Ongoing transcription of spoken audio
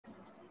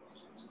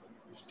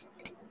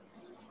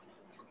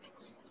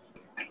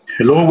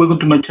Hello, welcome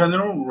to my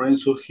channel.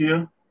 Renso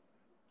here.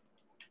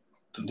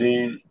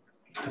 Today,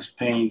 let's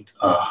paint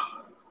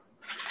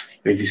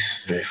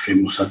this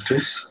famous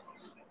actress.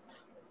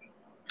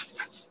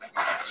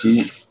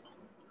 Okay.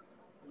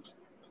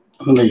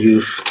 I'm gonna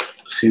use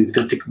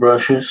synthetic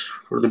brushes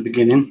for the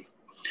beginning.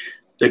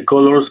 The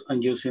colors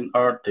I'm using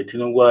are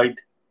titanium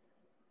white,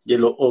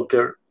 yellow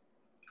ochre,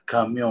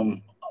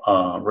 cadmium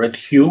red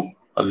hue,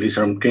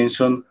 alizarin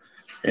crimson,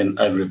 and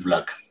ivory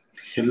black.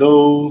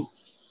 Hello,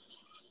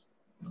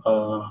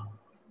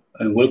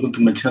 and welcome to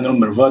my channel.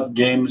 Mervat,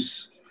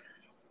 James,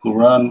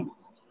 Kuran,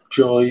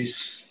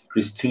 Joyce,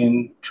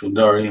 Christine,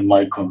 Chudari,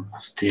 Michael,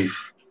 Steve,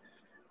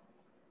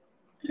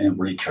 and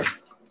Richard.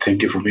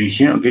 Thank you for being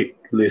here. Okay,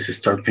 let's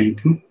start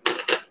painting.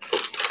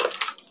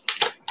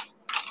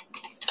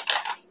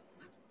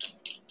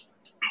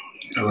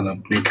 I'm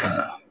gonna make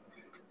a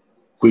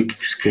quick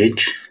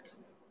sketch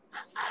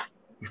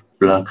with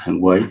black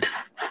and white.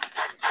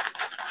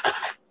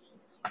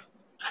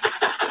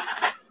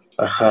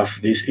 I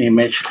have this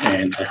image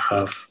and I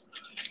have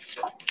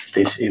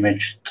this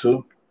image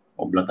too,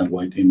 or black and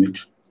white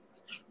image.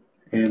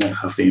 And I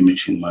have the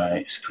image in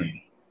my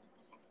screen.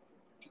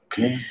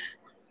 Okay,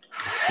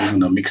 I'm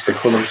gonna mix the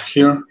colors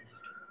here.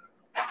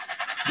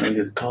 At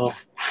the top,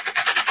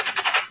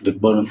 the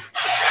bottom,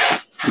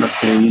 I'm gonna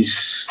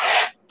place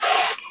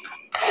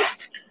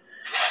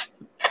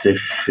the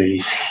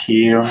face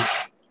here.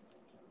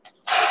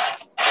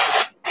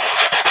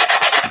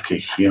 Okay,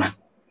 here.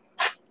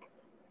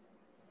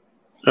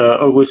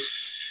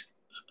 Always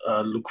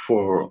look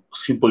for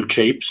simple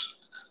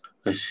shapes.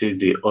 I see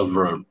the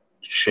overall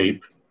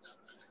shape.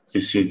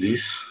 You see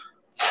this,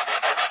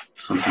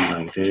 something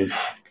like this.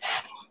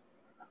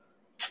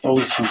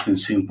 Always something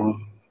simple.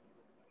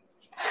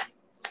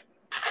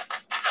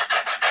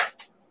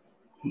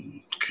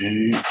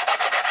 Okay.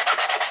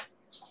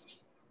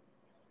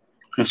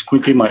 I'm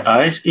squinting my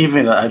eyes,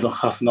 even though I don't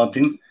have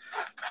nothing.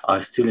 I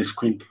still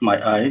squint my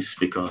eyes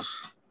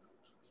because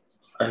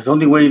that's the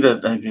only way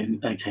that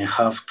I can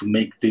have to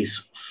make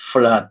this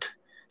flat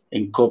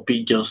and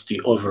copy just the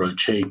overall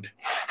shape.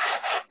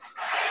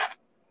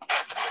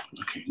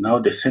 Okay, now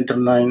the center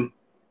line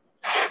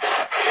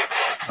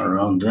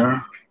around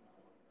there.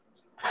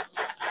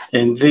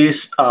 And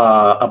this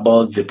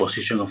about the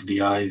position of the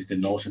eyes, the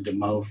nose, and the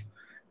mouth.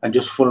 I'm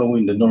just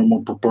following the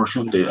normal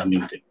proportion,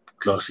 the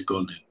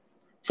classical,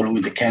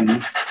 following the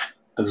canon.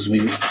 That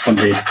means from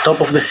the top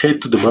of the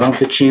head to the bottom of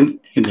the chin,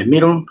 in the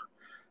middle,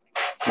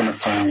 I'm gonna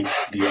find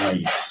the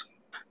eyes.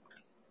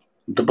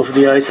 On top of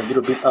the eyes, a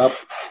little bit up,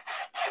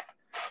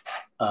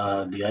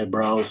 the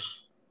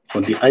eyebrows.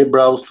 From the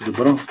eyebrows to the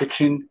bottom of the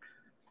chin,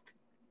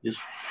 just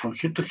from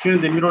here to here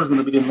in the middle is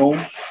gonna be the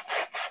nose.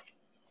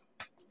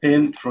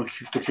 And from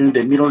here to here in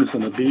the middle is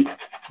gonna be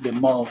the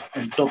mouth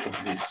on top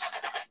of this.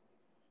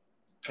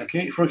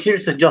 Okay, from here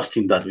it's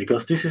adjusting that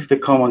because this is the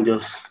common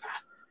just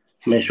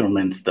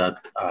measurements that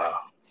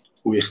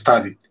we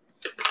studied.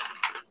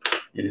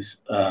 Yes,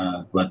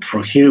 but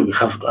from here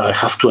I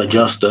have to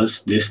adjust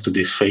this to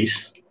this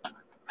face.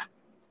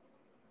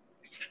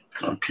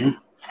 Okay,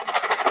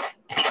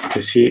 you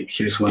can see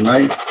here's one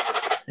eye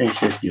and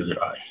here's the other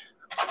eye.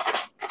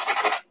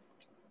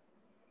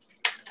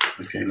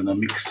 Okay, I'm gonna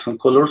mix some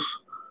colors.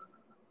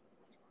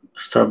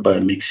 Start by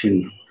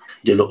mixing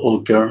yellow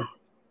ochre,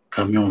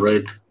 cadmium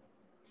red,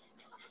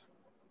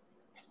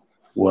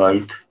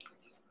 white,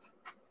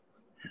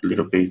 a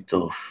little bit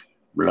of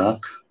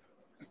black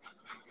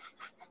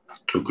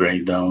to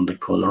gray down the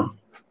color.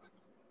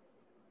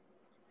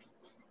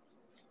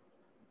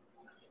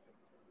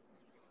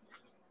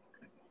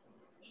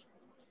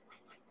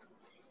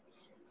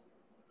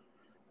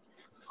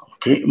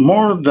 Okay,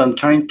 more than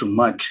trying to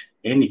match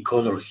any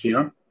color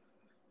here,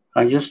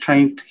 I'm just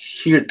trying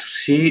here to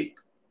see,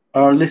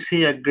 or let's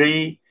say a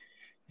gray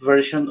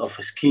version of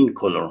a skin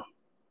color.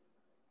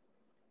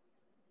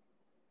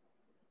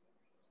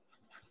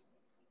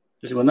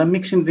 Because when I'm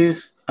mixing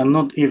this, I'm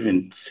not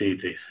even see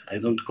this. I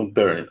don't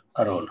compare it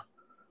at all.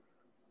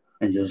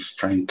 I'm just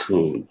trying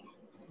to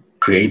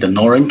create an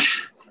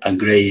orange, a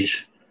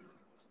grayish,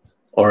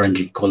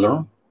 orangey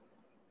color.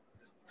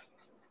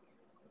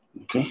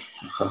 Okay,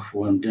 I have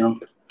one there. I'm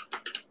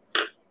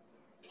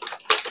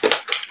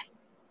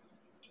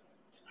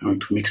going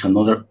to mix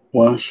another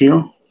one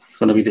here. It's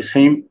going to be the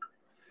same.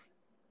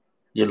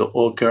 Yellow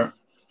ochre,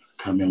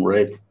 cadmium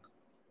red,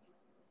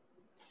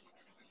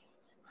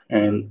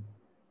 and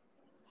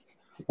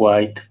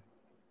white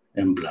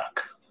and black.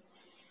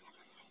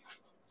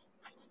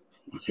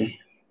 Okay.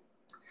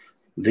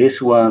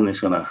 This one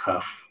is going to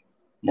have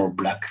more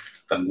black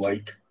than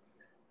white.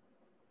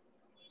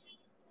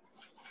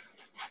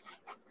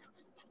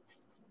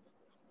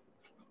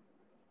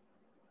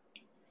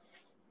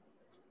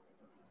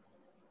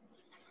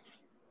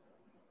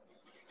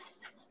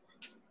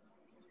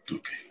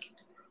 Okay.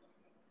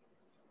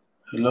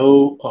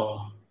 Hello,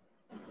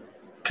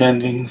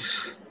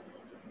 Candings,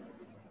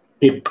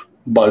 Ip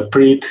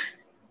Balpreet.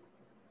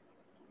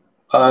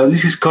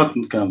 This is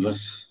cotton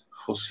canvas.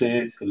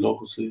 Jose,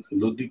 hello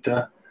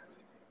Dita.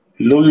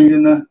 Hello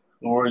Liliana,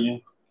 how are you?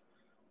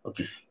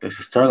 Okay, let's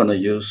start. I'm gonna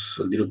use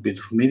a little bit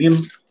of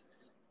medium.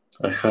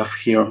 I have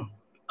here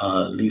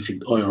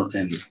linseed oil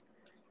and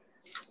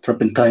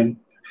turpentine,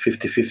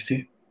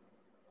 50-50.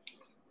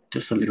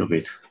 Just a little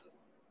bit.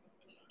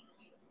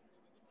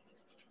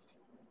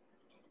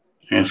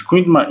 And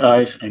squint my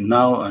eyes, and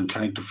now I'm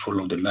trying to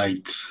follow the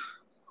lights.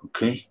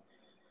 Okay.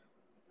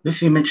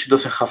 This image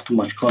doesn't have too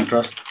much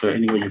contrast, but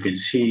anyway, you can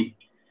see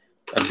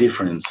a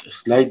difference, a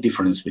slight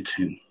difference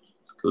between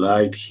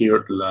light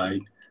here,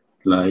 light,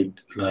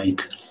 light,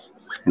 light,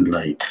 and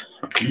light.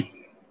 Okay.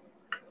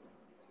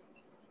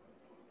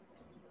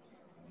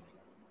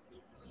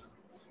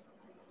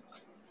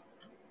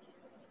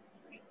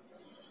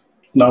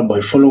 Now, by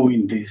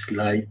following this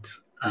light,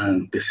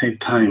 and at the same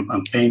time,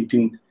 I'm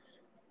painting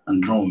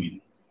and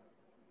drawing.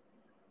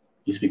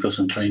 It's because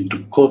I'm trying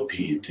to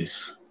copy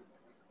this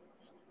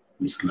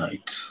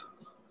light.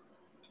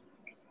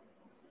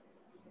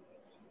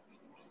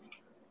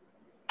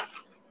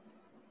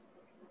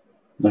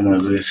 Then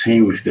I'll do the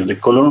same with the other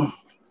color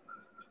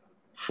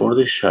for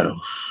the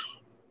shadows.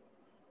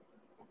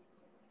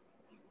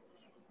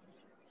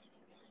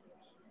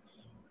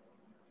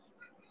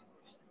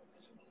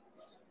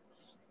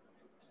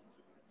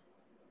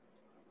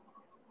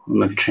 I'm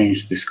gonna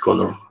change this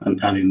color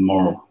and add in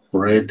more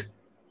red,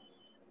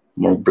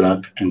 more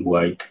black and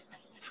white.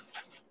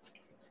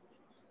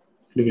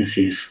 You can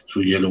see it's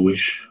too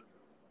yellowish.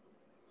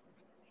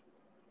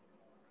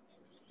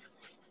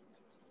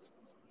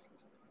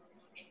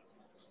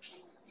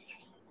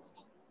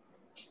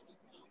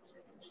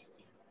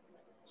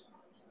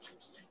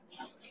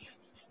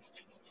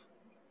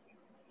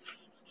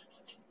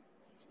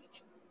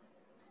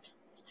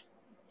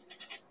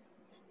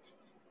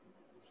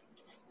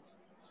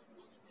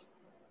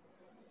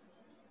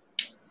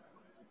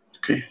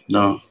 Okay,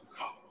 now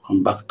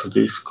I'm back to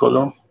this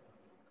color.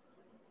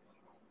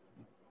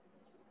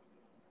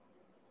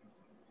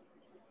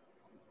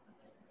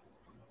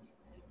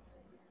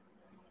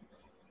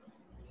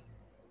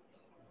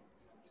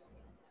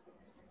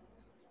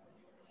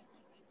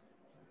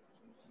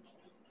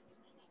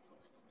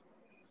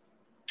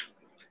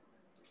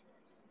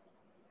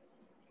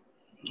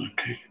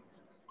 Okay.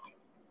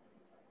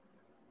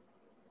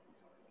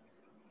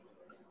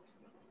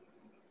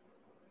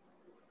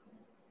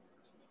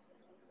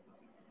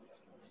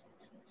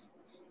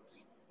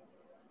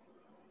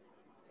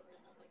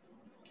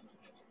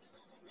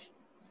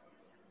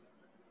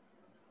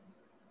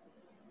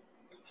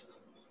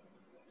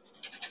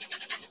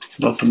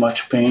 Not too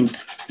much paint,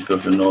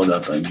 because you know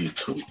that I need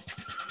to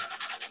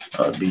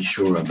be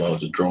sure about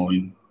the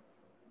drawing.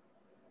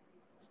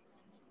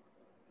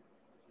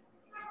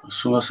 As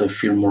soon as I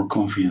feel more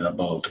confident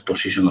about the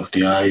position of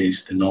the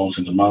eyes, the nose,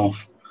 and the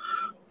mouth,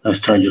 I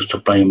start just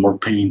applying more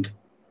paint.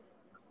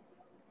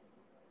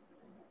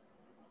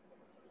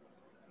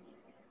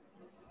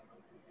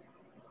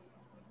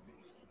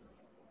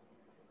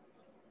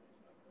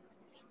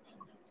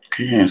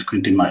 Okay, I'm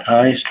squinting my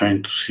eyes,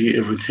 trying to see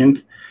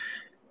everything.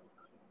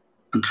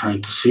 I'm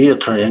trying to see a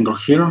triangle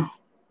here.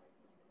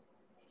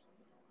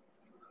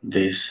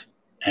 This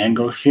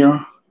angle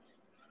here.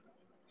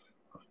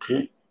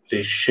 Okay,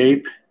 this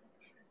shape.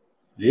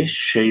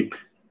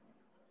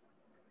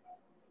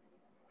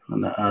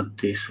 I'm gonna add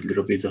this a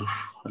little bit of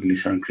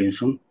alizarin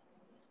crimson.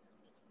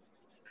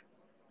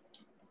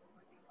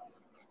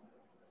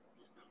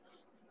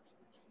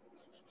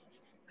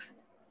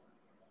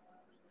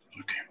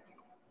 Okay.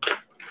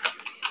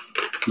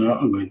 Now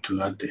I'm going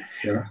to add the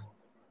hair.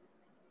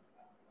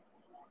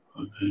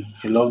 Okay.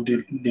 Hello,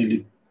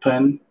 Lily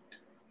Pen.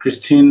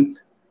 Christine,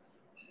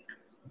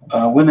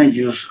 when I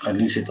use a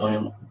linseed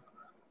oil,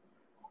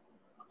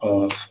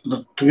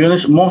 to be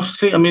honest,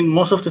 most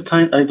of the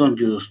time I don't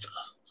use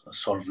a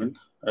solvent.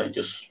 I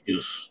just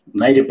use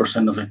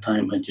 90% of the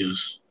time I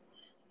use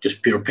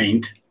just pure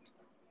paint.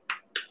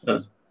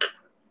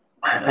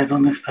 I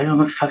don't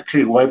know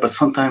exactly why, but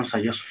sometimes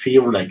I just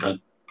feel like I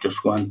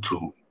just want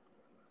to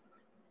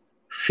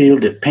feel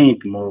the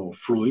paint more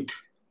fluid,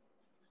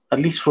 at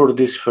least for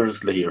this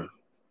first layer.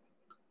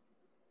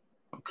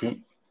 Okay,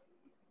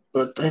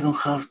 but I don't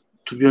have,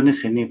 to be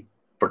honest, any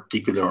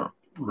particular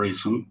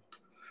reason.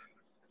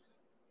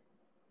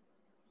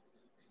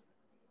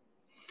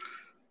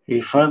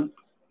 If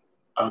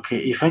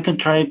I can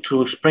try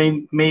to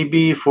explain,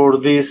 maybe for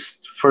this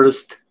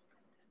first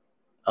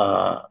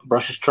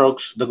brush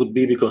strokes, that would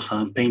be because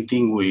I'm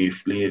painting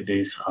with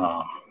these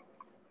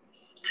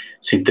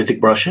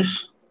synthetic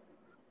brushes.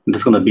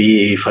 That's gonna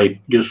be, if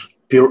I use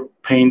pure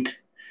paint,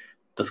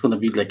 that's gonna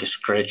be like a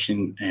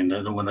scratching, and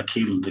I don't wanna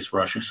kill these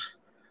brushes.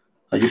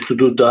 I used to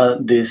do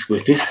this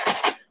with this.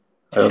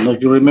 I don't know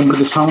if you remember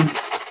the sound.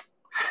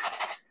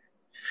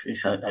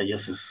 I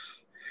guess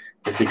it's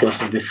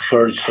because this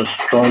hair is so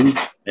strong,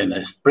 and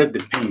I spread the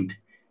paint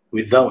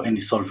without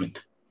any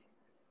solvent.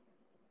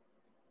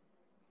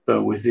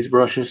 But with these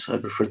brushes, I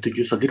prefer to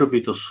use a little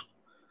bit of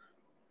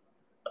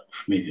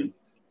medium.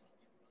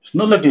 It's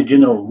not like a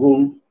general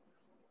rule.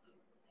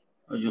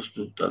 I just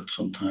do that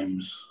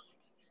sometimes.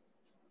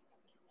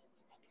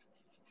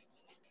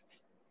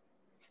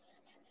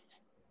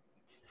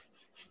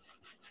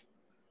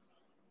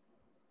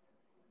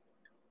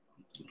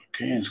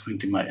 Okay, I'm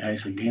squinting my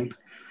eyes again.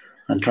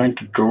 I'm trying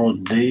to draw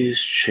this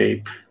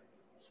shape.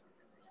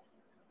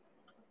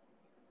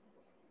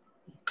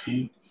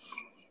 Okay,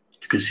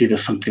 you can see that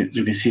something.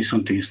 You can see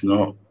something is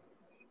not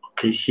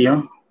okay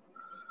here.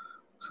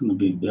 It's gonna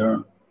be there,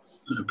 a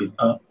little bit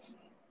up.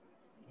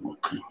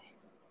 Okay.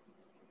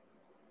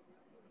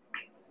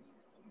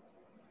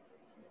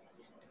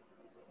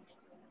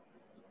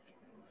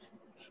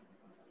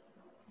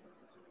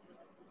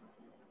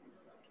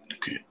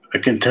 Okay, I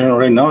can tell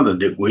right now that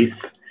the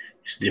width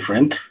is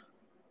different.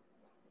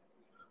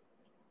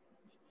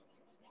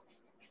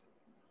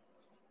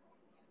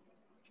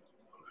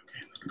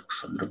 Okay, it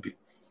looks a little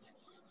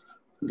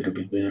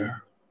bit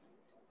better.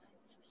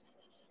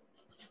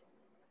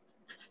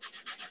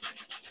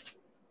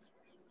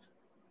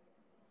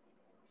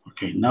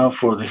 Okay, now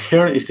for the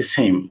hair is the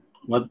same.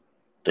 What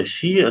I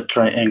see a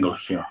triangle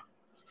here.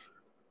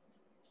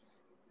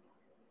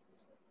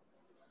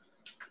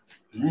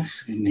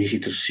 Yes, it's easy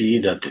to see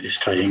that this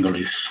triangle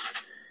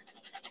is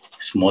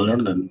smaller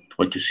than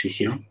what you see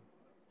here.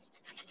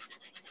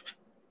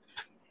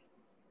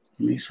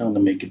 So I'm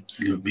gonna make it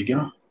a little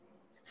bigger.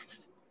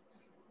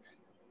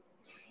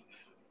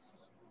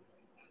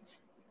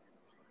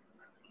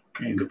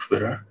 Okay, it looks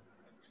better.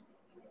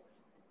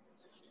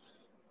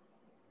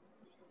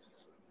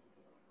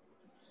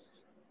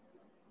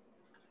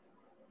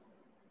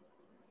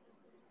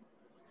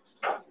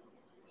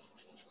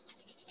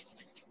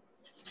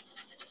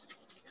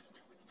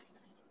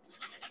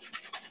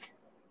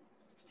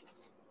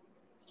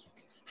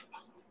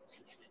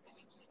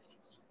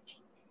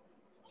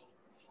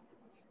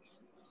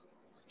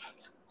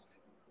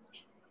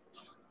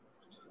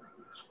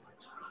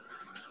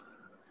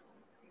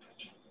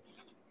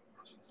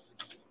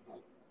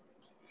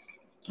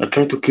 I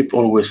try to keep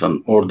always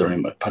an order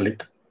in my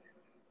palette.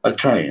 I'll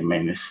try, I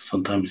mean,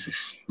 sometimes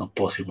it's not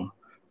possible,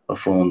 but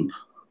from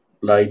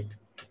light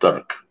to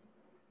dark.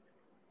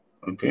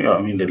 Okay, I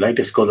mean, the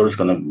lightest color is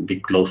gonna be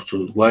close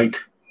to white,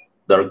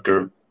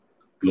 darker,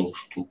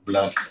 close to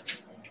black.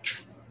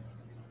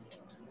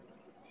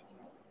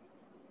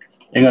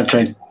 And I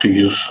try to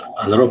use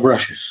a lot of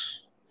brushes.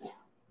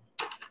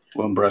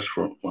 One brush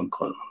for one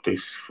color.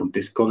 This for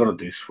this color,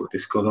 this for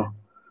this color,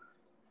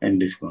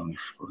 and this one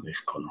is for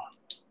this color.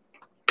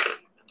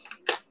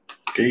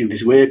 Okay, in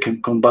this way I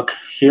can come back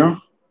here,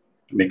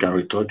 make a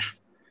retouch,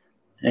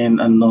 and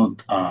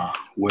not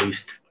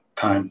waste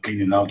time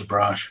cleaning out the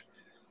brush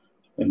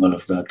and all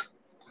of that.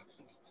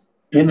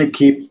 And I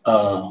keep,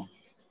 as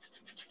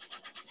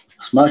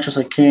much as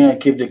I can, I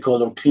keep the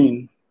color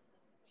clean.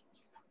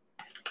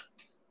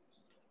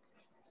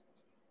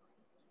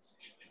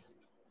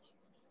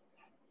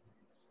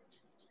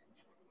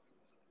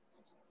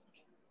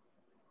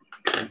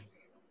 Okay.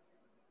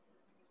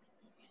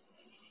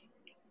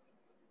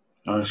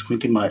 I'm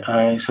squinting my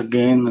eyes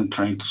again and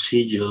trying to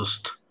see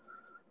just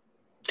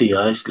the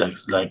eyes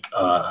like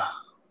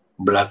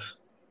black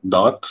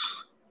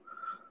dots,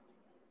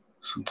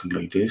 something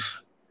like this.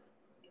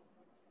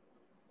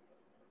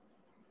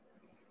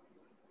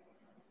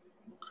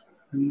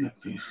 And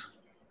like this.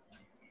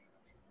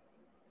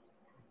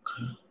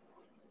 Okay.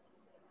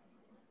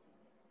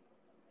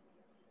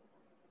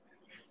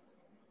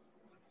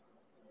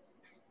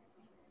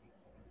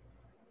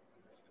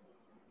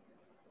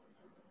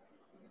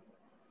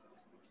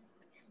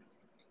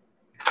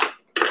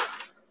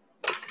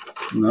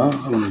 Now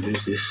I'm going to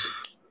use these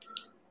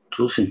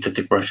two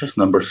synthetic brushes,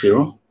 number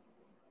 0.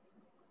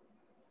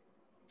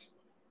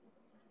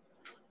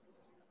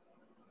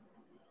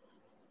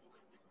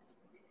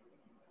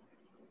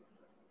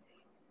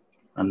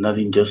 I'm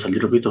adding just a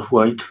little bit of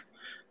white,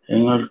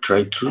 and I'll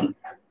try to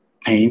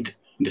paint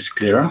the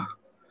sclera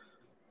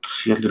to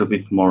see a little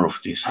bit more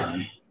of this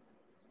eye.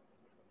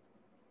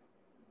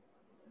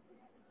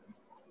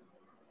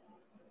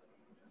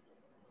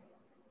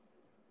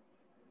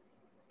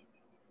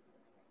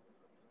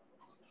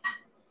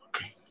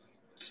 Okay,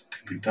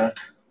 something like that.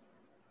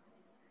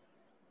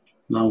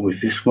 Now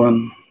with this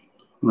one,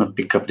 I'm gonna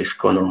pick up this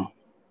color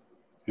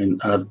and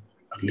add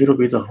a little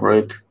bit of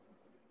red,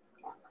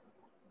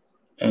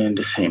 and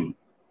the same.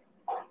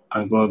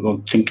 I'm gonna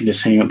go thinking the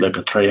same like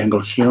a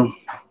triangle here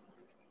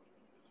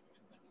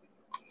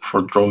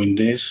for drawing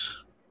this.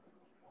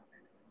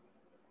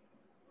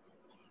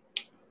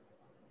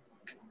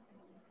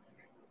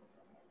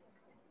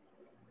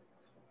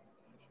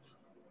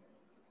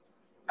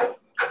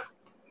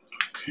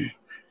 Okay.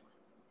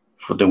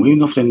 For the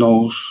wing of the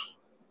nose,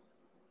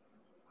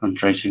 I'm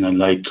tracing a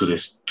line to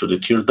the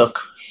tear duct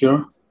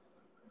here.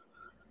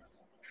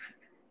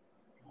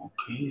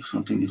 Okay,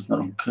 something is not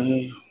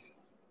okay.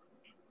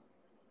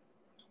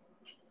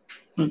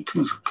 It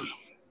is okay.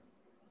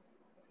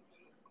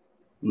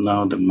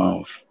 Now the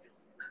mouth.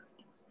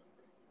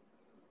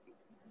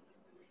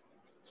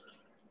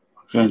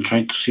 Okay, I'm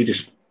trying to see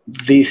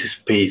this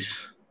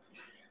space.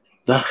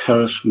 That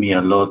helps me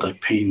a lot. I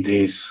paint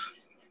this,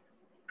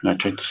 and I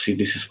try to see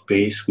this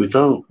space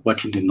without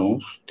watching the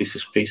nose, this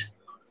space.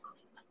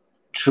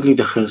 Actually,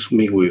 that helps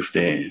me with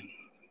the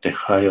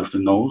height of the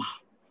nose.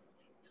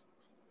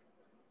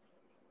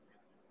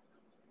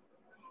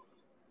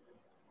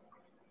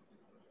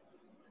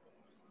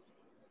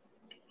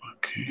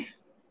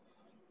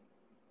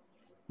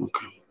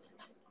 Okay.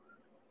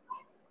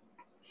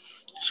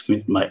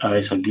 Squint my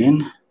eyes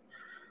again.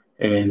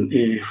 And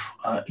if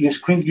you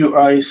squint your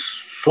eyes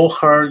so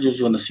hard, you're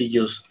gonna see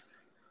just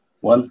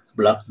one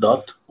black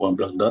dot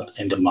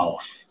in the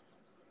mouth.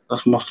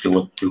 That's mostly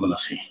what you're gonna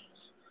see.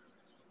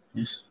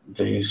 Yes,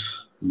 this,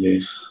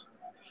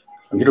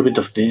 a little bit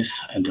of this,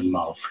 and the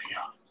mouth here.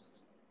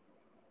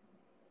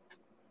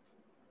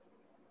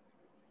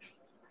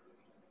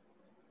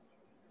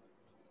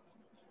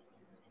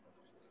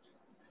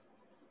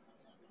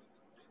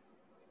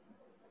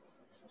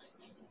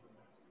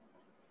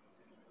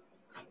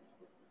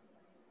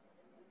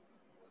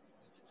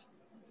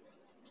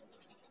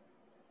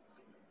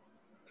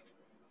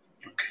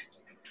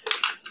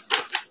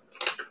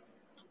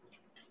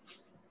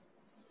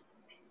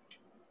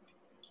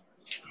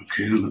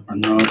 Okay,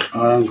 now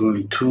I'm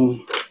going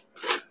to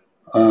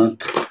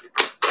add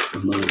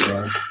another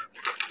brush.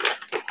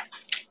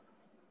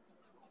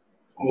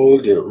 All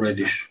the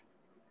reddish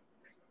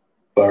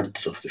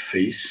parts of the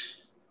face.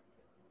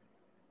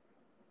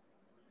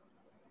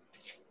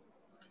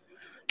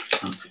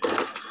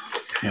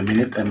 Okay. A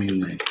minute, I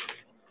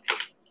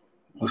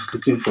was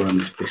looking for a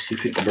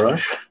specific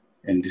brush,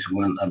 and this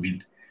one, I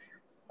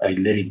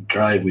let it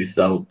dry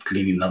without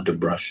cleaning up the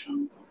brush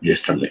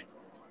yesterday.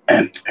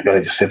 And I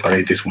gotta just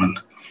separate this one.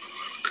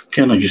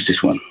 Can I use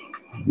this one?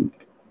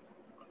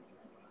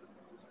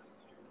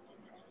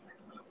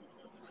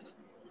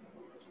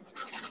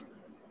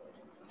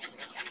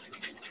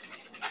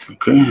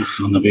 Okay, it's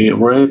gonna be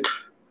red.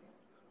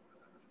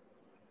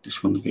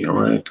 This one will be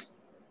red.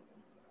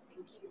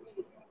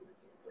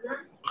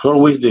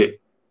 Always the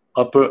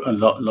upper and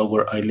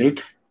lower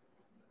eyelid,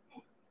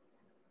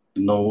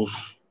 the nose,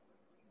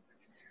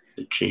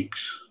 the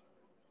cheeks.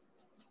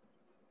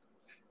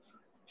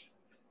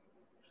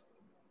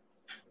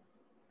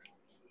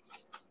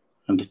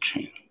 And the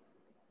chin.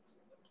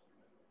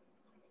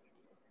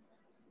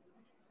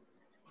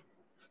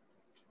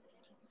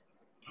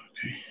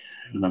 Okay,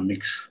 I'm gonna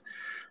mix.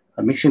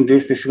 I'm mixing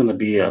this. This is gonna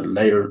be a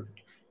lighter,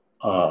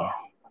 a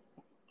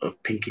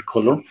pinky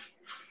color,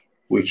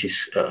 which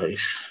is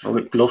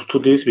very close to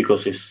this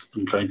because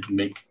I'm trying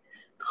to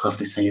have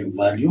the same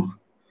value,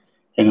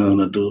 and I'm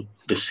gonna do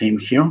the same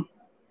here.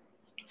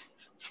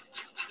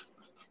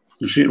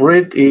 You see,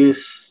 red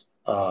is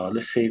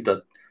let's say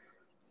that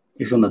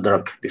it's gonna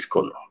dark this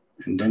color,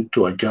 and then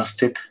to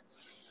adjust it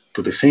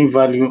to the same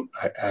value,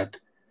 I add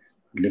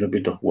a little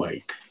bit of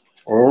white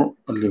or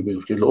a little bit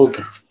of yellow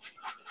ochre.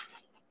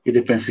 It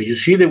depends. If you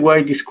see the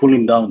white is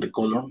cooling down the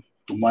color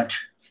too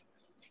much,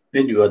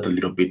 then you add a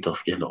little bit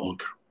of yellow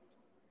ochre.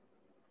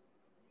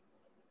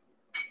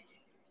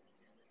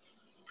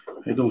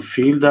 I don't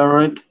feel that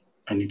red.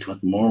 I need to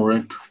add more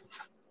red.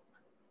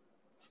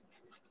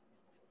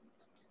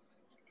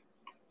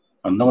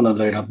 I'm not gonna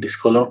light up this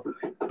color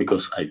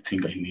because I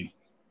think I need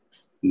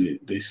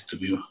this to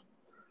be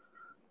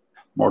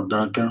more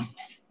darker.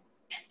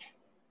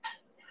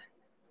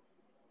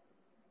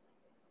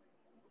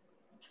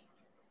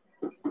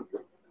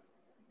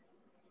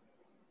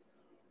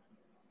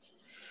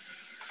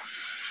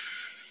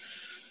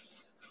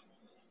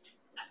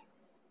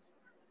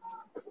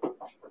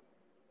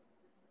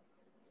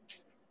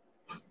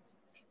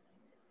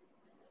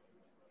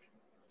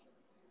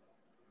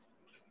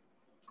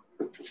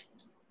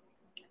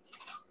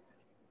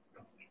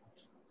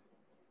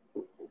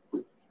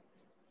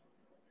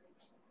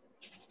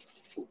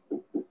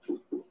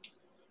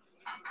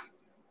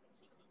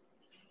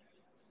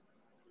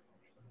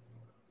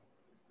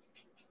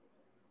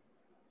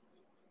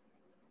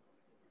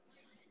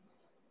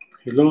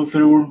 Hello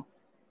through.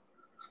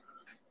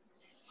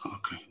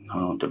 Okay,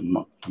 now the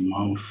mouth.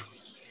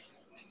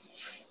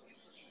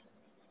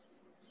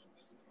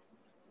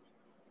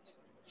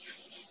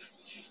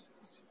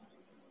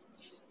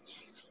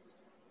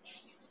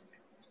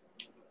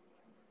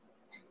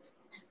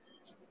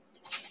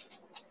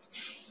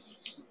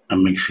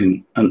 I'm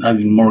mixing and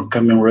adding more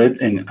camel red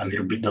and a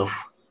little bit of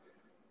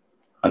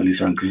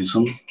alizarin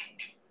crimson.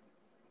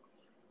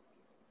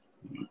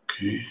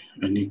 Okay,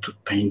 I need to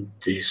paint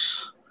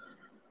this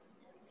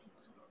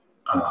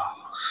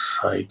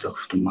side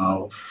of the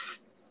mouth.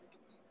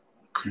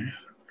 Okay,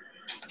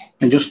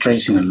 and just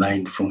tracing a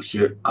line from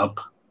here up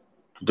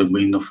to the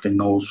wing of the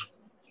nose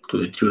to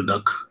the tear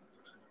duct.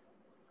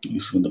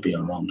 It's going to be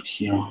around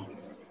here.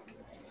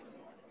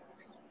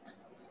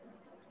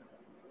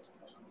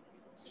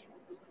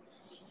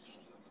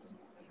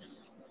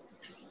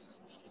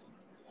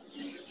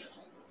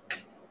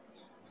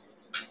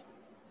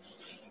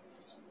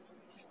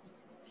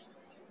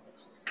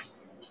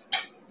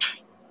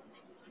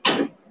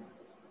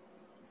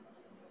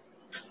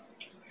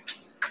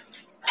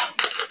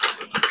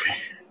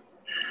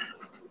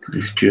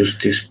 Let's use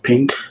this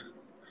pink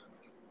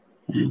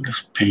and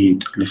let's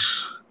paint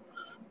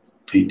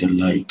the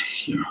light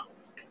here.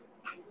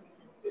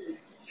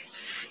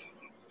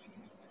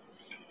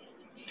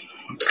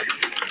 Okay.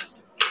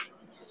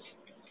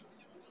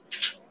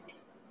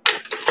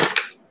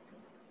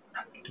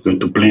 I'm going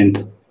to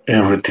blend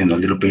everything a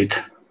little bit.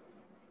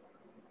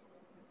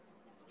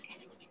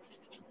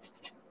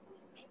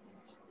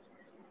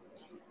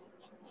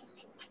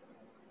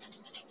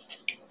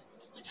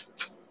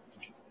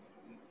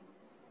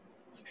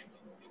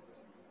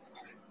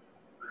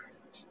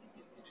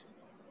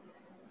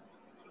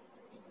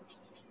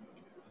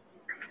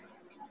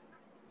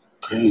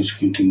 Okay,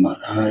 squinting my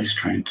eyes,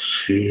 trying to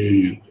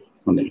see.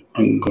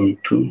 I'm going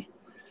to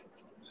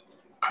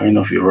kind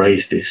of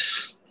erase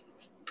this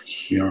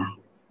here.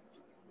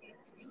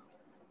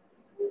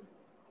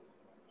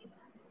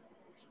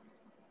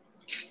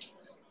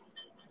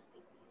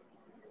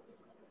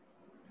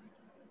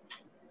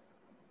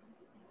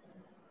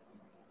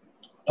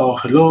 Oh,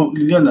 hello,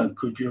 Liliana.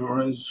 Could you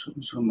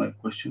answer my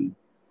question?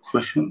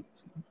 Question?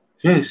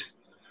 Yes.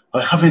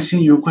 I haven't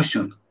seen your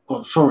question.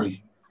 Oh,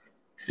 sorry.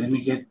 Let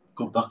me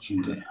go back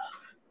in there.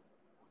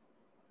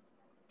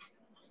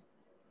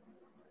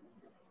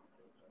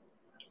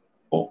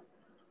 Oh,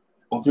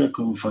 okay. I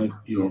couldn't find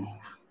your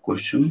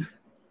question.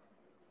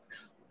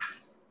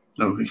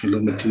 Okay, hello,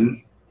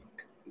 Martin.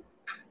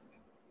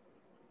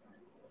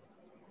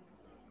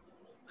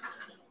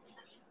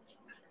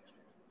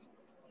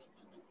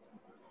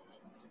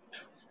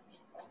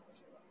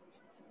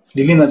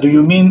 Liliana, do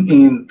you mean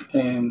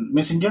in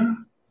Messenger?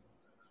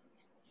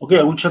 Okay,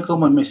 I will check out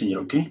my Messenger,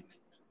 okay?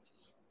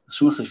 As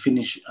soon as I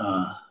finish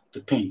the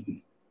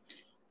painting.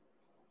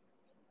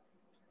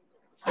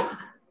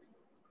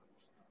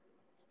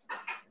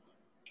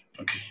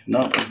 Okay,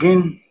 now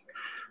again,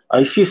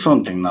 I see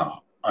something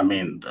now. I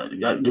mean,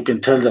 you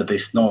can tell that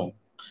there's no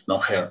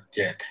hair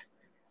yet.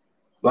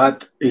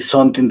 But it's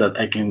something that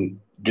I can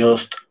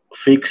just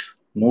fix,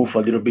 move a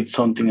little bit,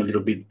 something a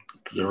little bit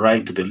to the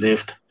right, to the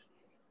left.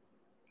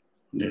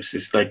 This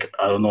is like,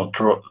 I don't know,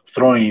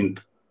 throwing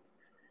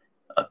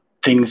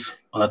things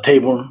on a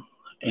table,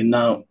 and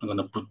now I'm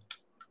gonna put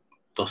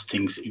those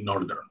things in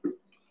order.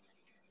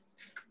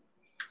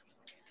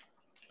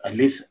 At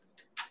least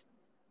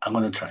I'm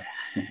gonna try.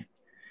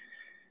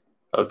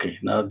 Okay,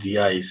 now the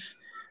eyes.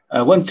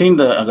 One thing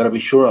that I gotta be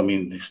sure, I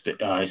mean, is the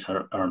eyes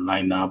are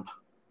lined up.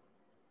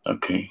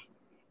 Okay,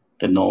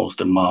 the nose,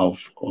 the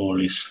mouth,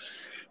 all is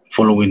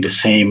following the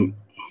same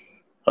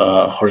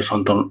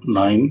horizontal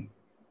line.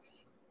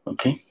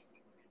 Okay.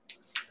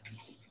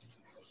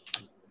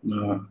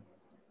 Now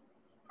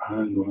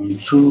I'm going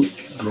to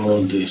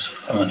draw this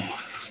eye.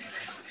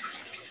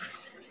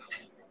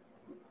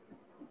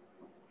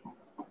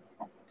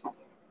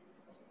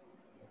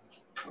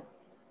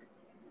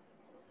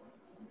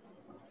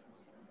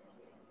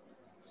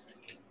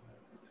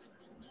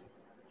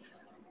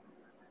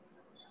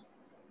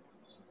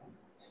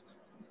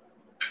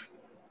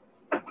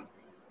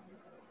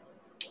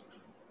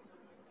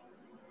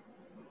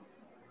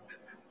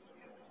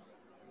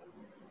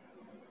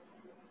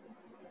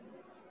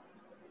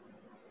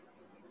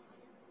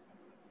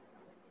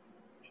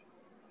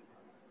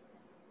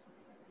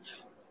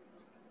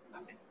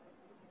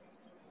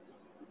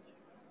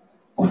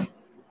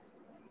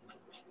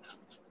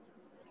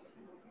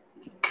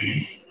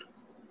 Okay.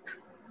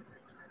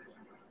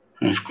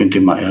 I'm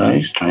squinting my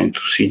eyes, trying to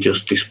see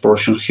just this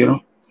portion here.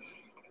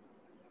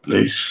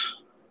 This.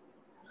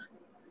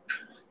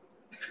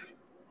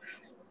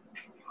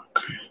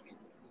 Okay.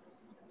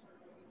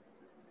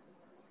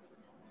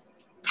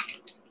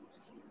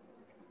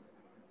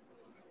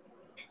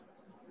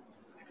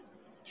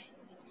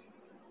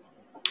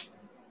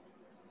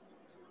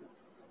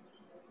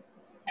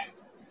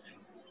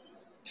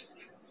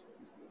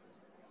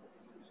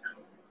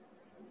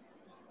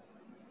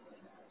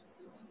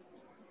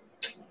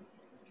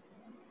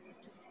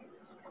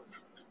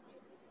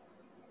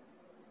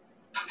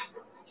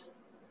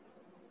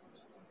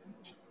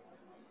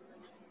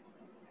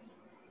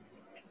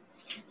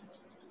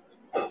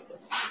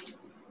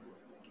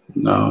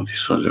 Now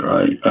this other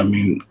eye, I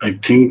mean, I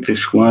think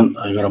this one,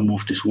 I gotta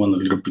move this one a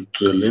little bit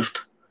to the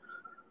left.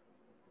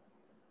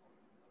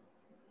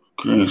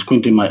 Okay, I'm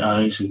squinting my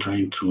eyes and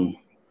trying to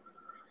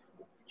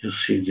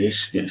just see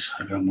this. Yes,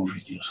 I gotta move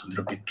it just a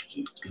little bit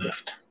to the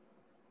left.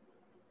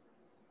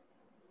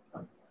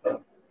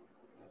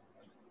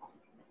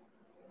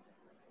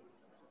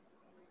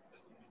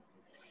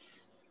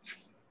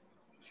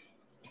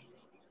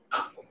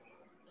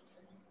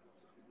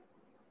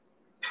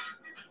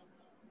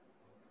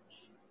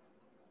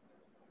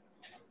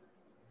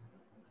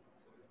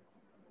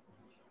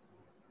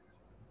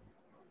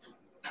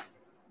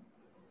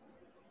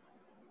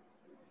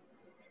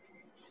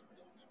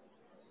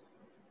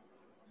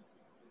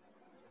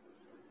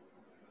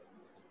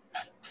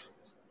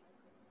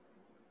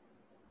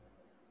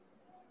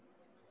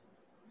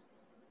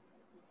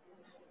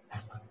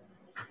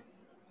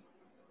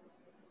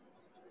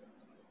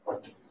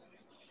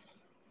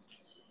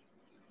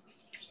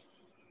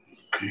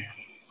 Okay.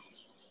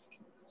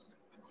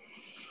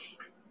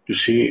 You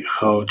see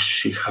how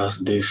she has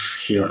this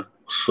here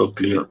so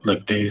clear,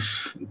 like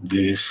this,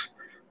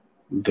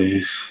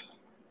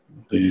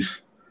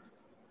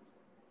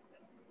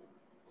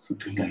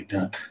 something like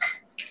that.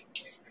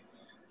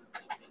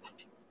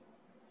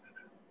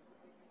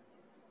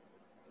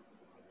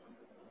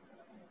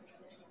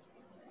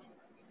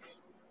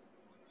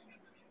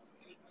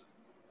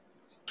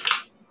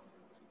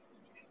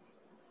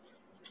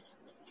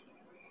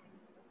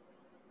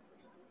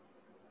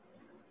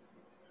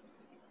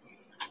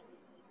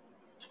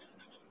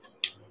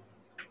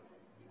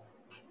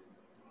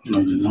 Now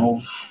the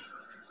nose.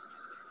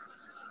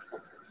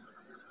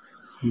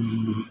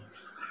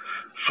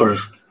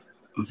 First,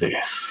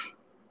 this.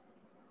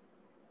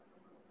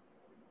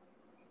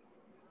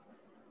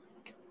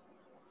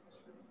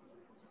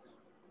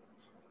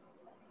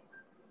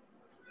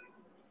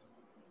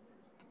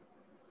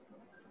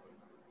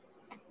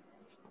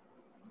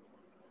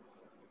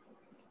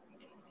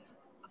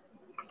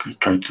 Okay,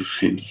 try to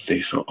see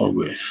this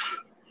always.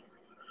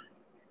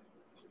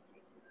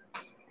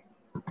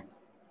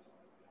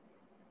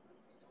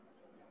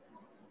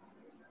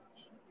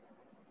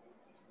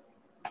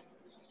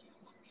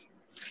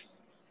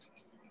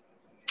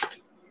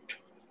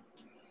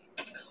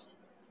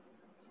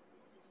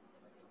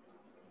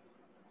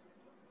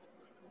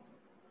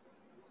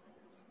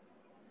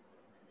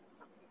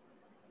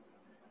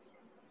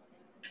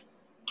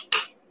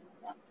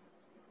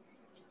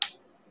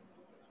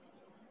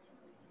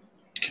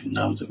 Okay,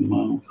 now the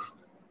mouth.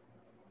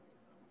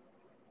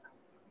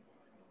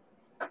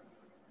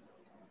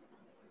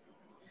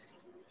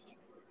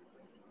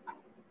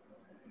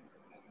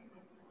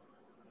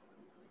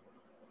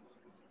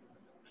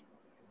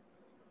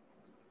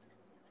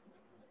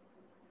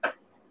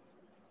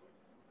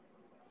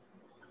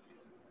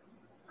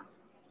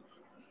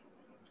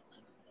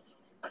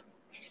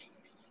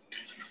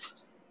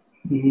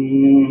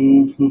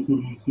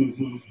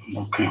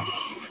 Okay,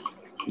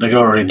 I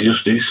gotta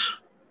reduce this.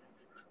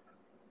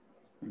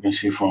 You can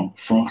see from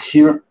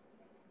here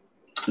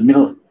to the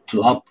middle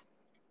to up,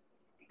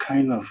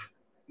 kind of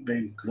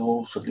getting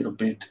close a little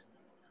bit,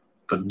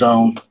 but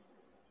down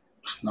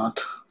it's not.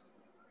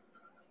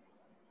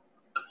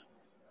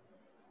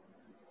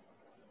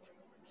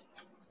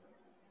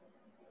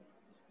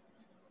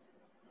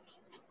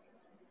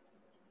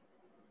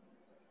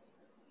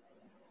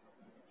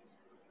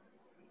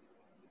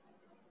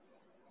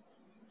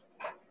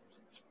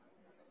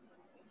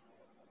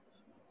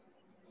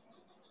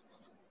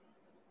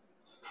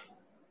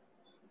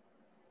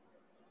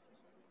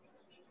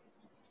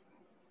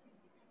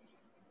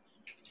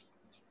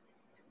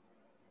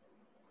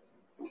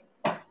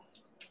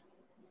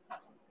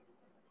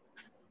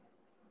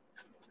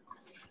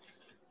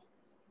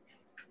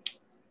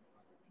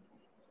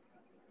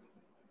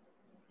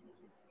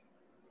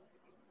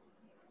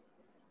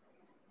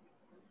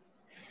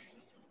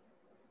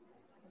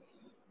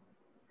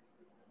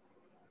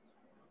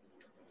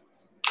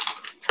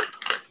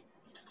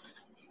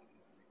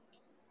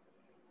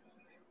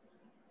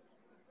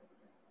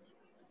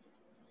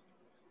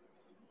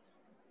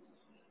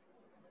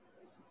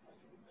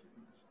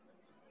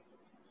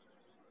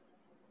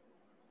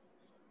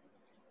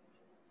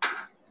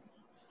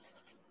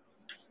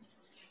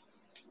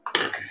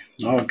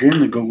 Now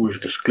again, I go with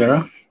the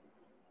sclera.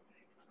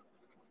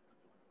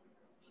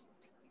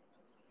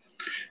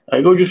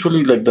 I go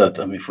usually like that.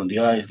 I mean, from the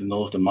eyes, the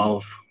nose, the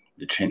mouth,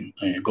 the chin.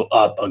 I go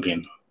up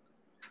again,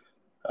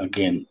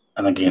 again,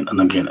 and again, and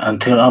again,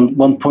 until I'm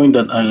one point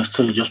that I'm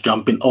still just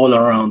jumping all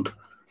around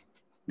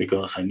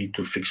because I need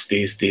to fix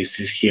this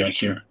here, and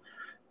here.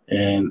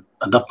 And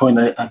at that point,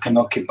 I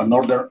cannot keep an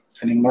order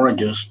anymore. I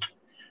just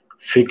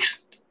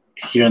fix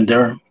here and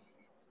there.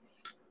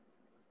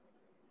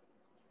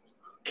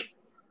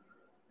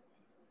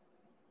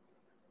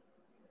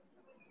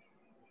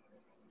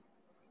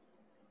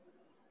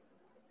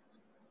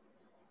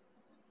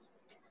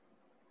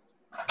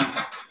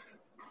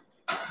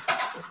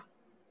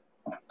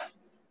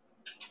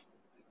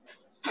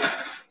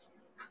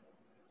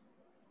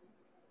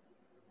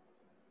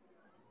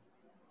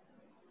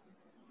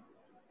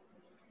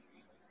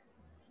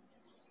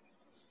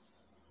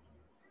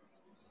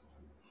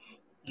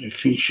 I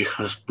think she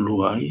has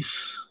blue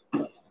eyes.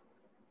 No.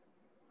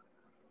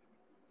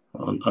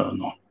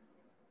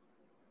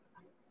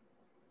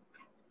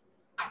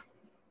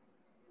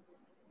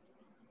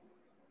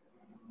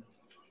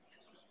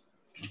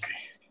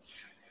 Okay.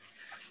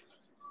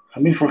 I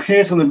mean, for here,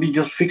 it's going to be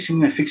just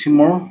fixing and fixing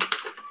more.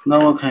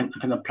 Now I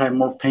can apply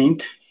more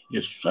paint.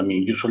 Yes, I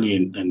mean, usually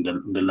in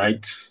the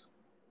lights.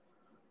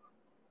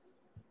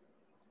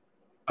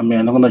 I mean,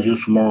 I'm not going to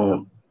use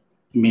more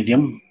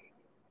medium.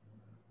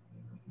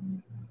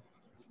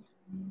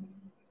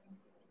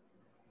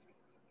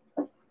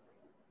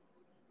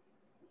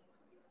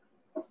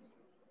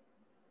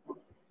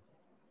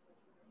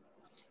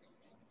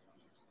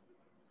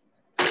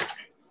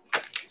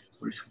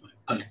 Where's my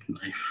palette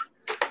knife?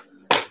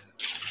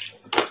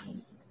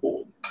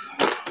 Oh.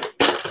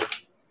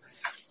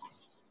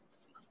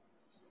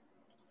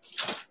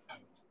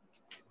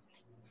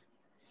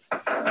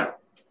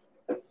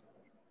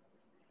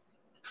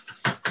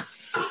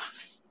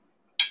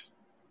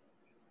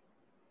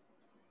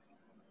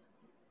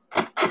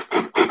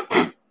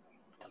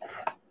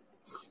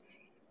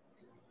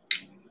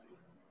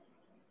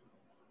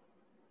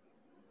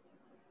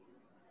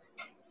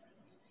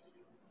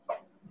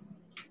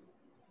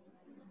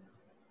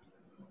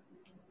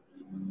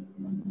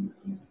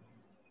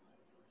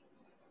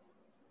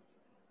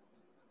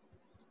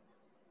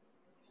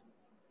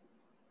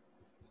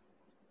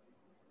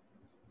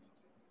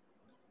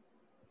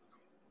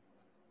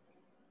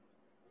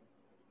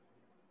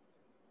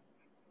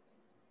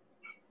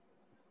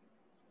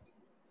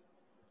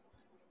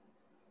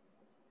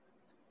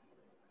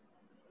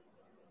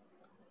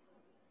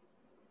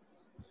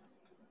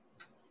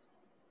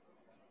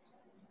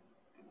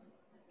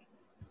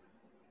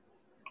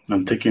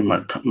 I'm taking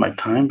my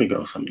time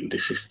because, I mean,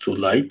 this is too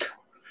light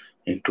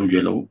and too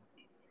yellow.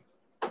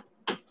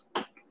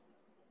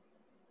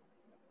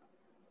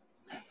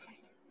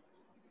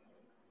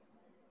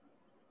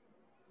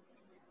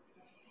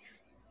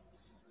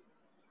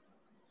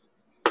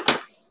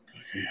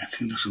 Okay, I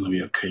think that's going to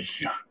be okay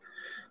here.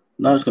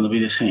 Now it's going to be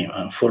the same.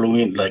 I'm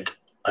following like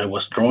I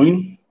was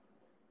drawing,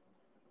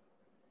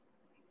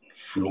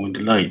 following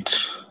the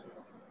lights.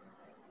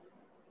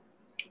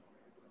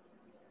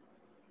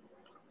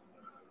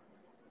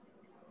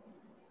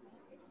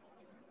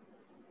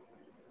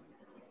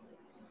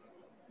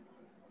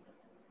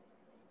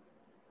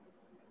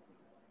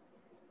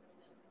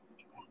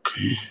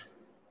 Okay.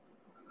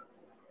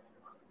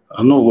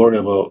 I'm not worried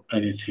about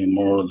anything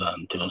more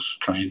than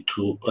just trying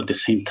to, at the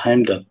same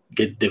time, that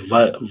get the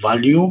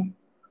value.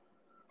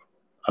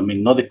 I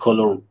mean, not the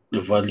color,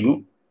 the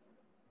value,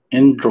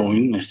 and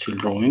drawing, still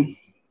drawing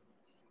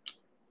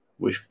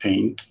with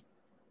paint.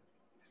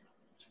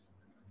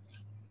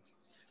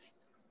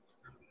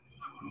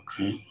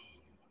 Okay.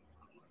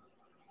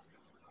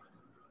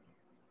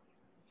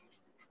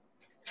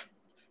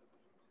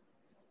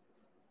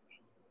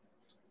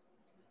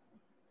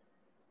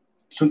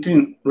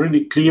 Something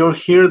really clear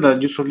here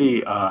that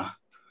usually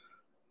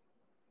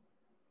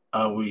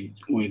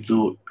we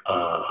do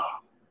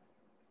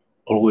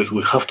always,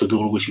 we have to do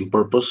always in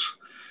purpose,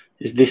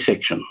 is this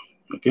section.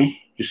 Okay,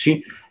 you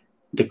see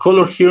the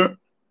color here,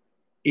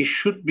 it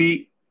should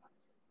be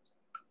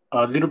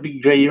a little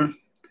bit grayer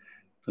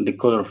than the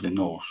color of the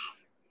nose,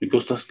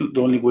 because that's the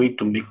only way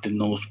to make the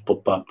nose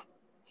pop up,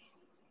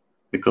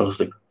 because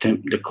the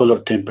color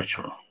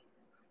temperature.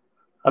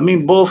 I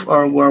mean, both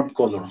are warm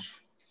colors,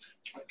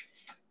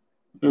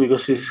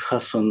 because this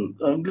has some,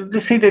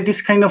 let's say that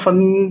this kind of a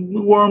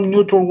warm,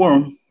 neutral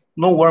warm,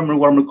 no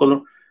warmer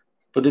color,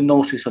 but the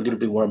nose is a little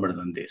bit warmer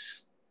than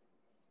this.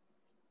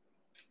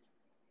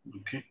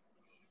 Okay.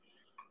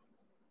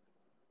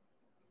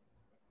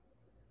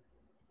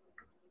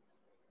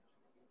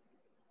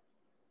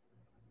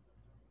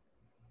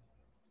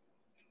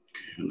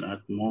 And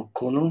add more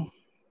color.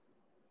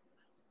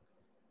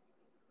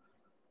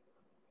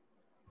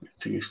 I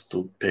think it's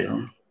too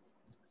pale.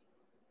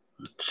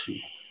 Let's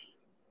see.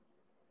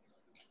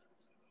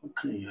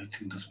 Okay, I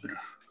think that's better.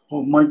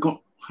 Oh,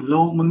 Michael.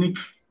 Hello, Monique.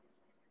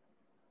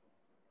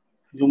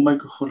 Hello,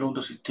 Michael. How long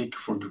does it take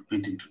for the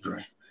painting to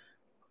dry?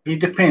 It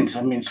depends.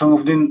 I mean, some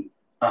of them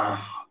I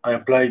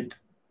applied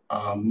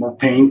more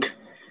paint,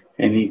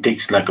 and it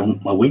takes like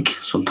a week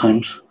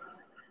sometimes.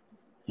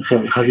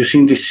 Have you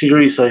seen this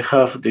series? I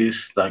have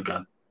this like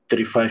a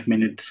 35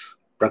 minutes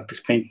practice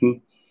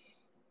painting.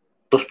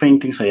 Those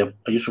paintings I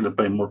usually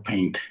apply more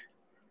paint,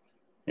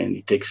 and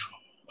it takes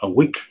a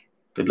week.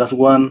 The last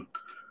one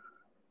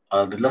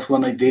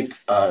I did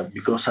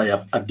because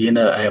at the end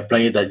I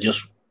applied that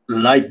just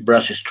light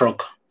brush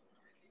stroke.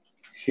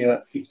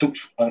 Here it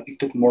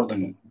took more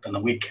than a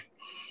week.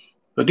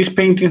 But these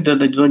paintings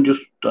that I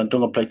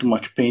don't apply too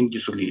much paint,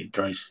 usually it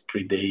dries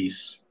 3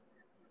 days.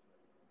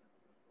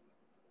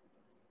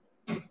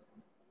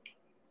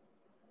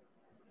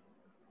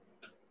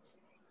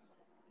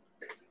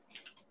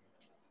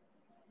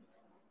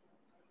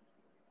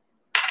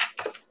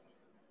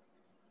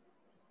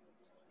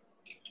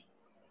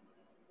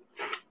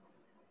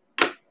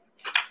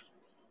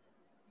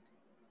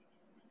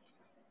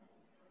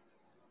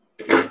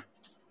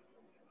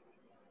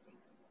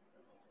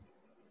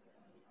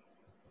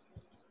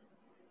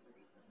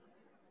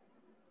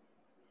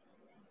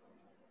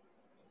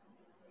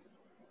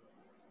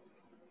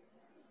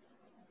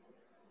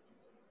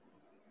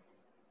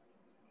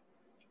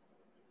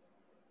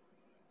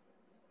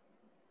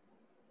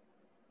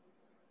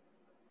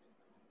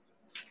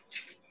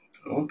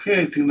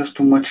 Okay, I think that's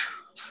too much.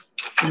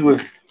 Anyway,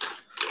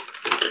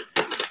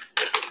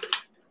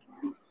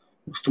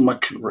 it's too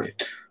much red.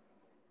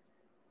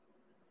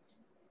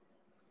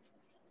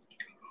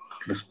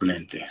 Let's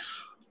blend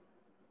this.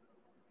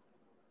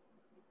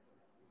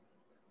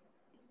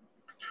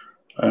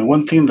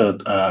 One thing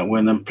that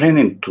when I'm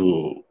planning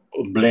to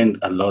blend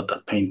a lot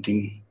of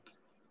painting,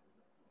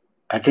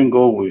 I can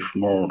go with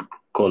more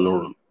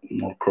color,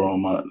 more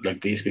chroma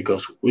like this,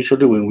 because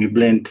usually when we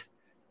blend,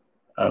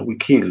 we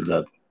kill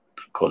that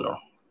color,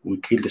 we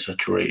kill the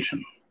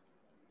saturation.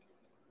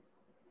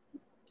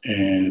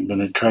 And when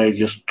I try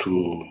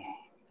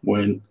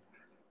when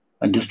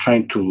I'm just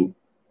trying to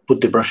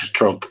put the brush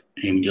stroke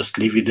and just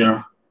leave it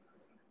there,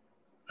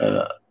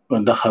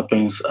 when that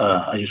happens,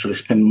 I usually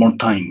spend more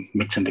time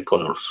mixing the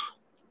colors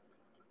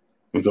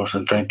because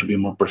I'm trying to be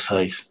more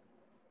precise.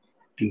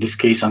 In this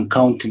case, I'm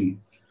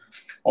counting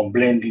on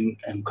blending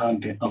and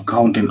counting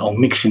on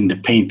mixing the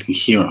paint in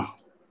here.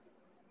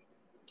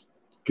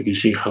 You can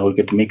see how it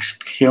gets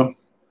mixed here.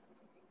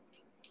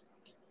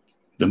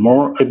 The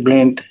more I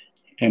blend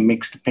and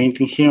mix the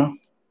paint in here,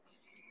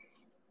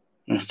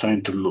 it's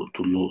trying to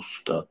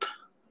lose that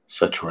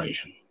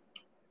saturation.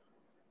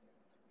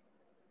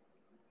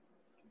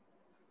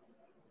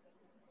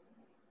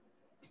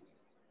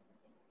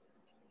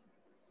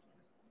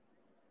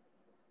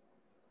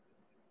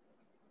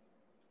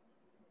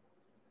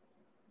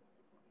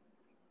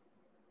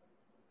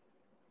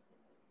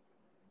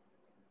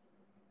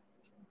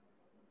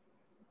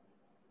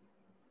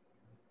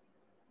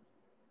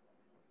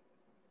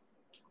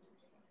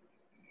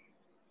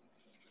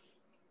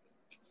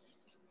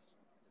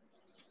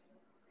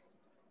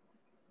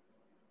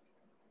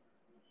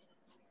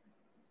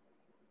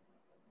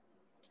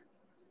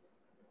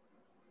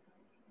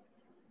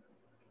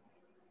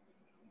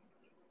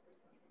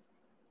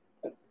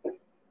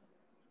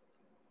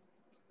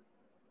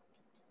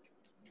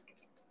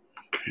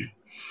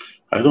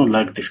 I don't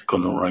like this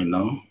color right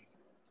now,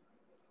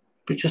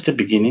 but just the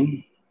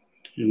beginning.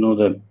 You know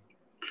that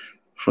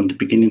from the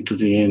beginning to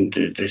the end,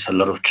 there's a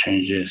lot of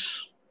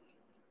changes.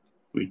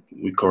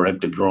 We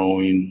correct the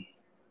drawing,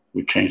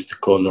 we change the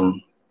color.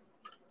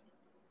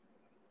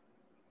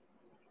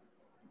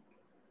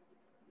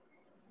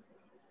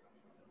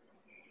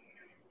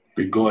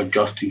 We go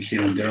adjusting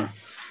here and there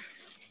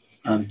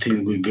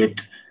until we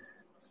get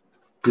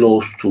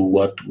close to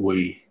what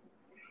we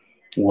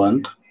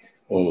want,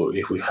 or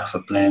if we have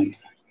a plan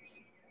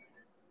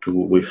to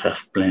what we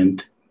have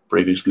planned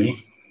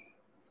previously.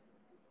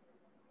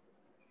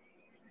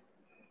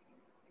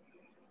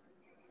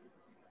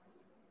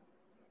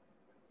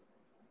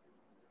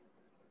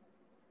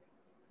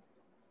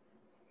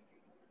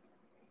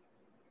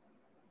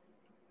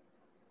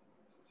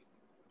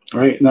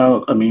 Right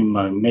now, I mean,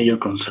 my major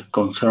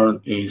concern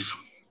is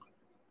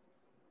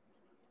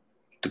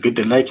to get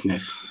the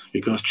likeness,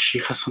 because she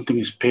has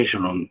something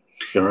special on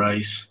her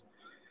eyes.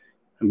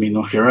 I mean,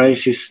 on her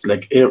eyes is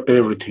like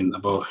everything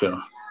about her.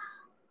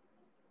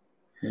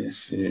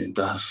 Yes,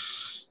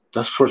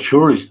 that's for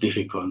sure is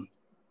difficult.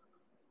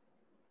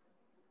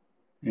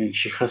 And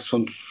she has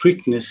some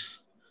sweetness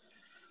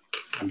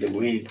in the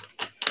way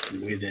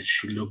that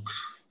she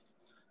looks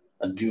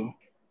at you.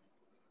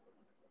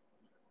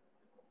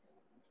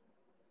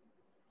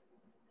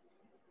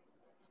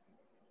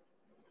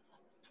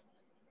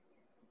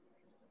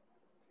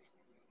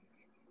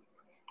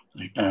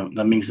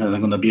 That means that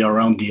I'm gonna be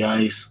around the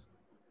eyes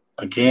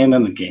again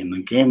and again,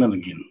 again and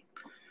again,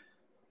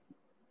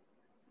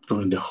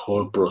 during the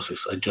whole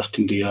process,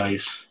 adjusting the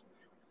eyes,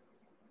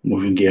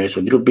 moving the eyes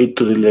a little bit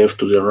to the left,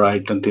 to the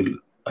right, until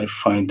I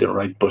find the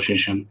right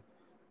position.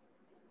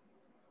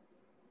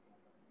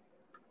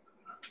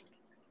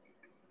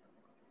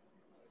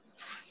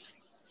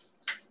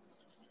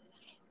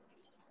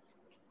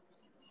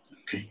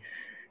 Okay,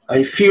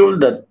 I feel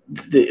that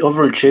the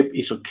overall shape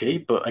is okay,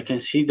 but I can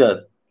see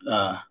that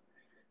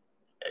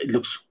it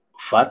looks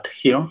fat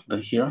here than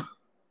here.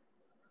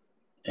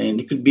 And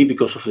it could be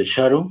because of the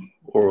shadow,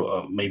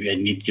 or maybe I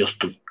need just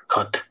to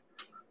cut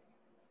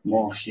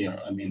more here.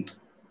 I mean,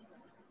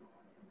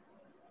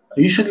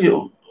 usually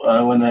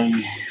when I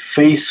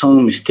face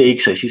some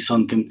mistakes, I see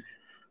something,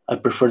 I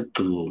prefer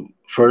to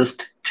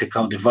first check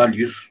out the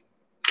values,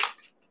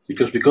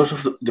 because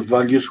of the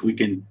values we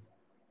can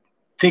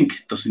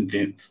think doesn't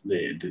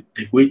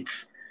the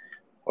width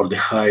or the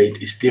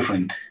height is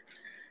different,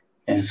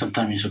 and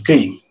sometimes it's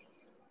okay.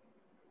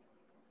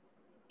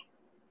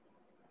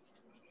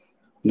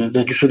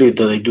 That's usually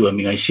that I do. I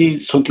mean, I see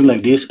something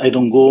like this, I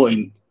don't go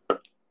and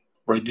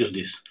reduce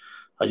this.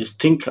 I just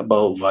think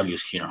about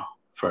values here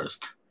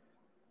first.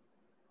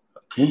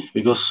 Okay,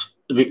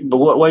 but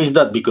why is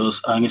that?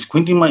 Because I'm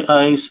squinting my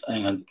eyes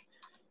and I'm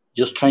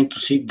just trying to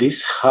see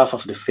this half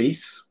of the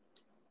face,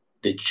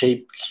 the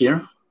shape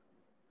here.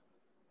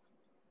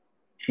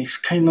 It's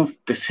kind of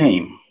the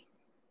same.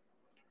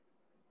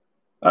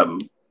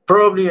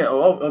 Probably,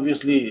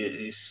 obviously,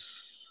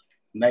 it's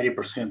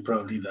 90%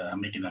 probably that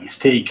I'm making a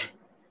mistake.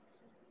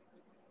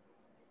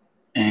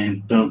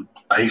 And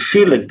I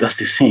feel like that's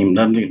the same.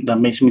 That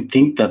makes me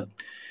think that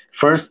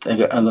first I'm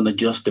going to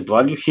adjust the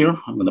value here.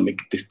 I'm going to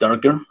make this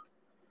darker,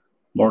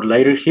 more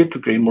lighter here to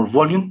create more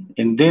volume.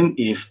 And then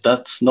if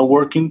that's not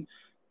working,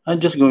 I'm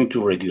just going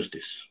to reduce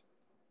this.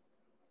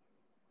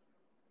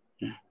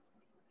 Yeah.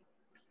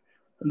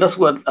 That's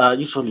what I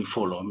usually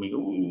follow. I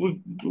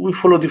mean, we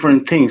follow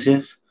different things,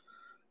 yes?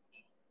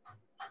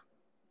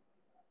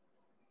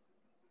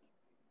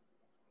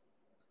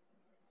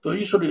 So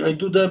usually I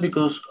do that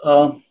because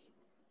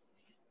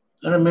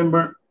I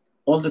remember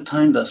all the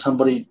time that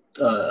somebody,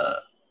 a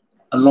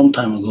long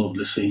time ago,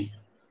 let's say,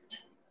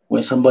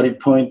 when somebody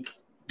pointed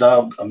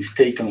out a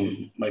mistake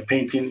on my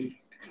painting,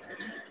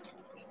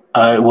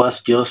 I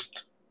was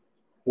just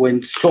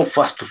went so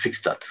fast to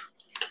fix that.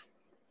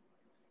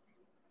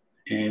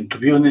 And to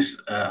be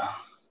honest,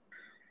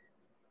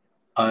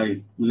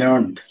 I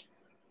learned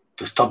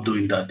to stop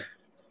doing that.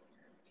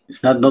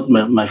 It's not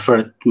my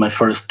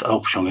first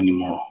option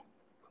anymore.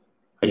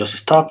 I just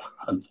stop.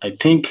 I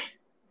think,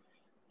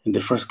 and the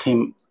first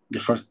thing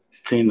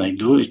I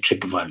do is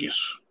check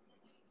values.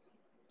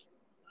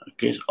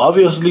 Okay, so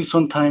obviously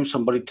sometimes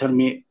somebody tell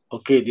me,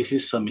 okay, this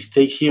is a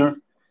mistake here,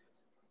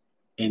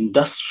 and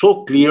that's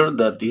so clear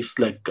that it's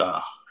like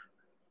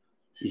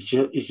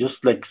it's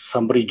just like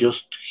somebody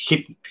just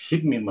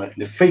hit me in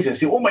the face and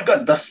say, oh my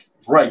God, that's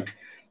right.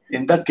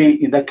 In that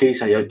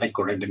case, I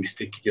correct the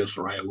mistake just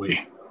right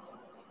away.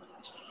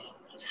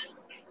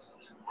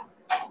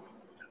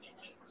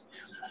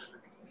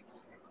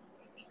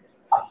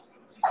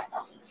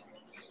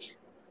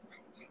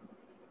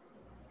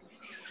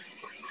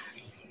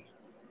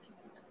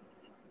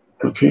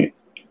 Okay,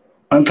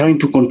 I'm trying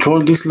to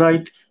control this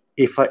light.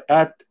 If I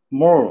add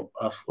more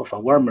of a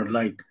warmer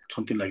light,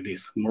 something like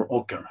this, more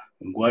ochre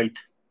and white,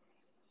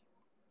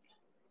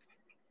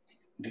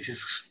 this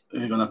is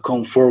gonna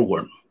come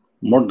forward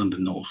more than the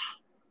nose.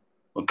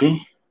 Okay.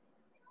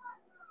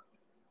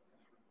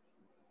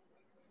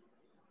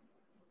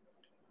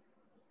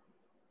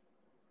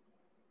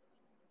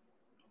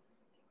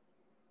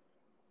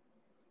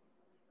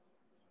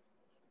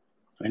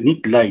 I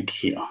need light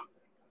here.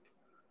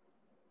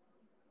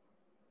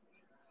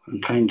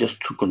 I'm trying just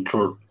to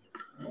control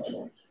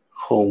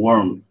how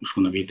warm is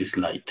going to be this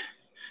light.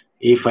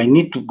 If I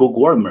need to go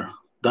warmer,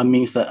 that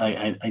means that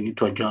I need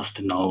to adjust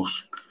the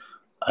nose.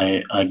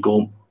 I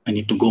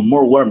need to go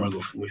more warmer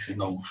with the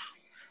nose.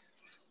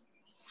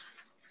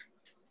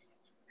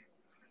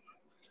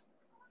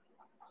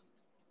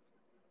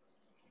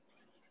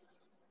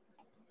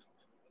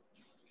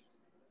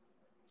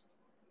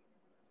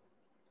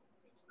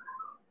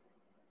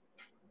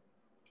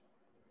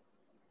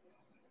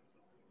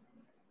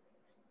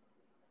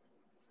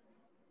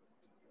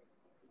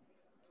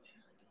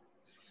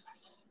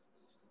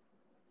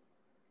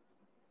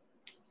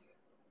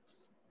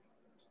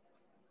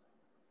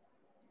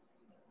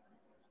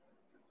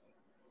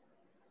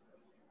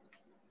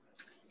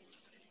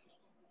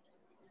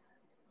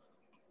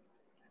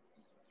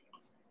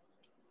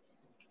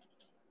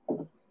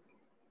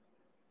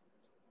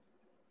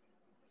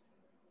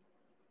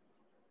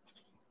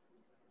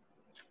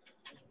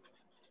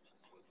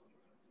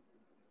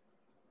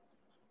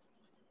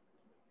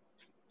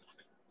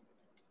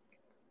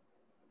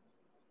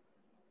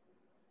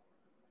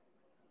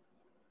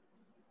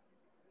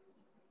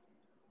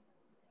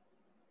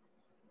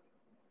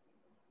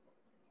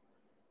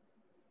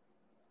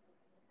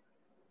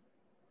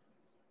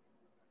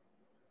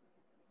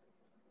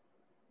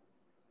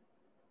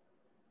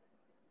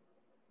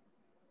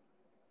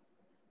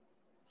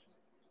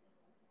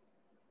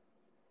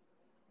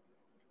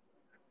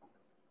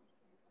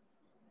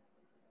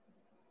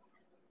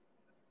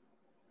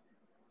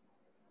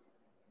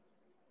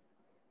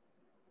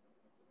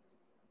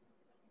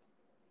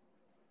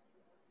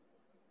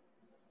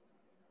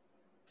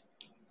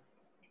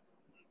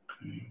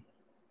 Okay.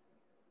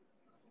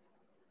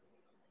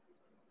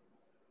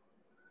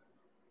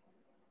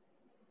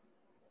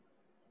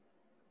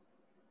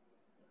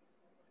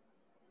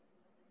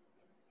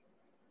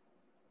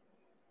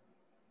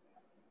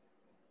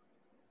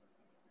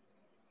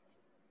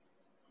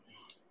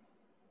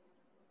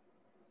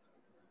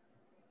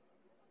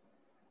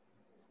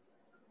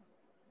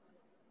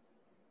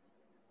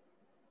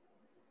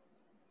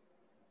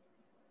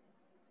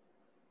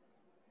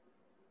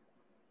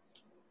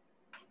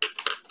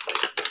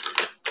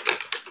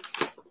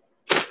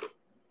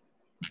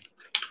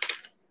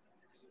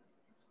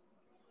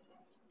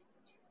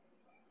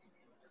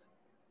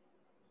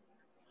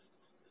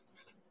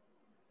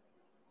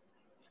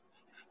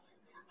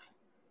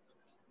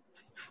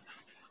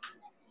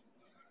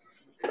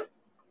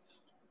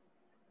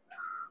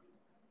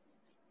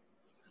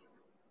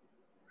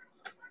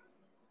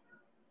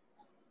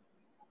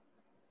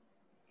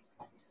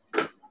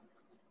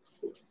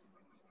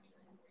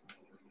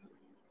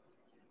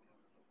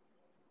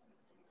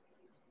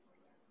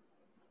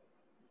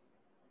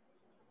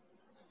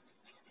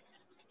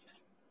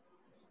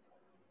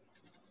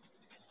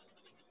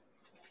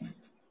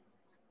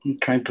 I'm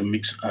trying to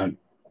mix a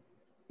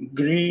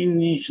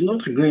greenish,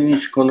 not a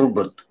greenish color,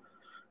 but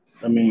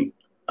I mean,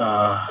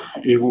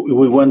 if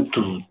we want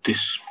to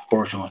this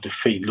portion of the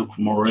face look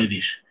more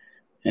reddish,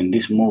 and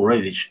this more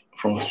reddish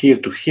from here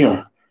to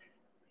here,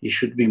 it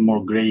should be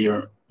more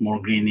grayer,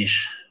 more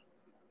greenish,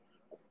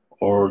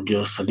 or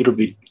just a little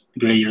bit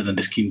grayer than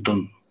the skin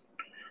tone.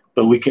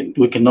 But we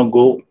cannot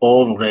go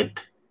all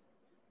red.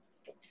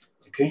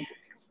 Okay.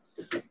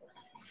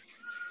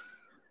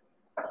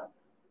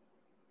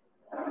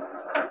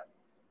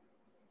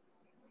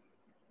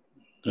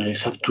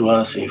 It's up to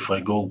us if I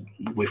go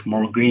with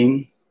more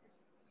green,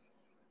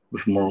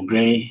 with more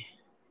gray.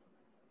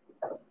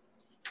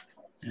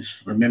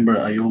 Just remember,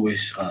 I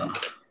always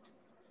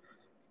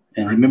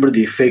and remember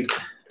the effect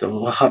of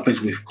what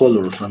happens with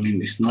colors. I mean,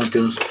 it's not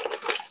just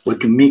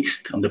what you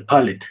mixed on the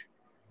palette;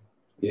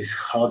 it's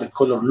how the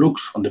color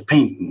looks on the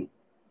painting.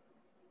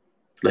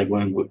 Like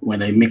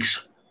when I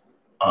mix,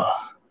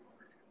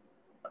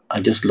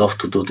 I just love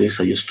to do this.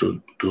 I used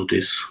to do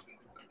this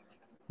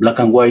black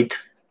and white,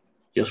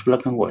 just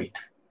black and white.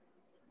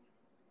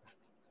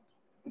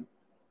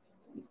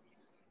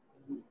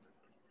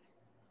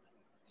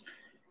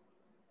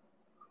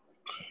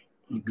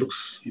 It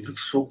looks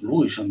so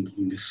bluish on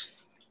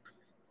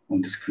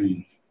the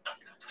screen.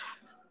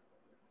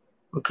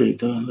 Okay,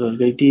 the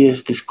idea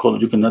is this color.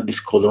 You can add this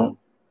color,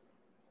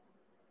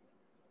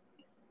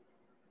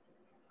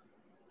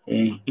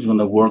 and it's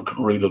gonna work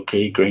really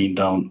okay, graying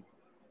down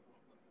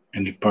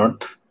any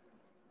part.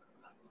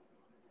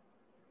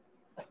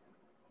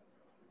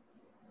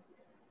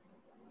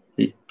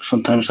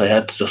 Sometimes I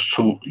add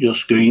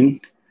just green.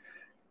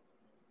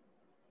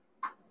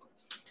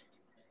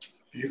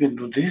 You can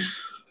do this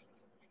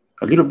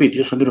a little bit,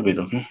 just a little bit,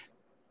 okay?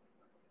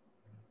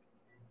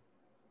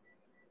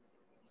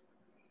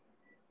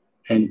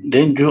 And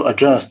then you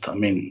adjust. I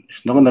mean,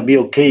 it's not gonna be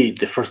okay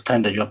the first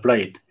time that you apply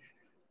it.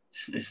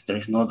 There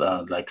is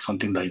not like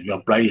something that you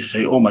apply, you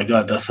say, oh my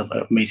God, that's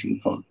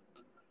amazing. No,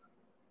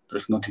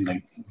 there's nothing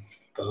like that,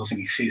 doesn't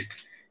exist.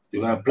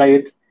 You gotta apply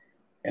it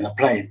and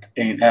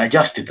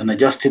adjust it and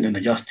adjust it and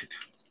adjust it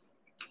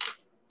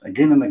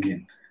again and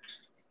again.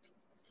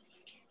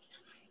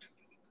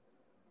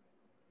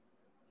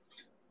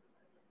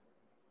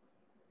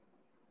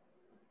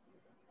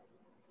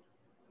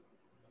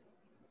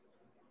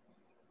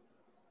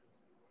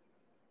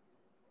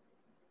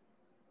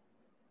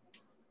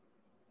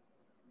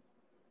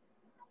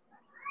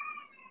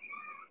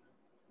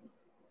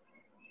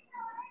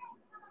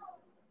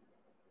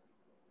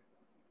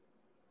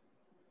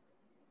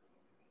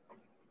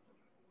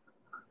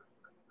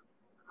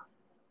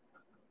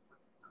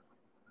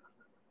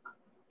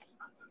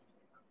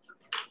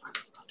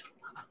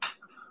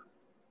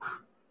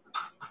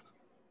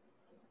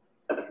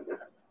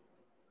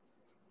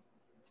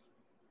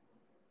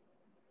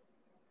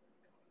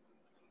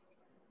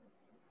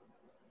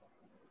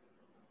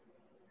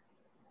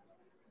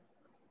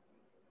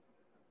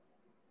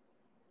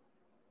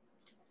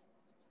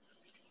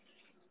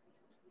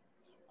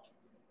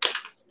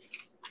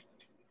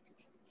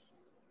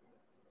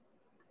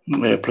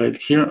 I apply it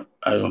here.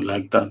 I don't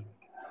like that.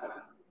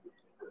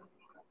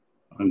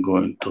 I'm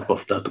going top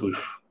of that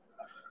with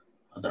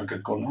a darker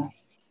color.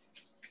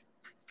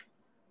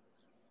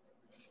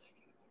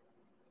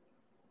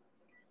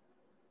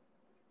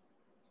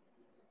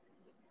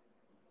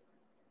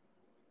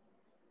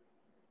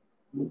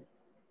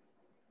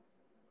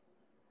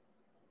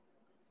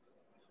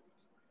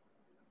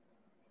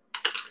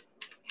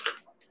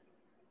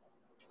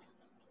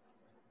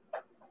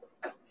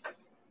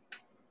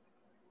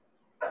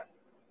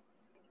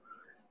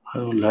 I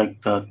don't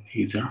like that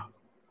either.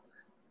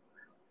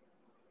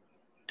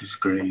 This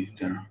gray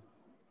there.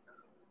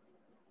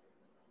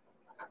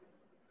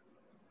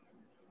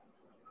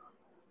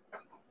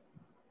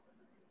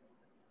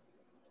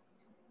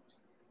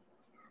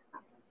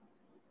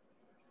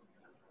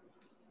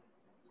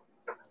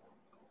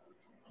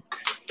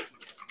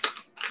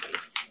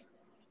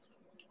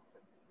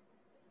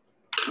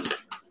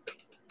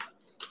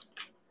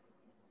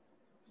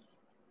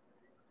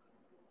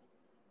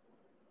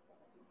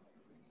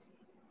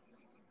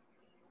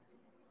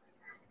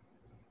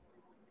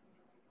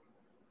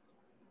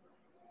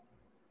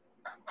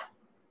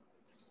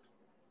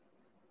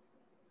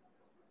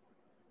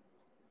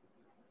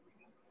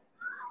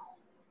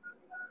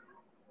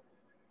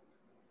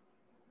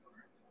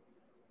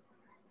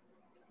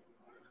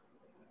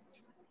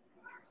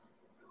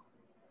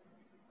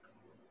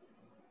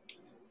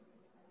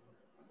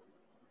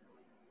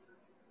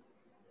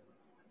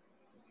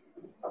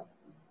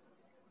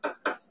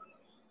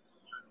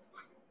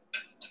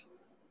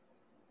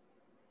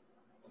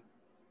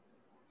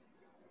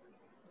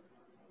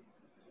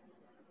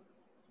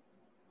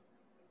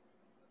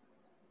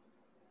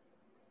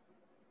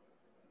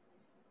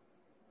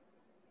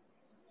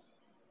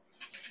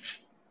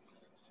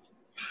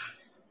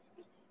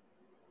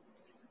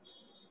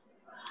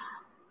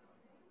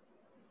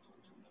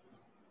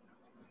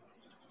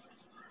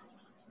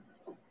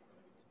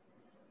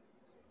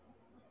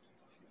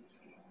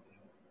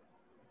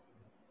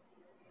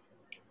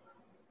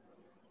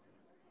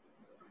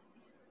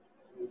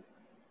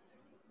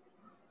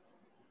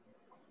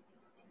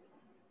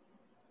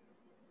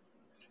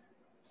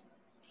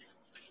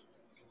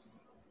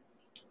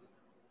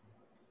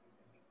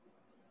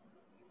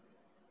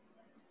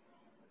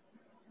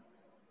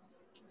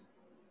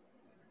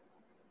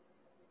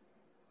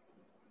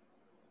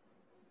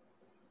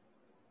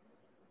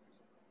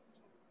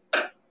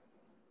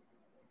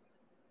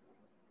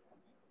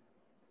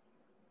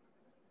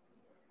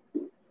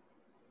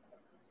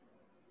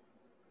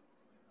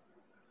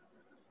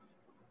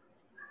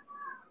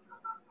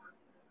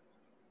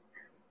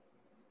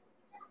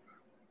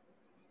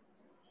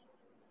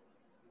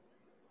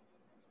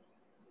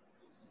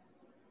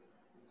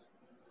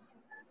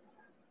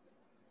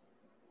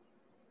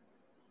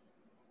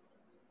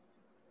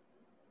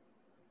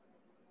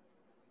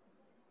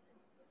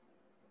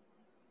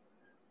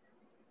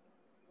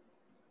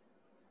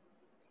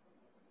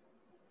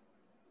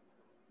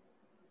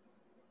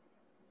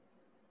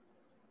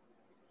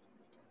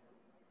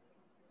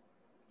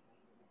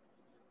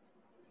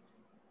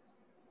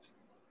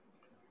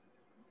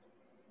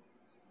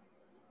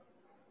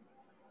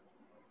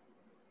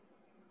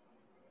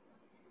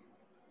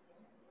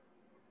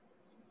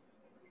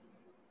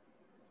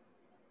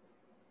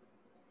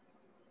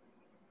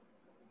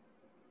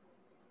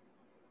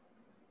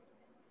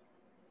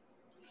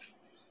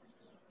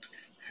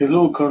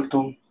 Hello,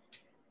 Carlton.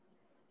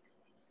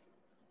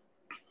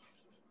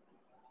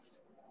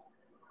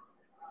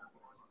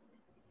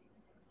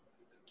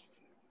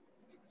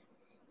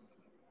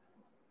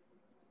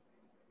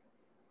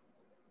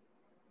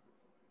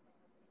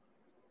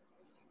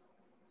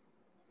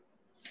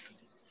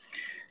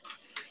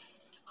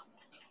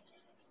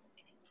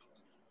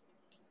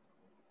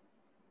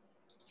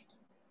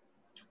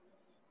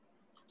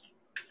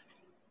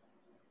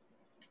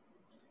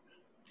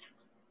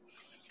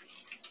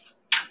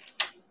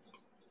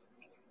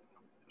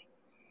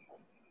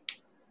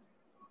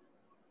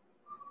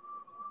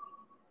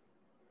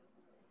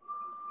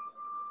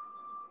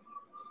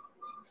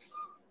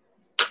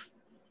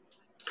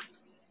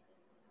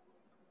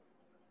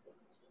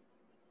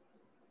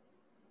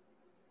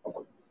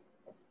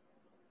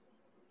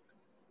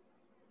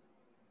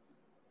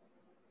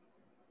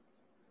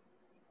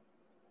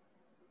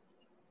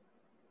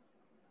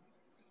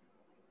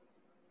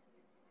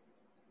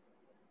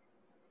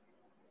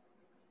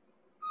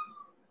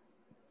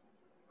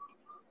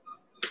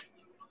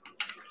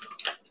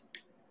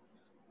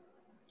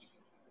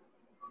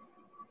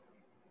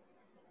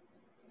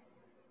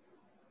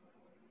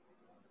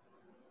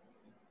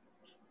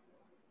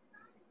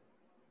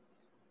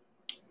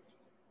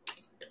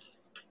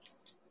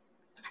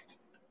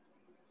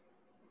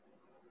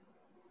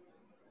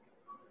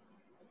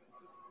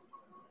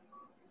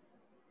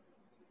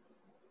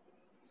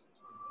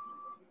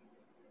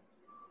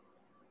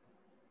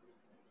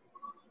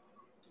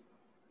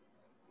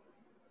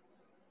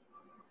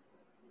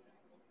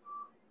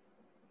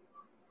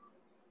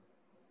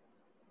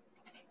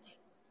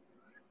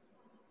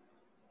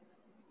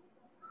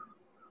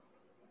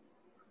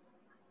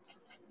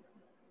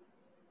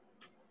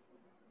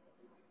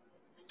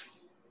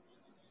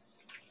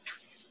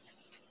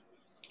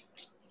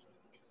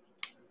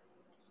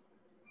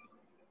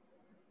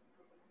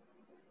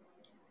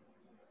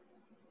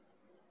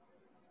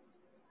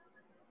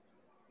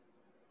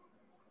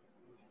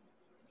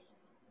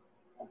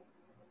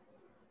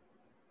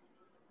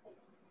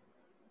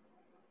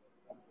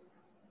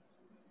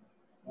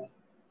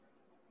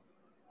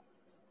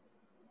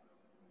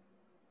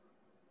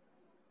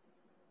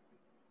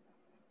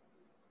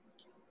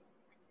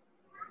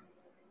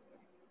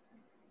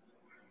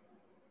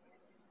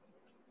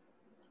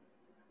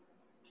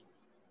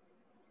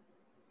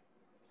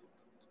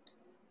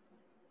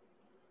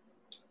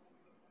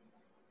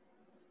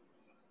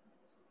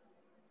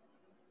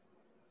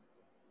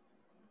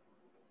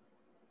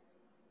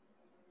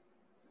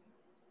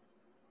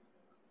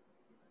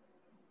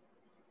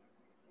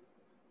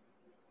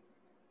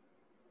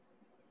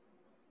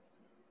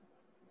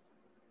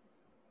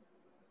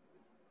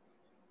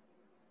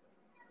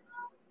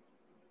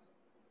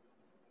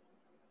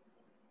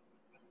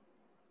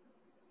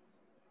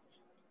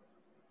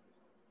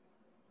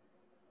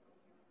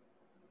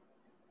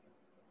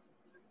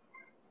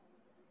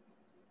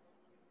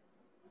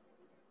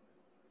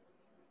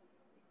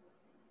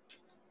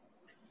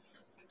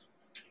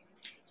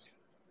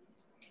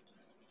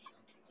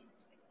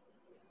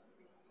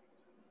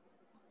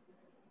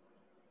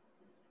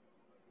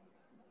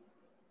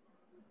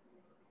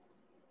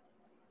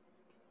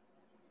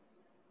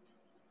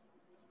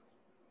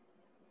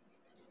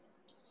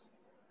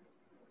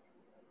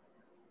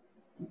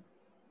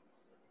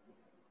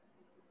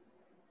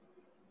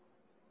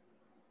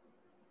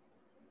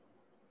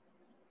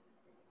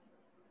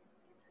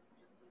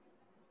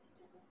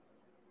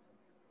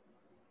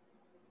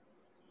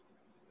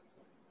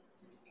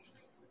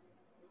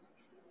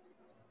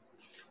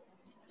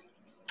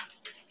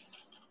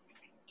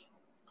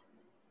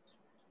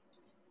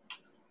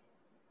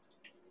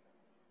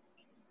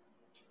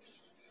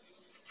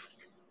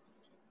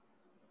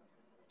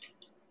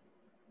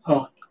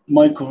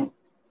 Michael.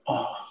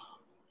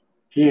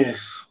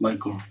 Yes,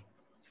 Michael.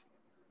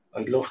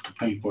 I love to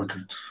paint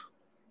portraits.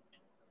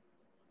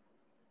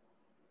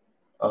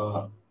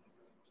 Uh,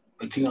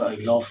 I think I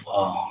love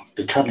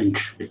the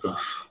challenge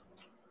because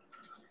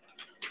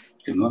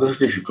that's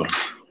difficult.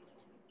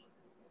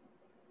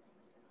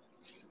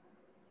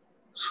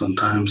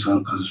 Sometimes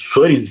I'm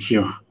sweating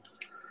here.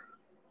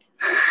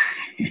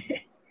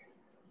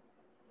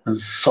 I'm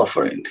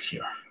suffering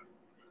here.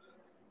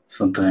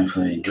 Sometimes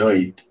I enjoy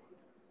it,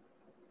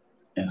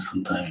 and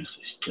sometimes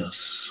it's just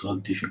so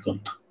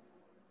difficult.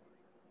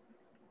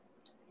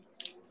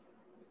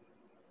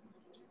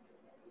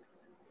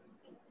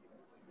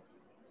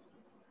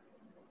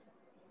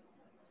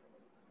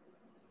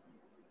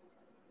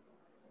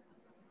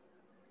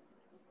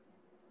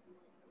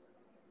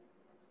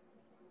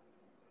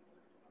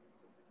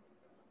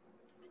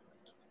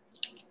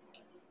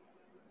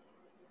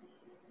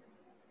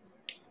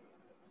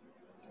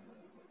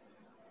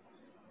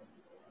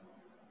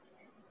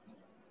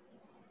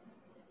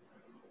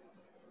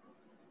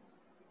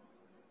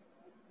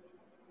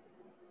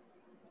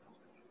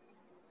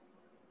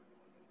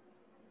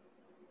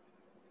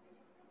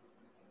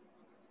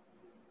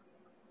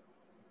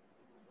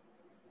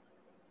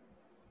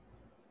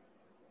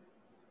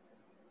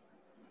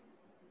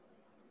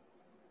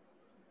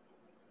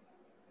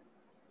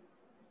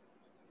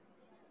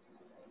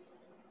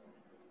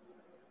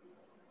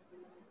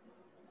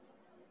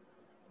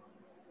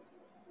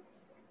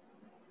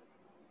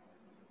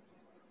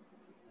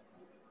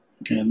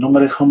 And no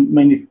matter how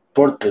many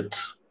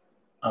portraits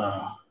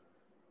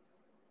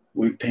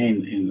we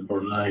paint in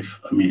our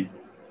life, I mean,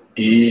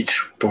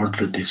 each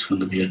portrait is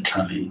going to be a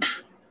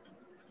challenge.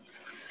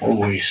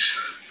 Always.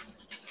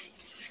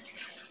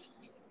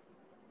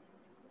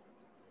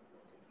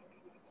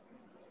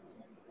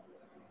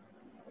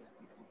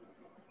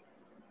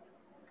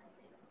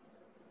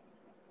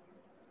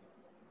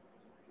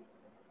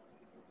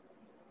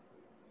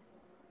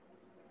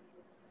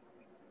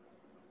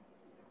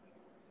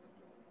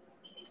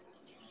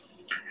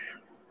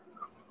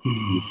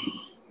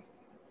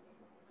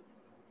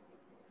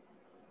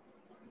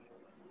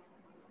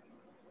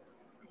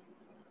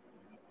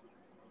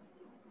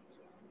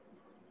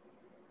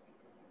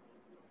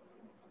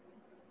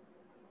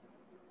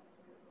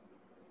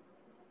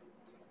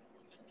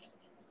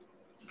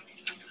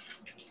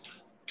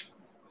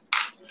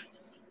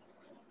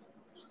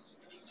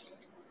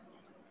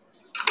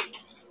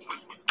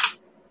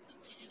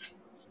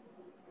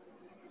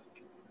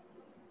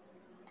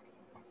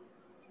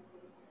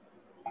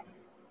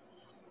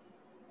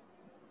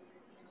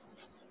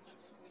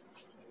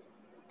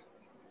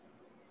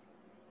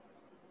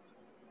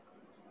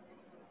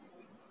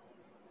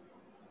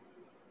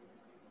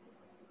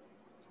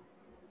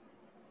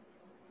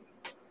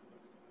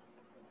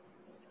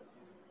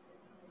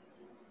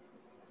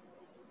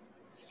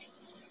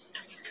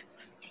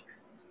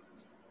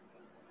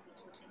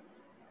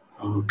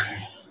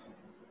 Okay.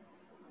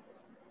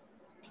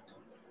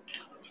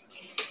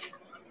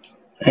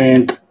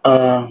 And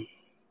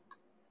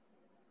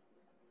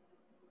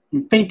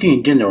painting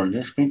in general,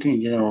 yes, painting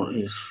in general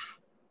is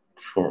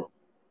for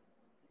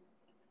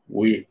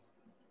we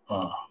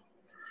uh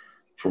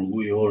for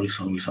we all is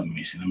always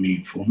amazing. I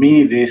mean, for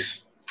me,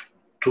 this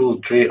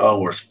 2 3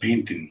 hours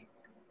painting,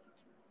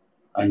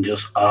 I'm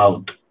just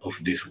out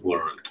of this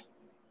world.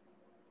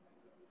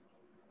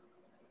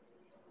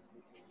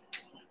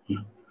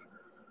 Yeah.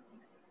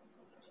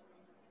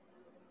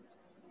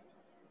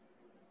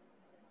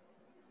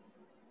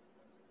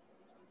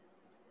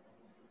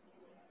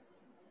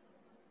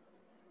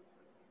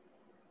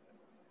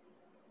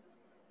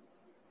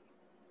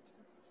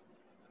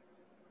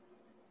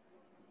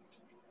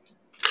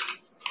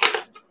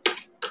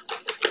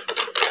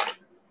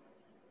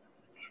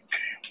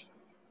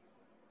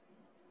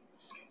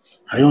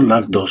 I don't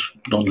like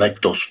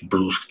those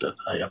blues that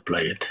I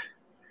applied.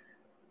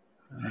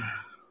 I'm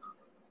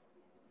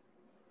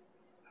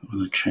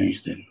gonna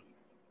change them.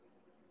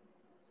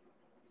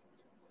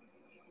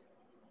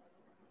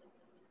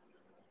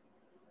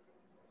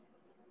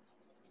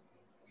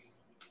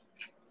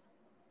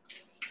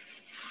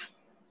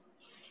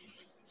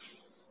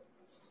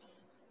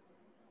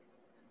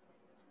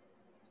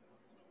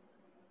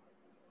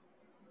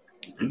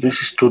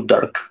 This is too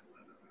dark.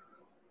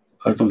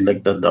 I don't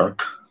like that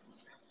dark.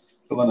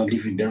 I'm gonna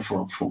leave it there for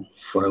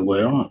a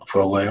while. For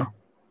a while,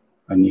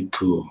 I need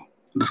to.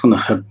 That's gonna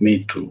help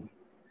me to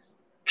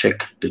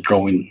check the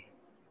drawing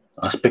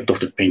aspect of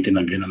the painting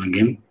again and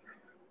again.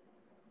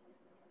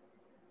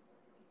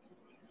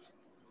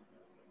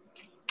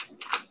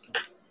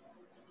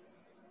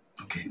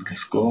 Okay,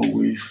 let's go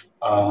with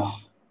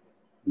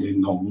the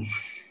nose.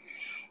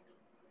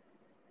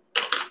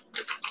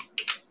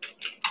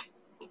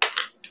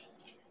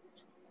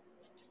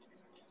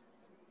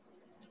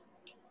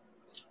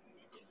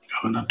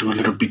 I'm gonna do a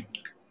little bit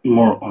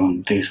more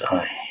on this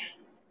eye.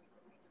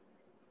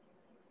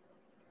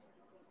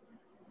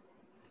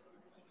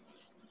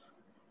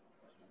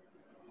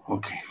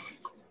 Okay,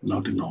 now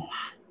the nose.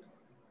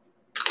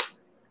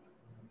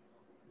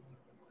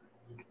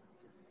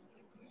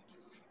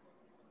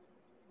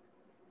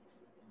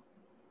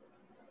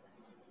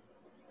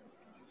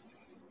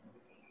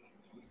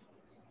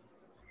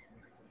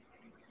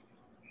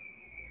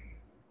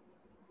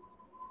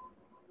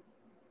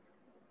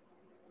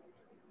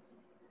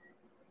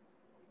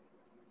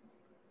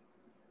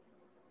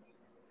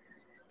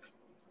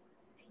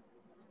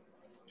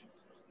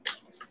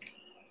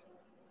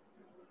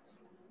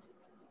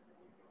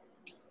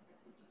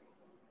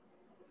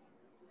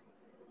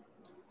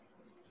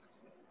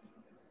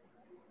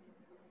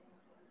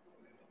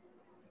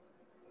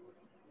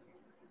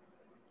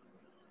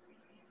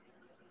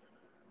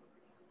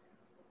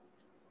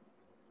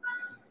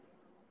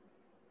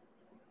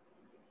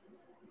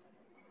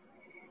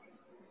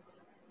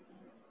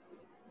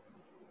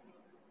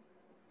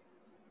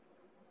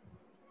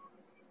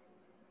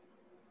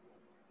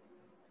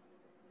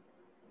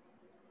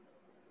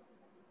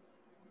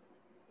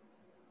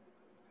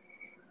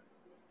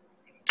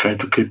 try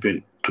to keep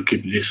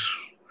this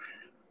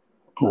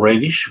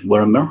reddish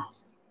warmer.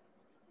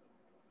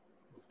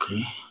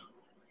 Okay.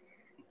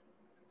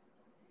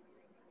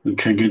 I'm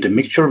changing the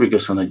mixture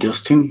because I'm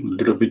adjusting a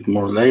little bit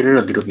more lighter,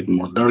 a little bit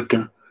more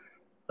darker,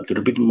 a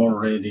little bit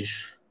more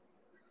reddish,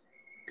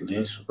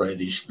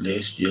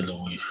 less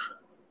yellowish.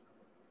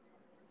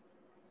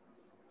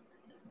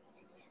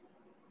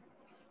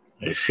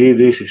 I see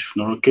this is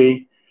not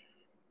okay.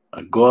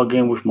 I go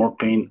again with more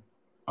paint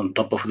on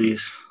top of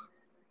this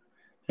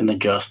and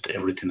adjust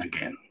everything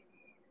again.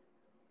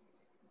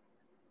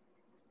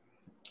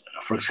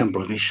 For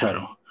example, this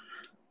shadow,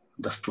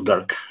 that's too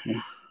dark.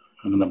 Yeah?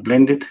 I'm gonna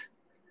blend it,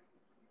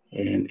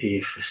 and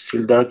if it's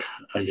still dark,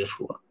 I just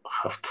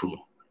have to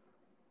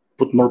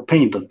put more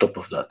paint on top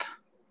of that.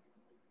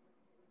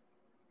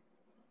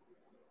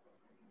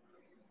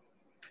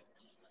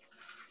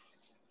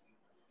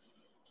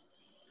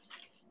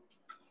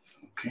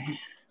 Okay.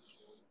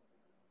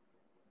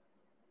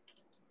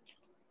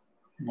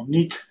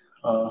 Monique,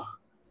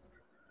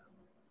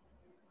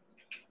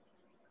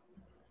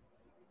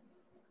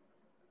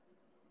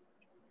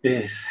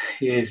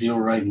 yes,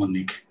 you're right,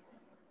 Monique.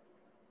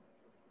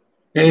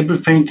 Every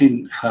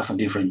painting have a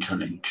different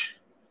challenge,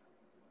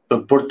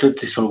 but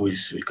portrait is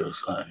always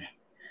because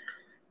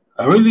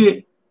I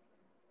really,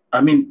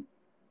 I mean,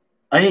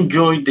 I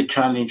enjoy the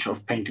challenge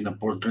of painting a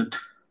portrait.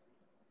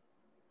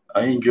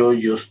 I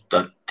enjoy just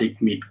that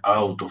take me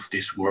out of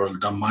this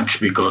world that much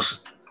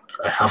because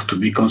I have to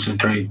be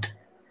concentrated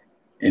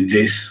in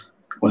this.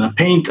 When I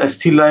paint a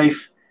still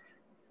life,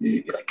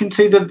 I can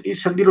say that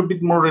it's a little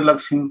bit more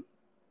relaxing,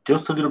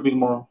 just a little bit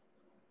more,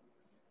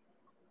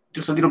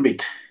 just a little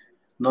bit.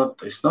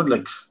 It's not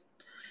like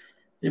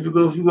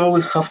because you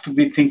always have to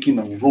be thinking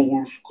of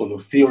rules, color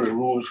theory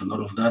rules, and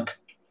all of that.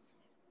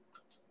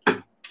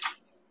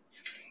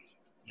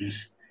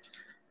 Yes.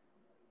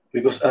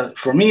 Because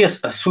for me,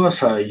 as soon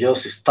as I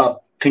just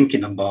stop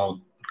thinking about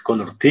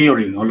color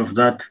theory and all of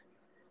that,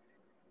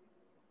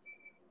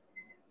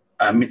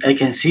 I mean, I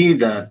can see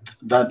that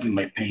in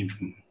my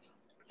painting.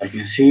 I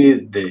can see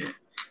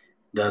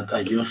that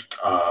I just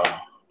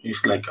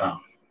it's like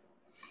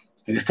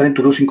it's trying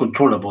to losing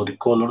control about the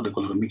color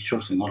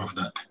mixtures, and all of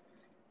that.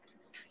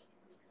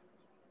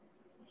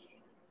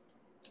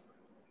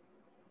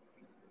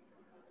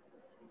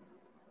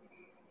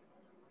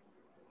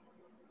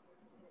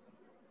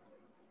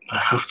 I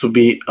have to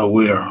be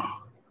aware.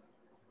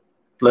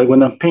 Like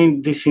when I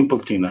paint this simple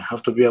thing, I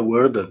have to be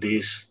aware that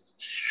this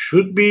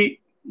should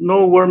be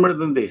no warmer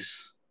than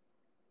this.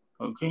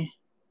 Okay?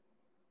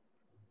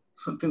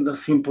 Something that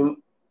simple,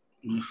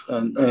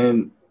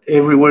 and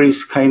everywhere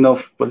is kind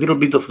of a little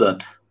bit of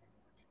that.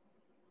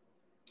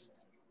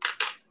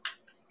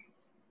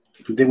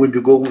 And then when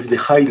you go with the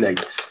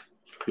highlights,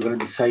 you're gonna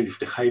decide if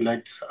the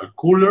highlights are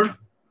cooler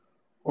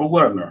or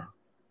warmer.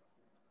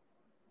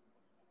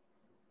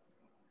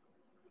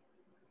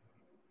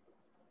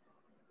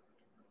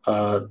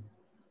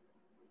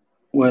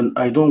 When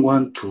I don't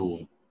want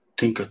to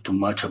think too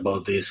much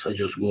about this, I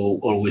just go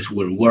always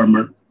with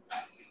warmer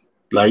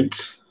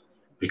lights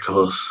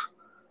because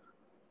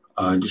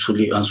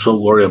usually I'm so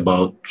worried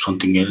about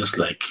something else.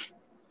 Like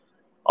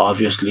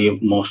obviously,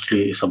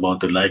 mostly it's about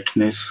the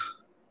likeness.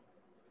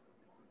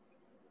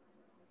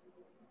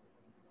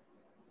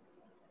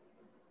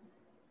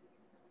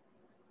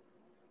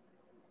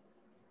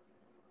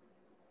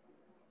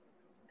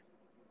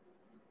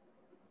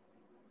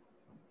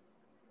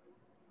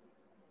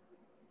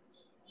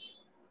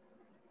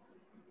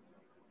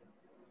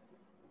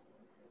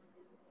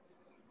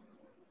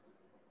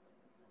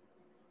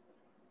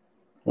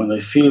 When I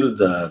feel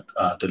that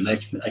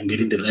I'm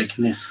getting the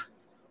likeness,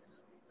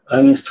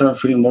 I start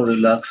feeling more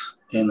relaxed,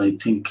 and I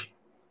think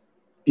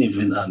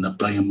even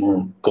applying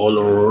more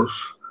colors,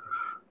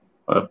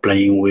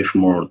 playing with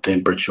more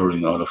temperature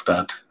and all of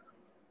that,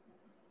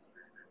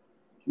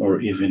 or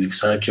even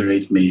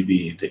exaggerate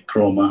maybe the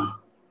chroma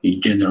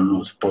in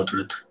general of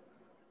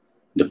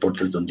the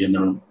portrait in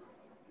general,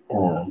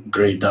 or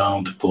gray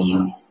down the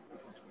color.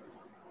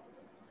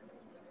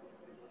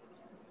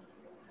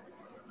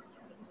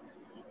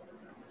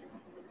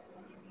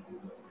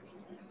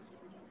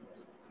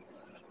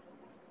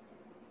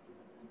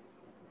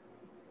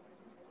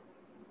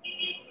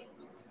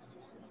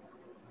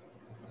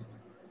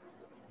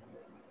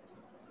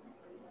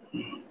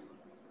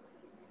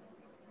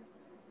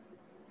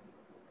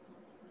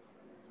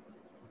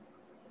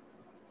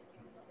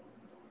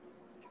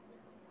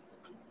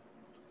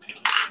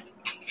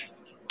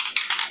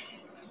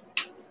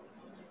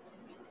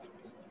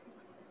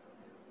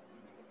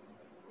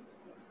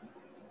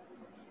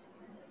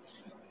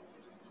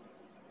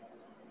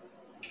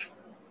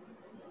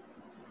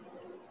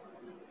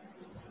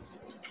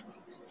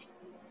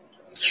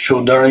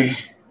 So Dari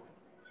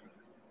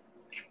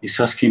is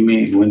asking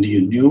me, when do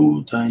you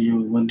know that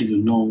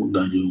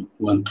you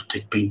want to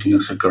take painting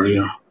as a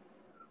career?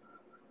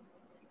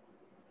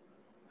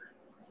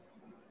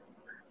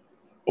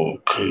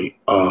 Okay.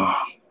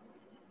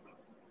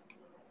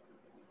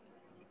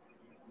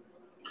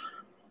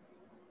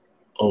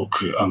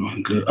 Okay.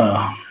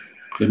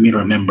 let me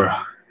remember.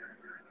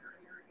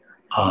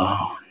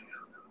 I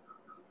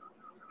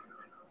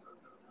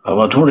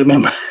don't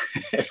remember.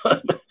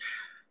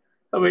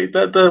 I mean,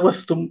 that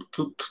was too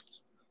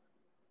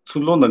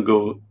long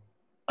ago.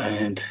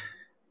 And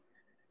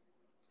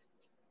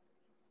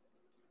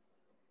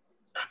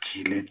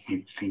okay, let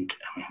me think.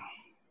 I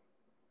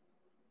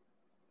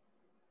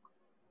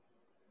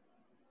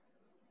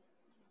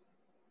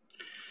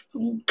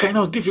mean, kind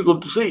of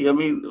difficult to say. I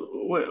mean,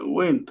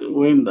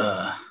 when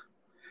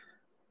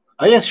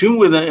I assume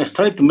when I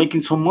started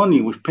making some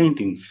money with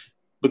paintings,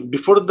 but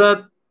before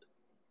that,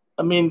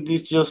 I mean,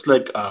 it's just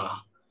like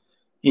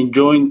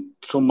enjoying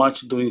so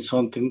much doing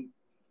something.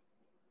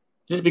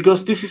 Just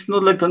because this is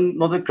not like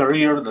another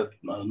career that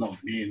I don't know,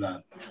 being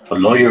a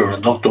lawyer or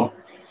a doctor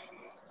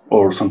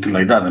or something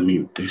like that. I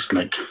mean, it's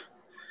like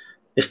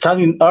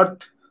studying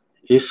art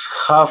is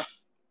half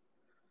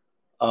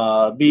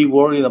be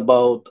worried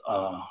about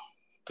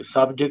the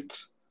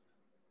subjects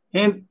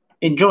and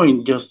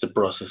enjoying just the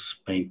process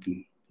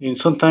painting. And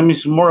sometimes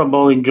it's more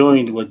about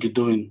enjoying what you're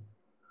doing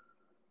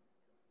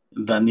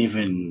than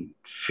even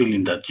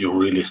feeling that you're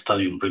really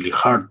studying really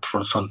hard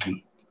for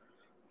something.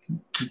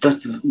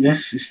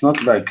 Yes, it's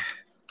not like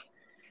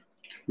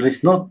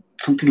it's not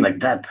something like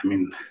that. I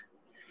mean,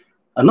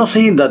 I'm not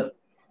saying that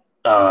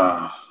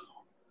the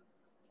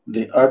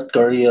art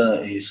career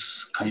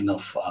is kind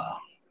of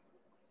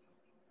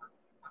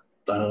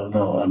I don't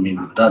know. I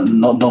mean, that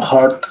no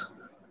hard.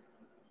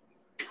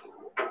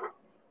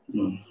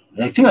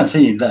 I think I'm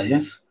saying that.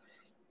 Yes,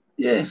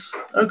 yes.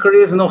 Art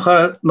career is no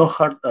hard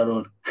at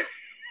all.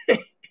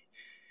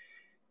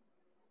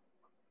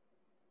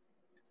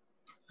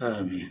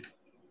 I mean,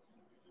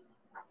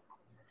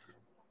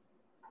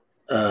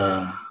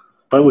 uh,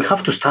 but we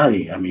have to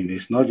study. I mean,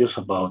 it's not just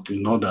about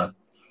that.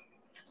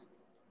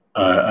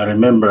 I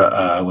remember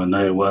when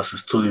I was a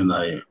student,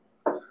 I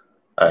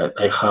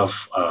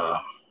have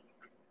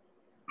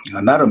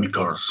anatomy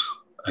course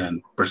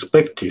and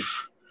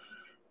perspective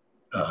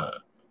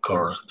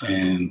course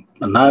and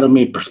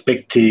anatomy,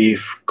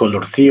 perspective,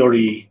 color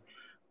theory,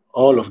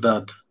 all of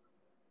that.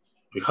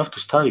 We have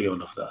to study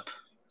all of that.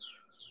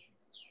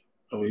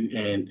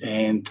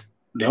 And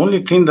the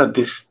only thing that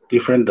is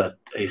different that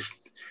is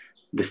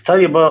the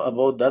study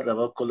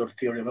about color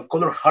theory, about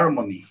color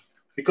harmony,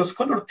 because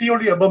color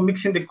theory about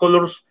mixing the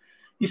colors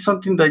is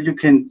something that you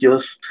can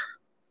just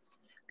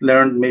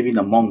learn maybe in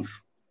a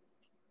month.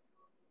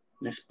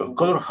 Yes, but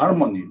color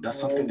harmony,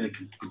 that's something that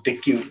could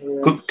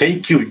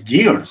take you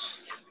years.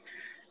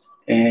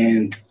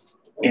 And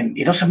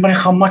it doesn't matter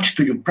how much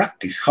you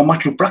practice.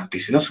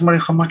 It doesn't matter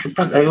how much you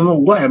practice. I don't know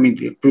why. I mean,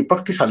 you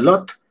practice a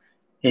lot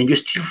and you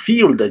still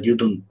feel that you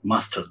don't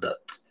master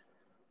that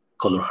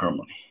color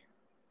harmony.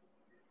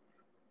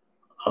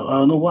 I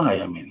don't know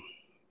why. I mean,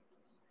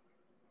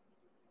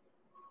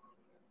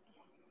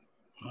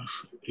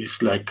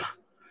 it's like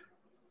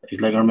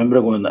I remember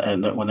when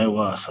I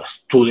was a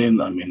student.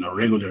 I mean, a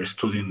regular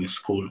student in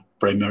school,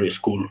 primary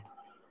school,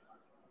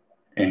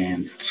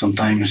 and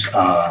sometimes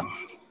I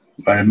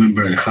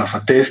remember I have a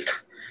test,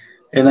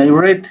 and I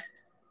read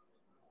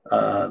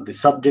the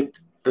subject.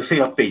 Let's say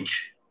a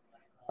page.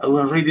 I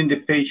was reading the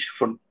page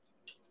for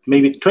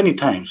maybe 20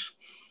 times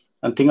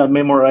until I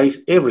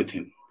memorized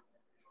everything.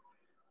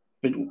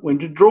 But when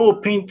you draw or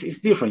paint, it's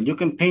different. You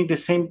can paint the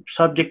same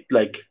subject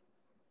like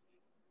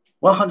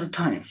 100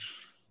 times.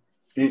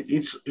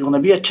 It's going to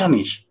be a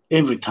challenge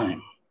every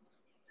time.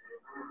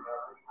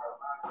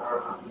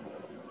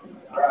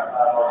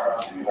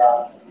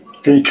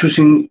 Okay,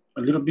 choosing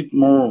a little bit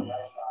more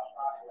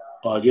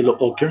yellow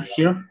ochre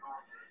here.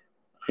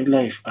 I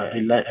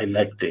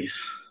like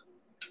this.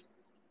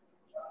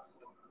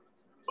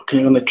 Okay,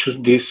 I'm gonna choose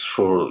this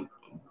for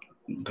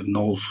the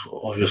nose,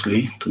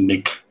 obviously, to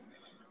make,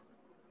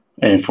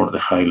 and for the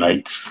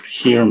highlights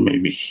here,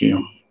 maybe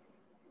here,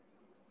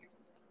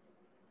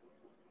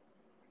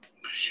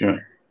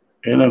 here,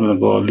 and I'm gonna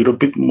go a little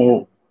bit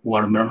more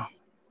warmer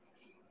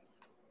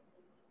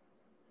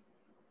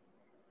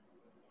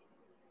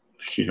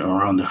here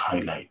around the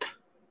highlight.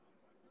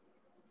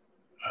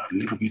 A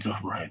little bit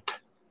of red.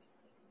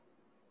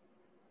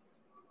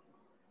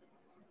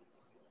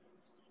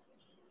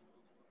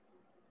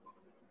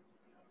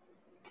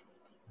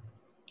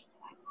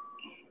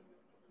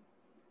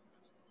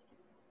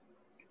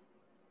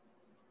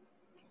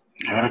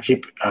 I'm gonna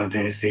keep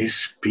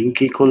this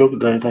pinky color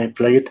that I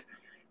applied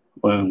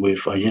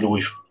with a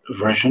yellowish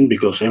version,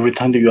 because every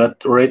time that you add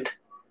red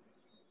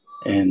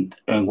and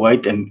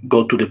white and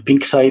go to the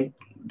pink side,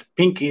 the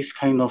pink is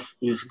going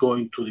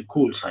to the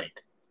cool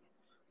side.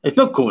 It's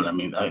not cool. I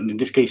mean, in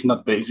this case,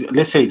 not. But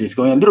let's say it's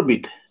going a little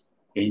bit,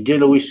 and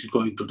yellowish is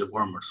going to the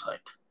warmer side.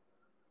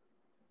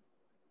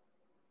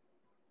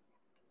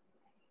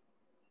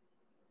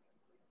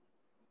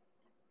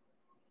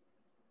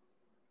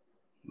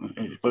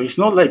 But it's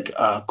not like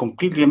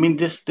completely. I mean,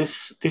 this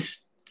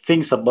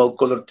things about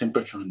color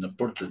temperature in the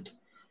portrait.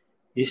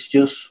 It's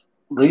just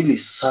really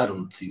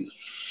subtleties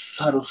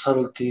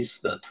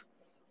that,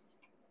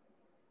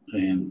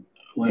 and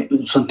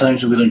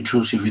sometimes we don't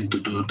choose even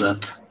to do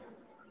that.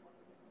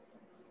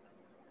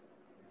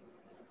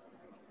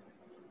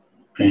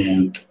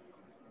 And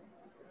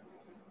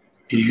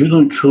you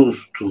don't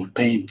choose to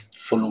paint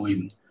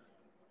following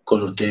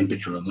color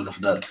temperature and all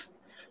of that,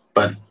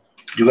 but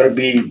you gotta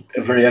be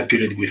very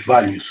accurate with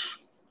values.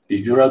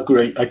 If you're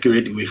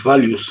accurate with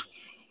values,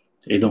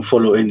 you don't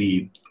follow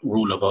any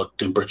rule about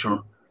temperature,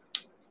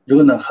 you're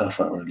gonna have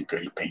a really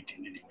great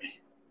painting anyway.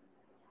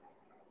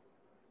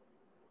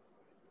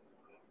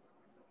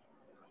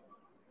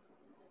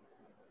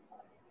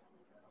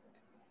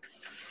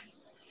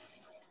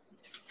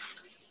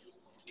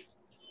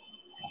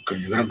 Okay,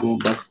 you're gonna go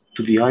back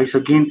to the eyes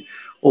again,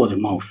 or the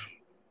mouth.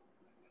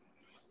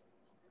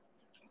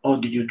 Oh,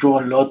 did you draw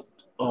a lot?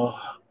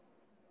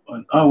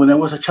 When I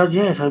was a child,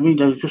 yes. I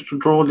mean, I used to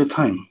draw all the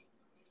time.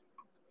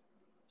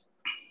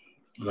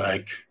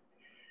 Like,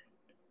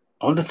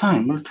 all the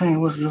time I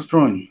was just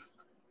drawing.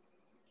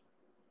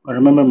 I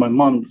remember my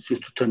mom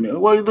used to tell me,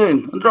 "What are you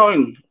doing? I'm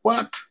drawing."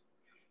 What?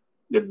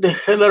 Get the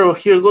hell out of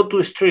here. Go to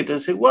the street. I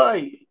say, why?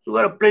 You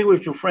gotta play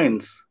with your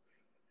friends.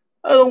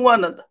 I don't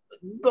wanna.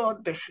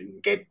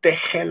 Get the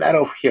hell out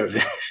of here.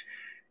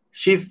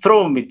 She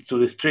threw me to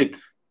the street.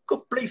 Go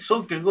play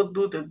soccer. Go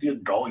do your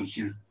drawing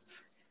here.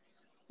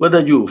 What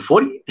are you,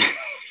 40?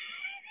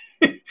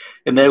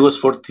 And I was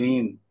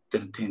 14,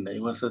 13. I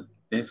was a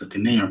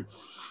teenager.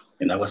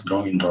 And I was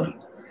drawing.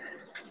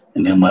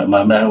 And then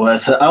I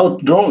was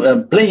out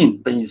drawing,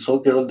 playing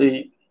soccer all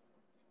day.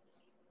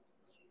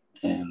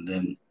 And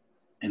then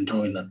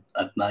drawing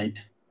at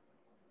night.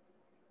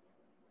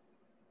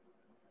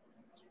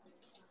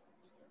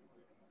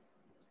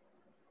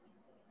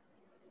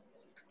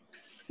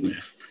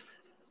 Yes.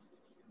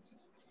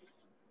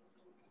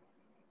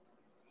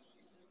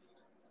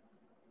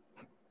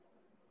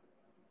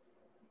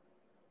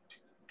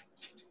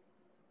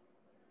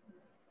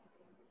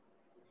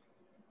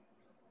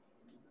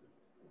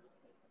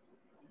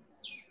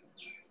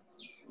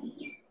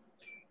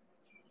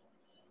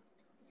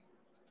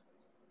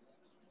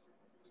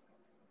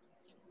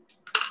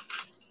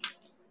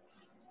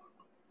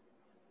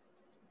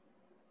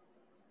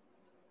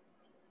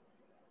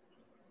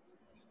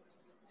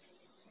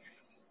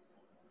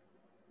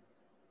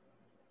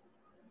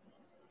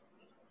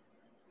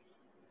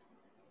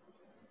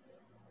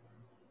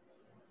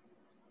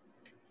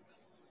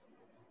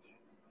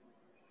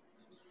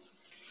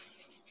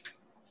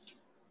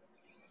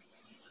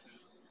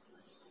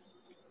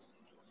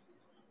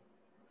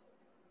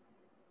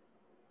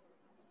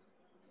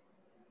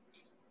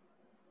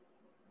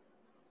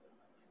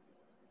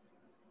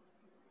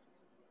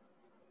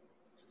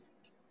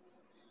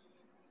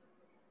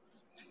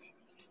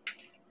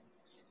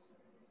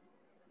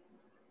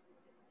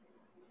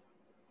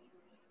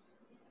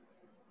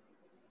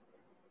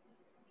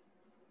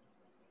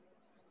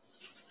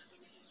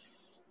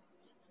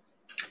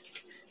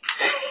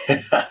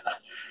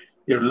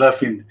 You're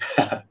laughing.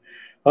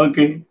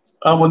 Okay.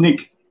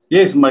 Monique.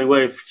 Yes, my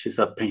wife, she's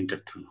a painter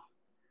too.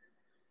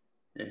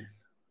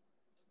 Yes.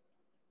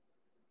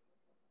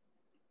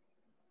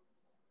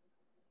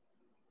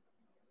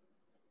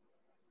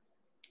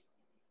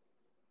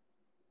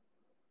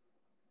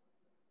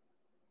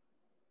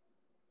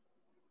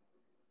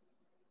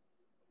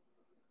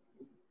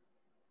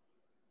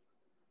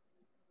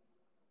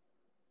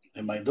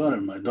 And my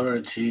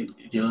daughter, she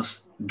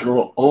just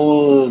draw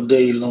all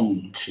day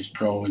long. She's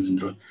drawing and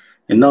drawing.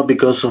 And now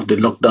because of the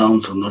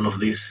lockdowns and all of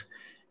this,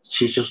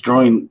 she's just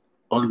drawing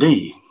all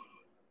day.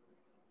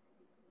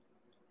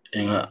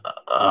 And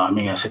I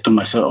mean, I said to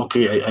myself,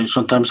 okay, I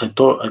sometimes I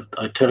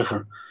tell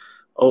her,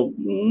 oh,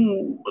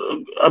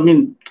 I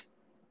mean,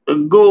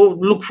 go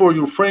look for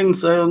your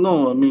friends. I don't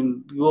know. I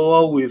mean, go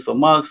out with a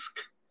mask.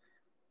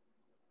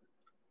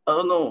 I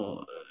don't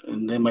know.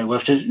 And then my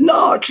wife says,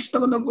 no, she's not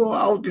gonna go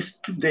out. It's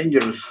too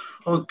dangerous.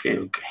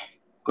 Okay.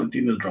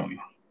 Continue drawing.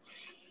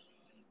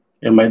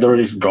 And my daughter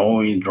is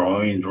drawing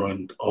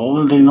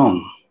all day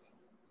long.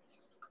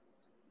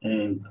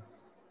 And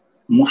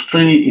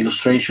mostly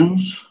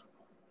illustrations.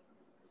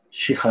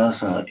 She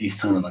has an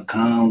Instagram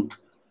account.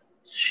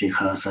 She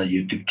has a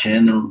YouTube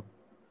channel.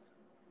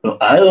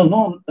 But I don't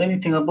know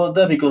anything about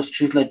that because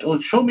she's like, oh,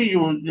 show me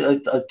your.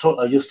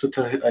 I used to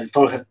tell her. I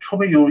told her, show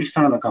me your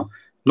Instagram account.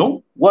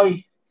 No,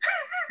 why?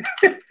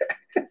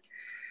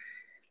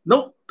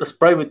 No, that's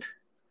private.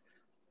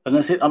 And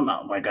I said, oh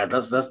my God,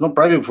 that's not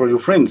private for your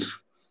friends.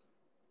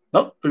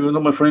 No, you're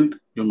not my friend.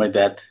 You're my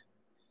dad.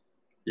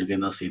 You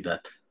cannot see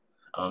that.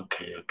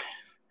 Okay.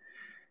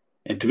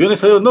 And to be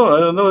honest, I don't know. I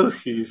don't know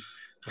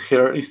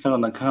her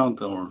Instagram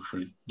account or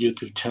her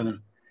YouTube channel.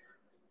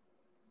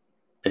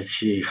 That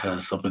she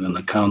has opened an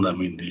account. I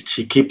mean,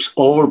 she keeps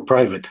all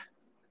private.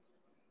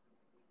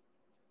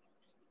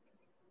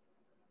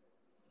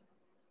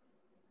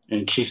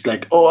 And she's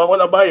like, oh, I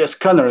want to buy a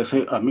scanner. I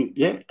say,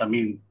 yeah.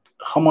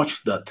 How much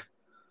is that?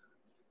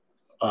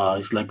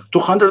 It's like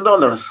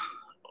 $200.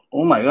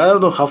 Oh my God, I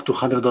don't have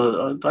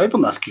 $200. I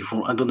don't ask you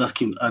for. I'm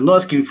not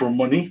asking for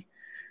money.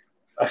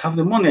 I have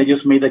the money. I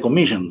just made a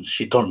commission.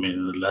 She told me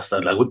last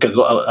like a week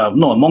ago.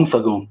 No, a month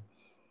ago.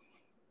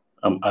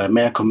 I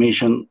made a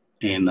commission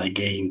and I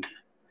gained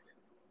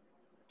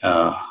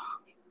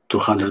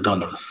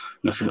 $200.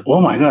 And I said,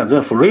 oh my God,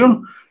 that for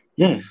real?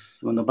 Yes,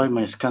 I'm gonna buy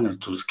my scanner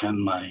to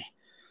scan my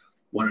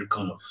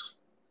watercolors.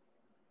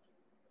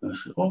 And I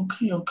said,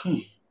 okay,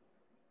 okay.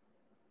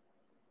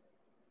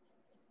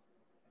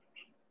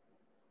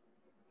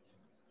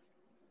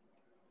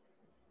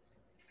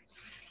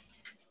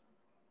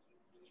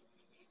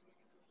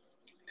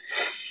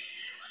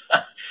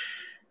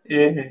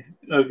 Yeah,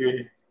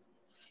 okay.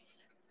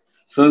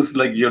 Sounds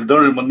like your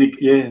daughter, Monique.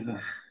 Yes.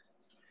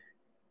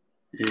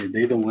 Yeah,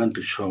 they don't want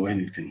to show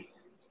anything.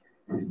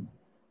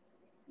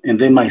 And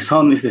then my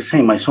son is the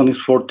same. My son is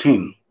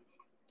 14,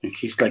 and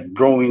he's like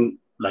drawing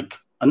like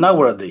an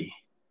hour a day.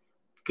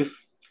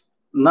 Because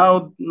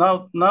now,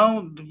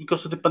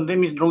 because of the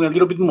pandemic, he's drawing a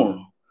little bit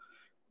more.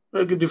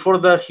 Like before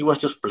that, he was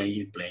just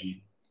playing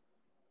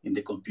in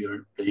the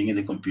computer, playing in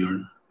the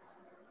computer,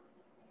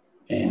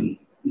 and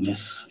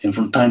yes, and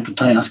from time to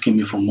time asking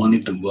me for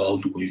money to go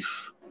out with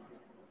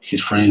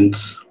his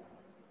friends.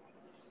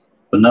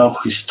 But now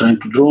he's trying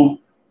to draw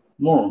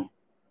more,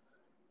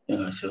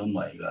 and I said, "Oh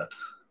my God!"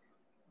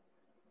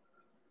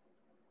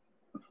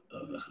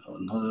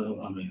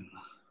 Another, I mean,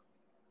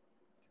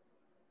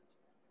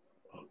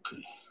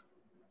 okay.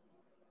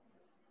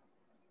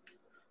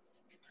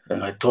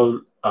 And I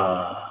told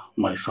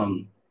my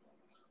son,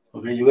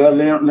 okay, you gotta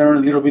learn a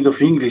little bit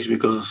of English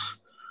because,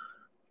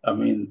 I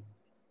mean,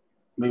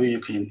 maybe you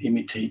can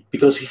imitate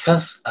because he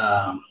has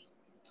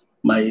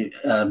my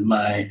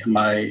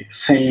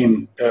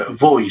same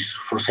voice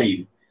for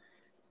saying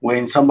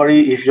when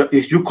somebody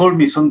if you call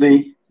me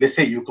Sunday, let's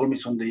say you call me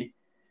Sunday,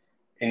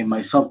 and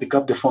my son pick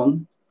up the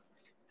phone,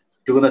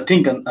 you're gonna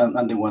think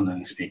I'm the one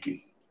that is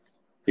speaking.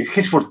 If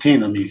he's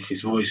 14, I mean,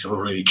 his voice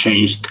already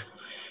changed,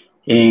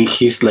 and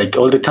he's like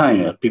all the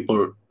time.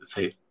 People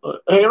say,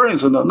 "Hey,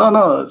 Renso, no, no,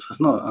 no, it's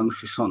not." And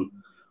his son,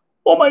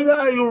 "Oh my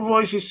God, your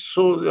voice is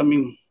so." I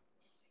mean,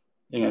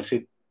 and I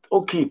said,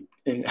 "Okay."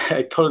 And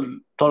I told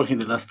him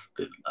the last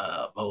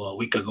about a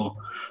week ago,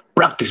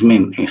 practice,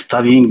 man, and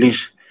study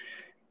English.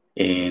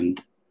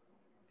 And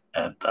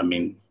I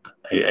mean,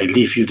 I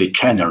leave you the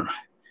channel.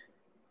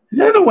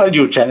 I don't want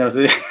your channel.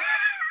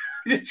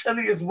 Your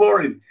channel is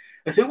boring.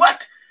 I said,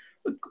 what?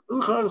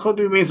 How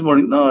do you mean it's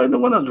boring? No, I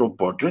don't want to draw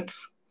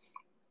portraits.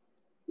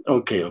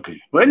 Okay, okay.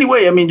 Well,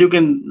 anyway, I mean, you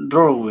can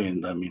draw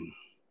in, I mean,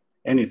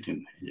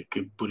 anything. You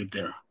can put it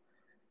there.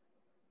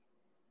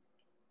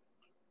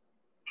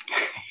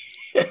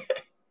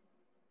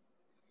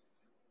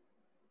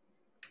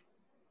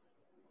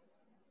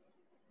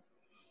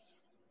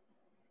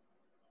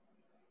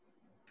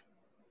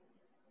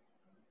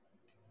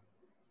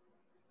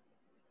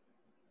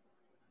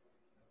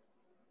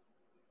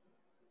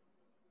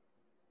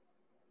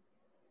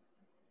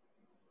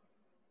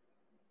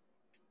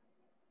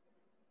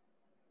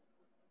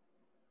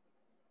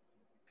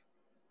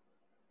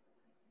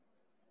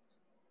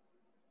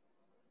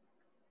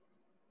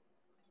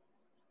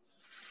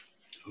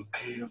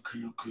 Okay,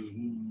 okay, okay.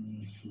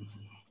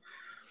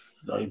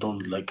 I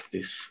don't like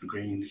this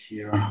green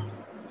here.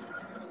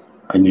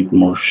 I need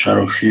more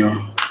shadow here.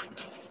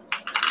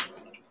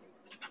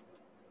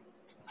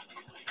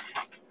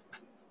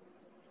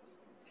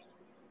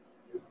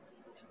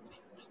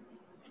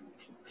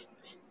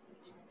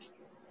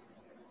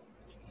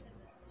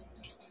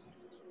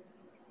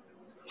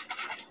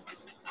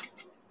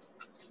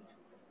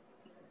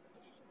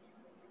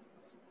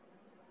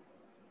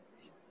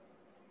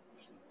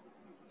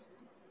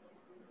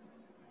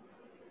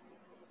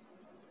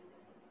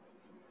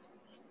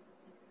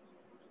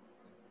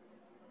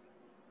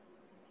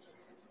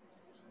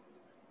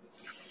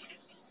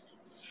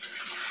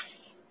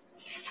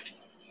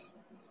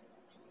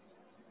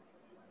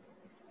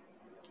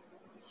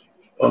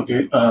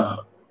 Okay,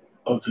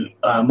 okay.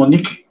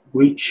 Monique,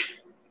 which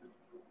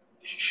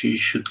she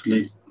should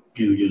let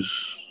you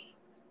use?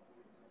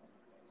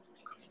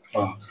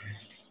 Okay.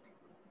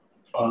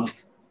 Uh,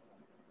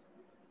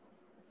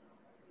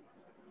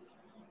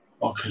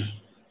 okay.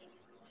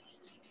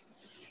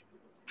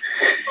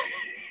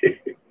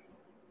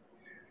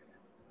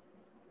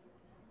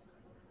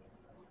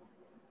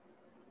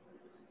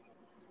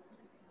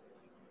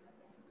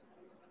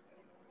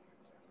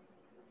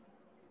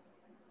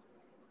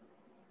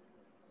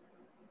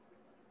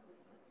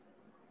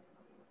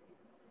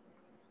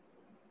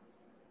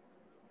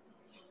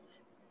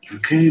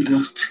 Okay,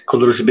 that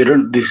color is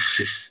better. This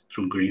is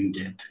too green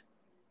yet.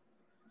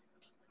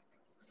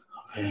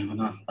 Okay, I'm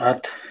gonna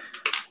add.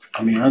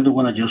 I mean, I don't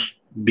wanna just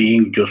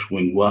being just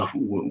with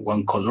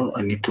one color.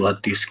 I need to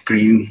add this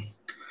green.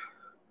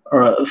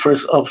 Alright,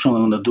 first option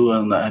I'm gonna do.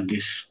 I'm gonna add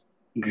this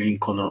green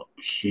color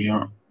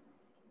here.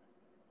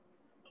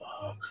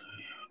 Okay,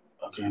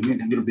 okay. I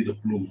need a little bit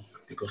of blue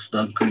because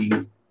that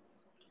green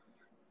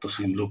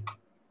doesn't look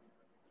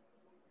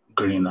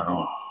green at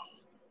all.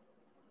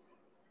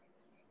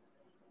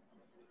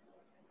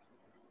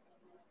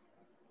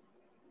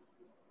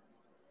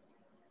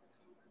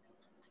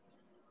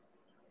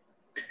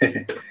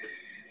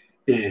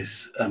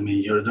 Yes, I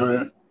mean your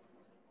daughter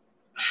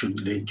should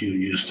let you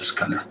use the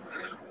scanner.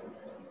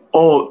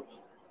 Oh,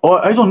 oh,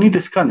 I don't need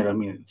the scanner. I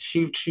mean,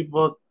 she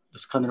bought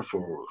scanner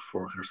for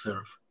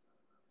herself,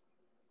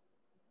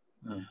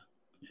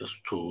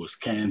 just to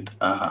scan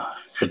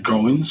her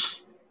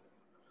drawings.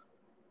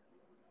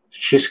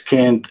 She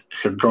scanned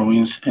her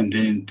drawings and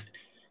then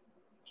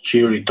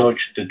she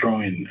retouched the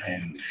drawing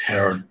and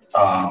her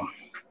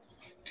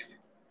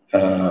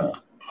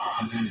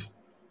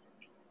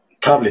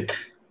tablet,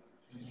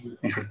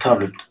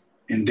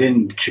 and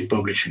then she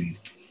published in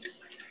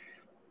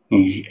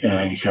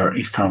her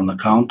Instagram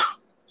account.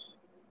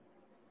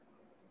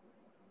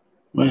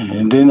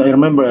 And then I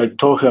remember I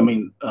told her,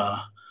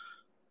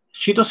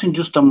 she doesn't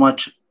use that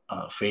much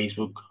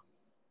Facebook.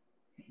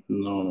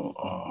 No,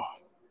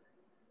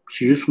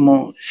 she uses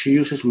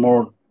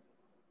more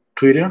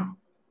Twitter.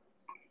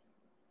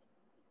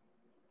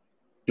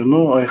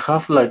 I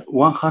have like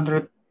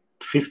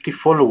 150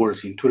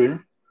 followers in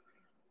Twitter,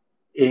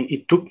 and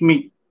it took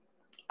me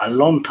a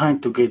long time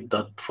to get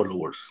that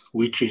followers,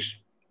 which is,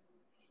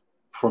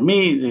 for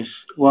me,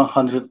 is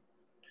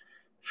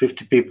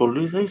 150 people.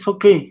 It's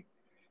okay.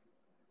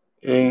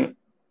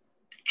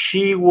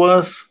 She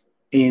was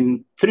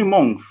in 3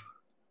 months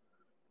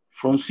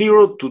from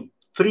 0 to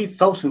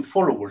 3,000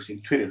 followers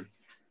in Twitter.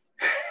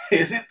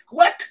 Is it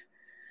what?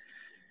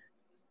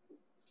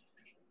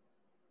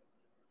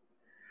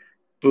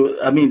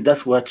 But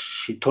that's what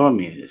she told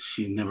me.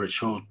 She never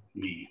showed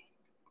me.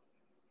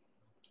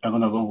 I'm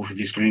gonna go with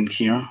this green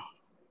here.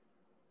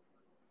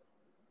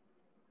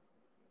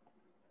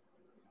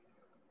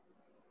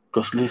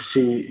 Because let's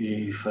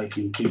see if I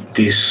can keep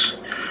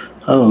this.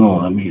 I don't know.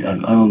 I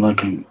don't know.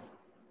 I'm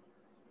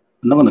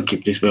not gonna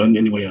keep this, but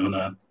anyway, I'm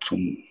gonna add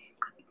some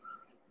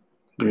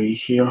gray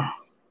here.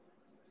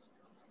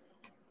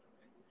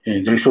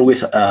 And there's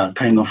always a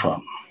kind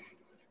of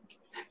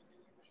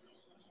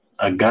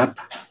a gap.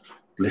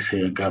 Let's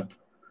say a gap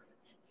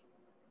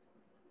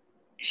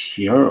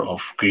here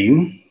of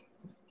green.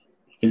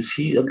 You can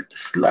see a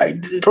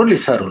slight, really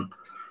subtle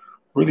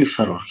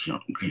here,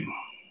 green.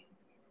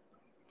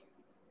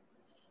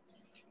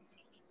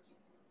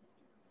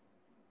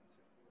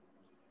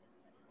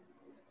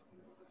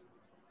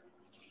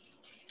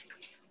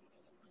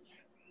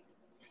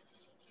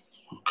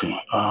 Okay.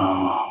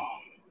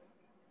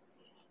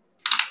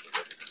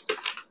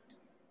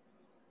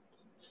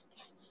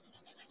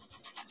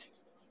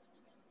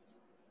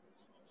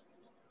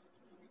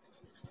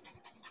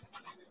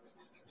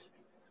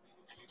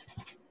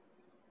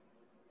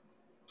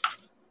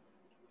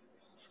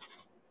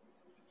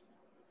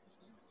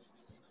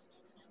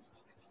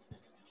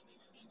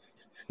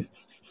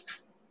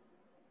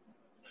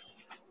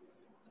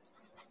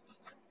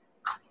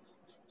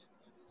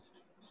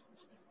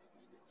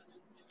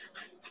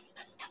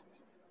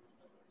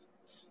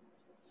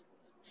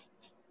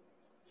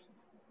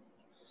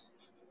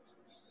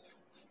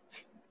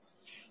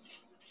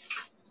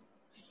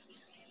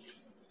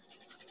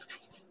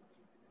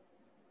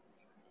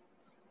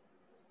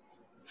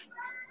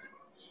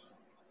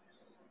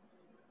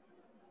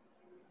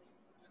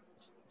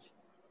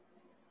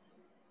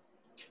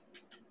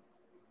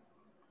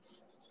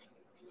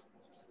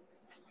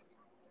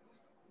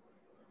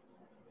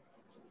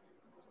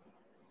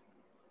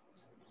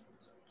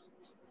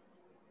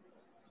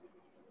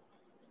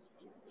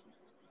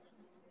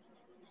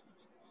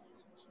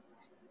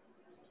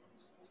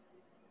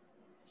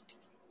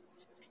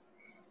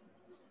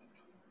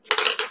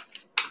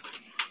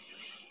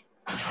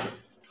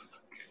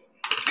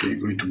 Okay,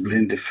 going to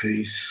blend the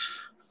face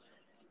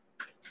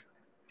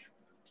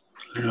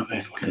a little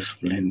bit. Let's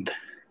blend.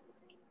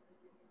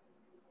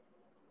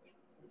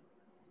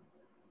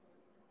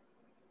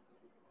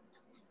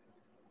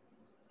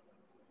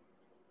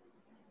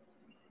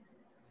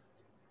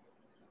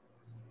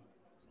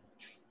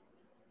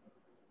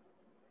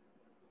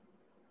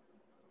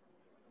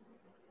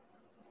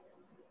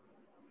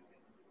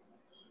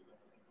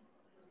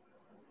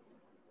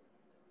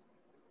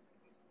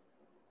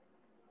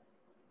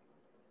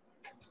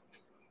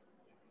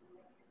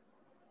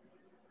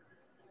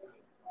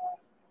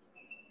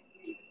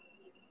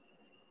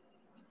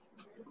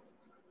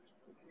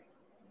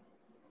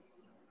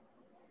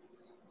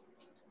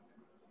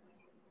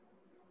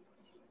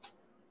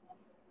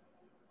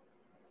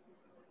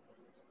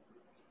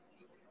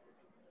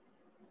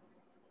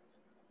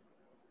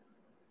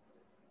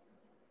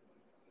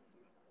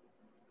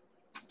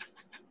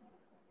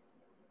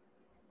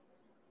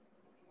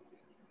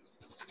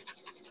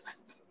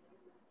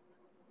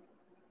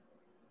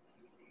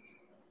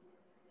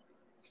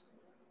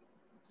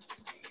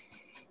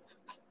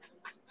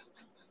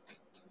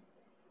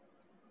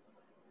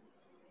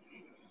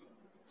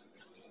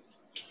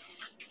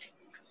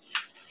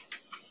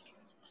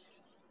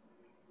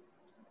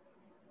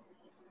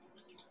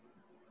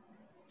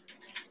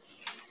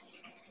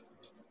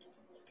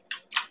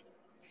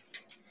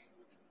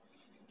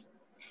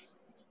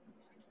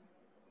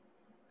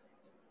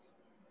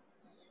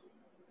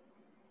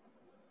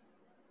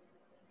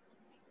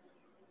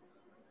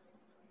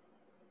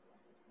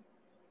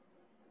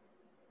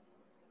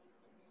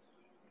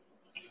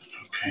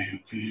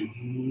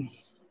 Okay.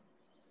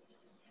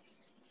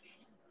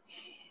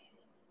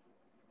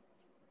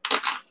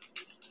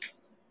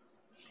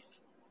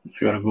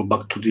 I gotta go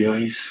back to the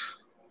eyes.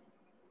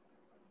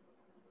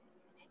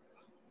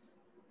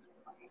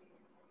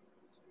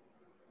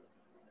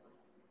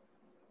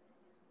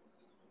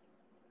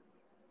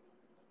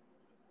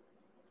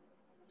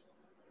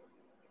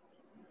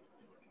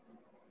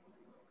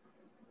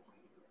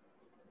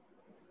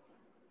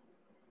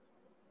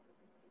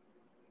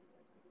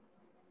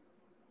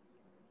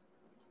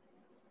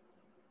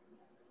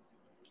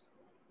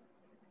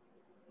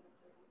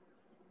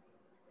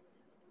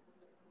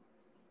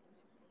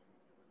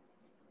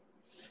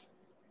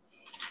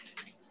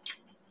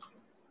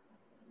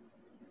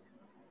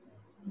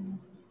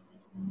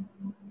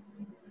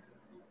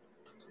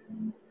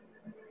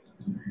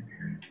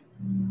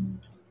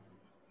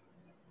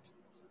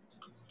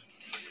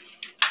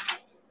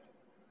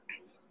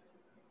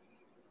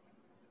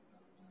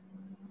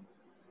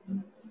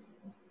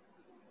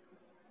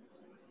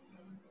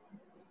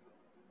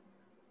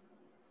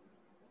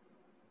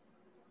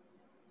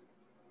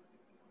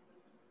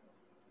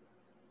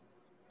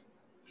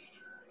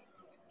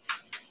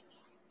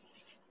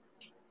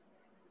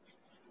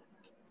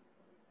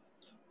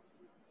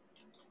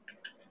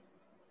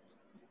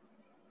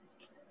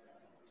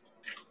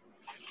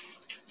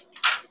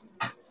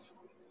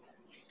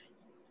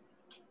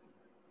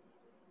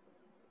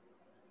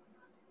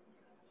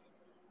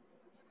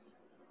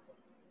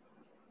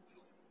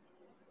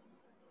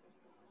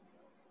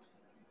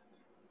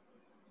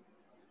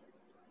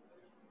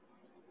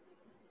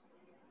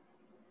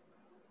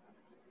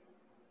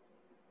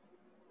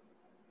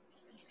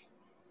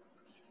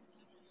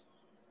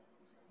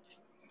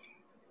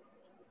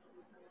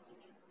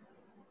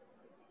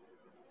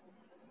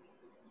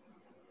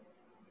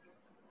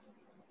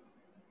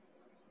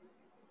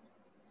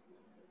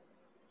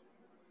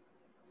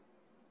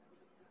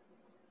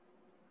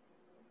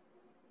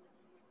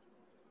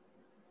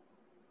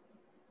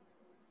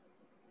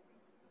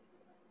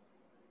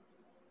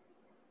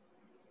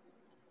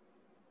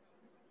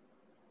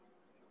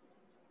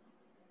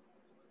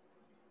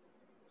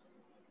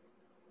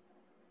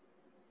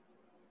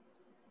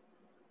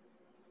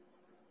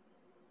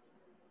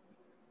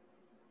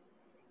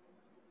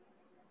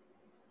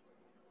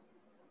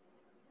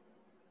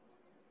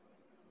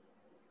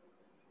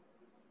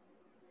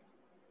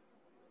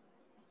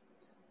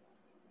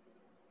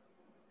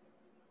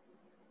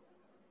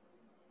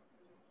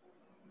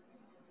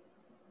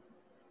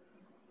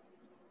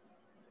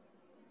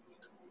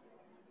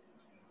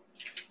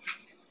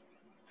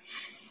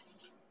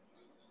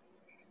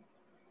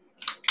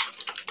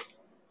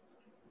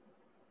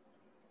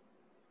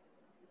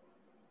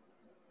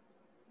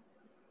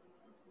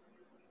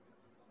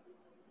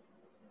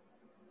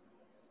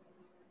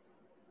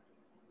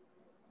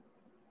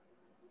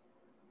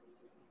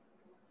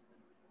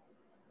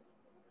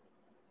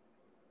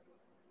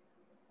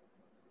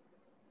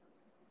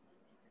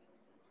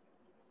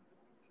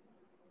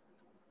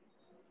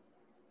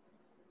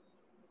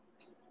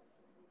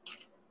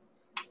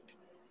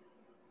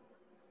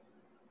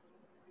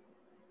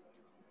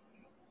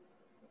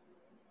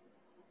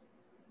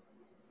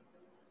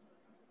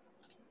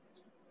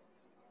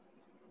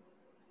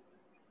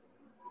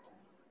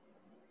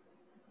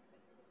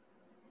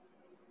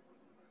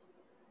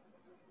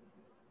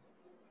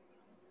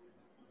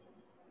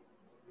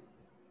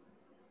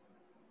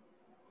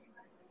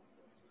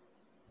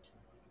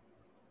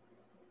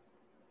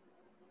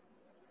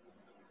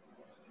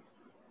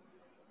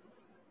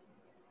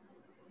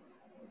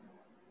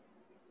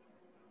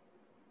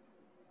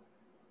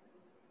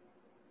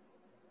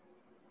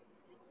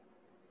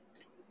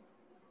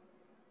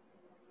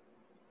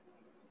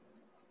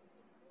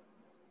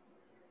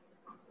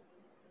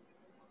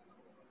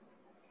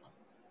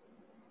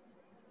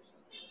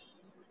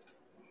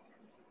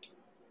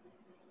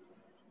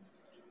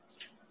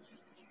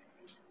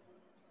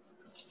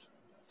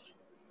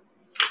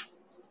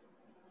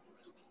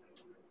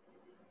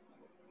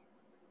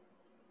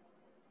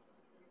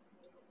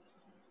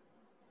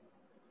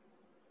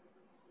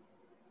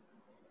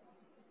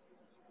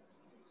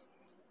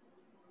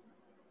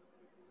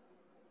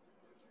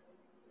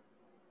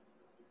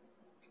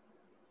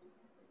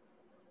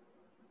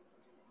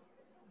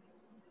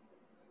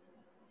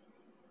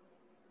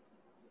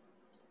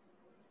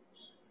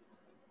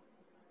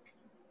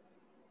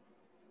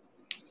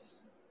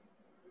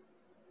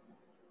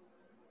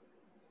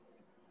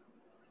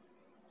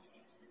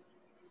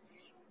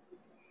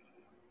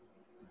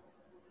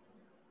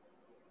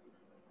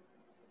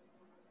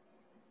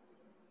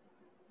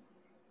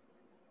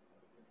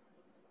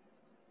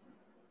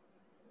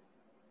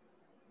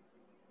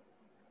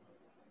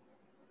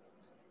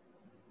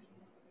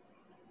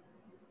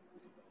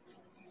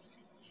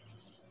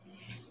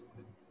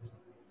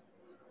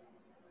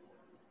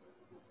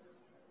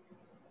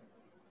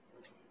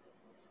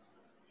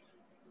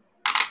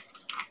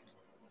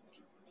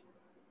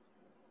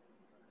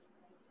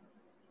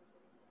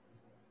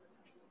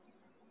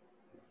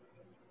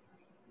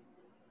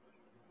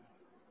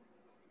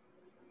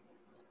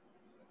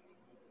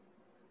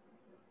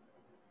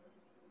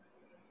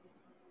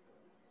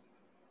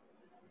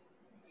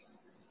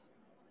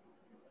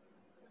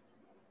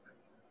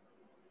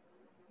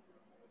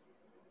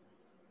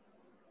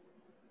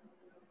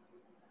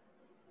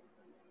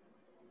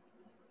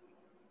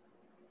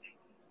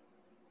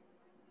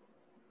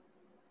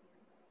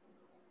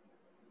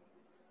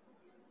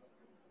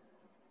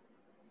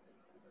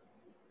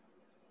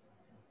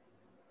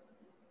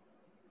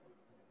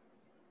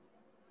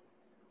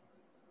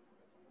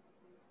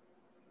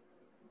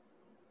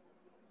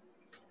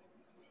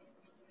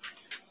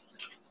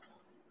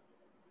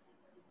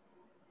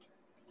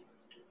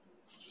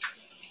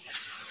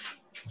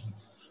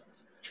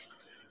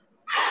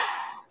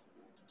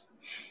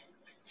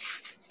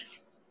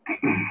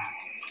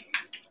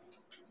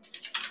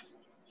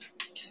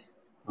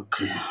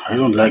 Okay, I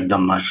don't like that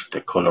much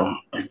the color.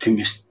 I think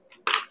it's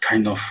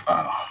kind of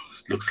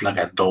looks like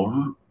a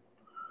door,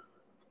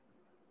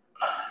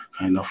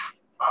 kind of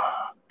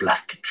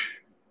plastic.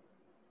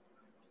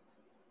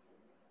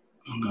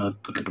 Add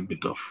a little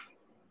bit of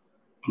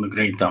on the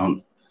gray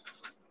down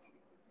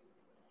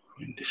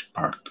in this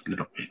part a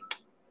little bit.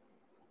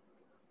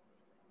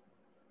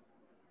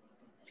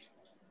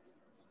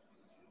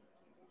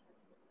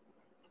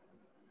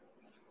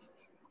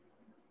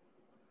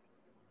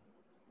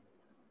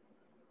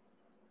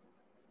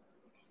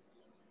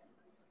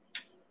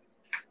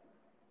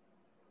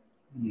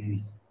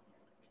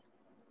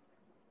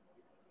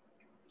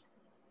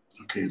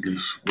 Okay,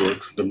 this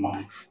works the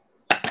mouth.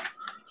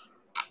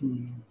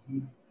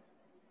 Okay.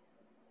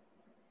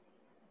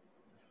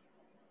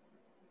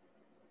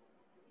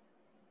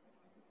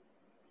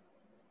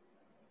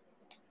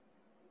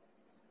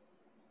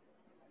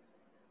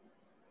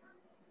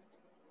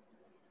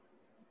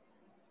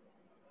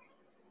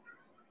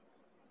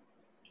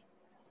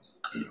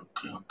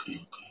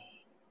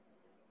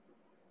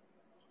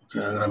 Okay,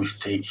 I got a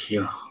mistake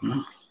here.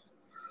 Huh?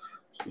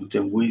 So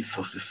the width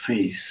of the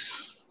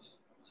face.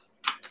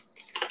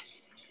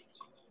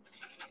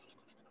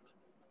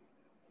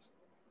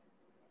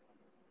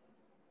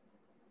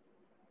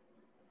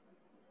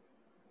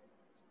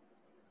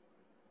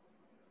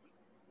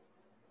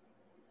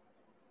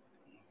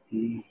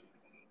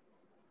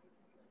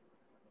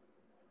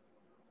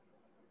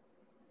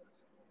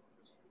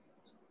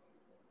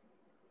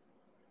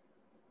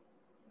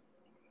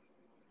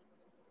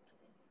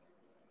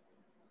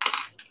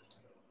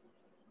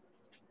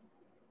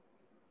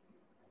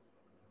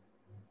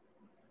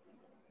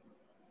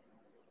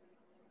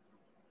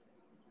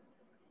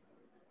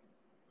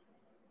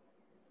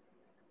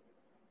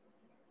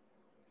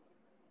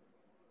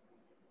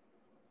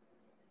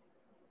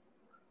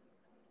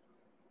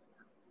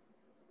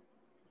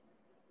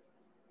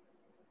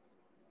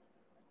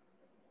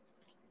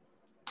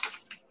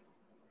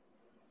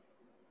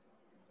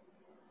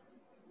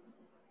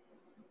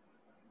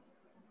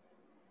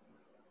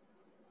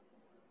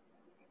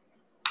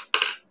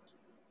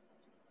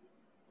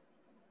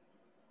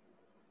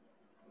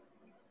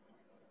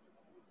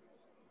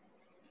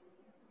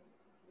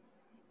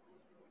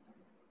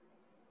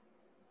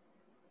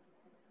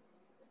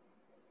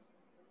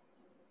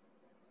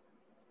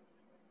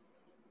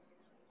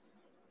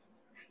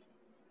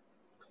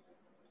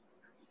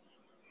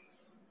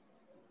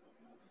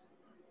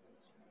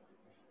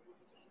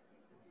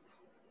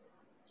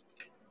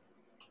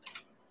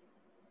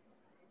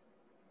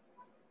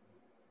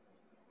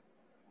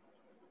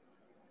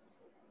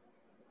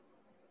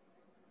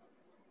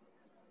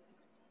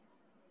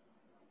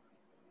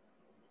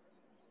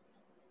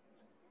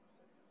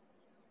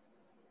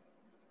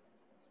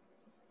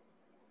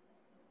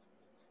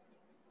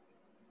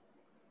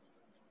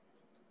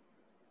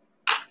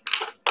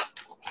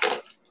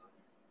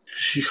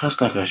 She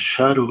has like a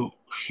shadow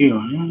here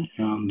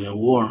on the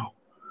wall.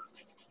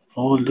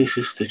 All this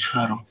is the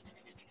shadow,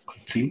 I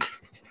think.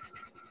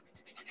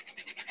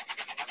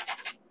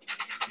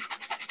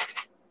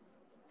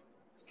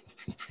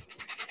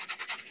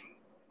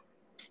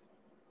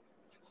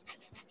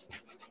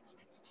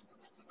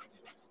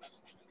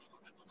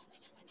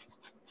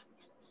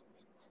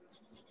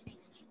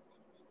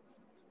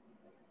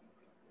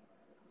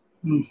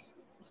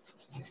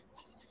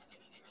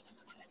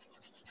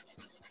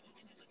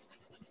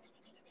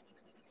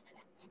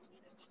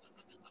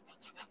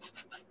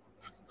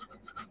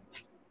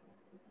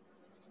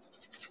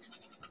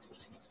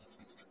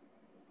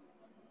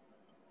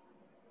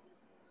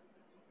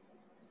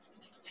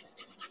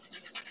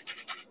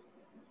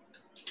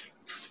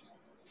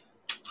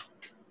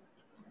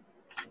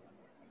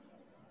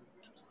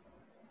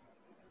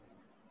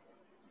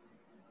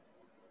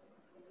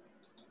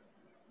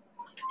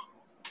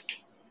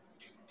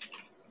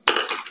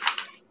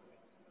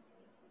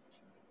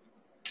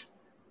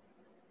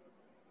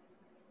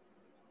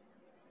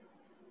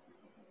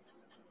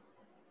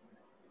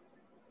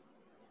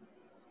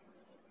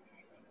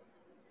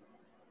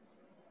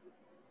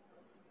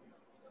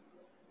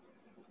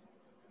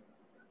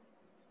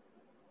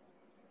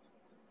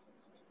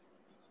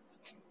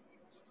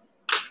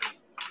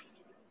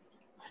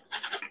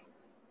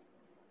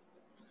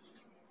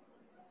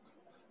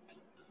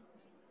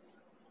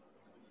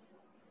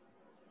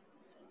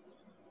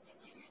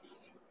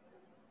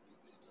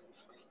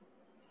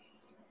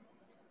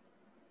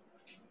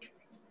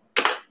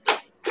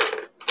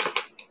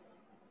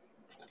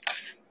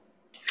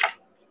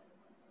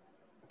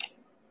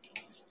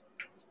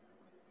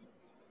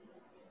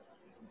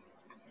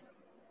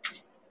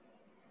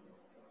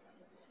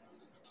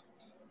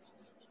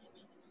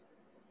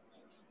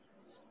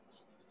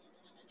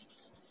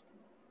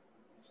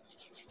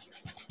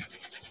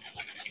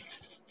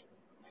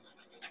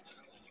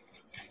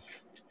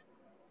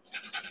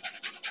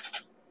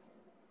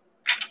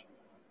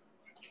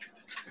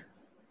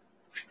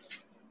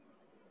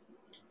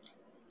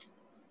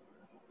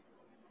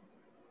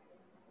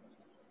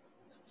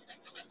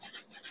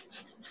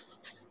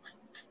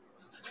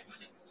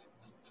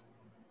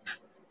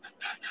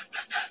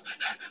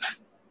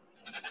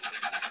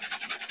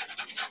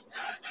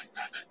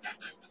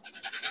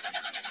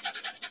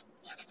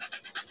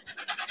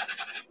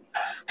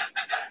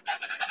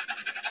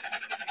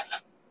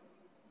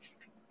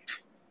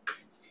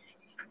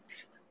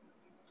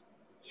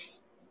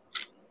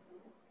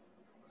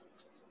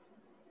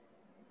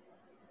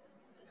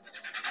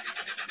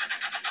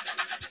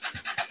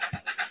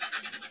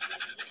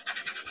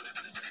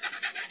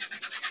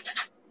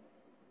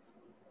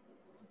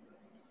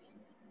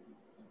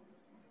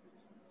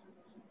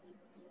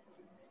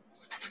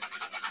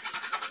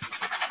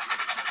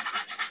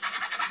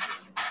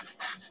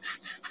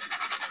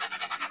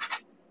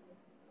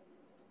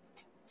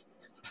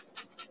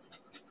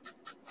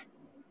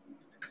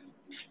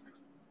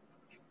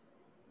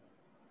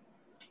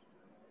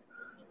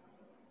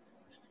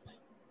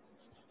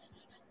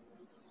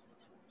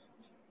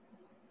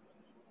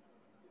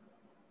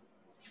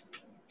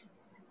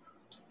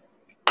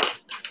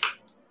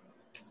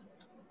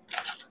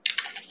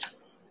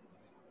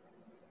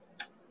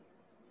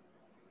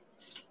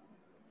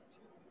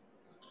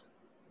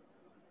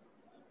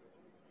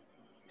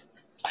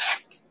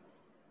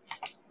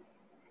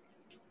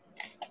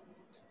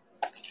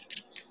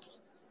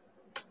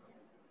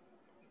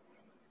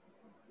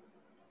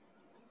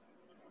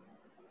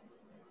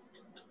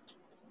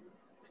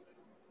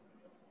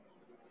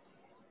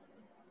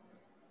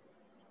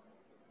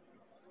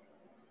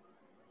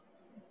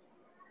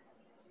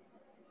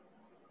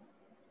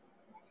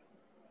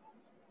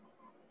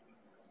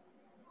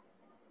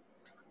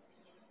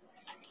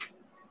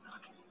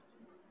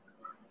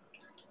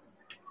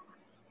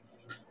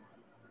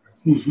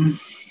 Mhm.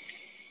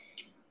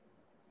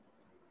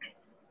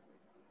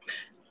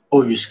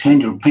 Oh, you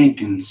scan your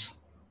paintings.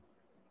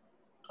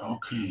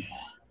 Okay.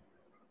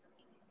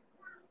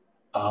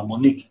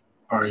 Monique,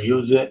 are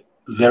you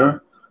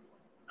there?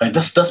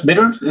 That's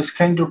better.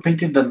 Scan your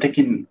painting than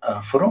taking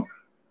a photo,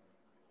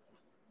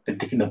 than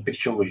taking a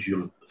picture with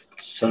your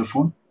cell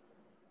phone.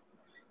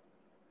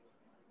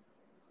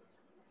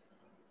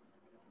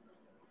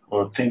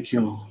 Or thank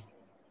you,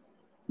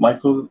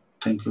 Michael.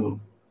 Thank you.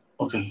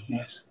 Okay.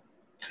 Yes.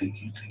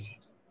 Thank you. Thank you.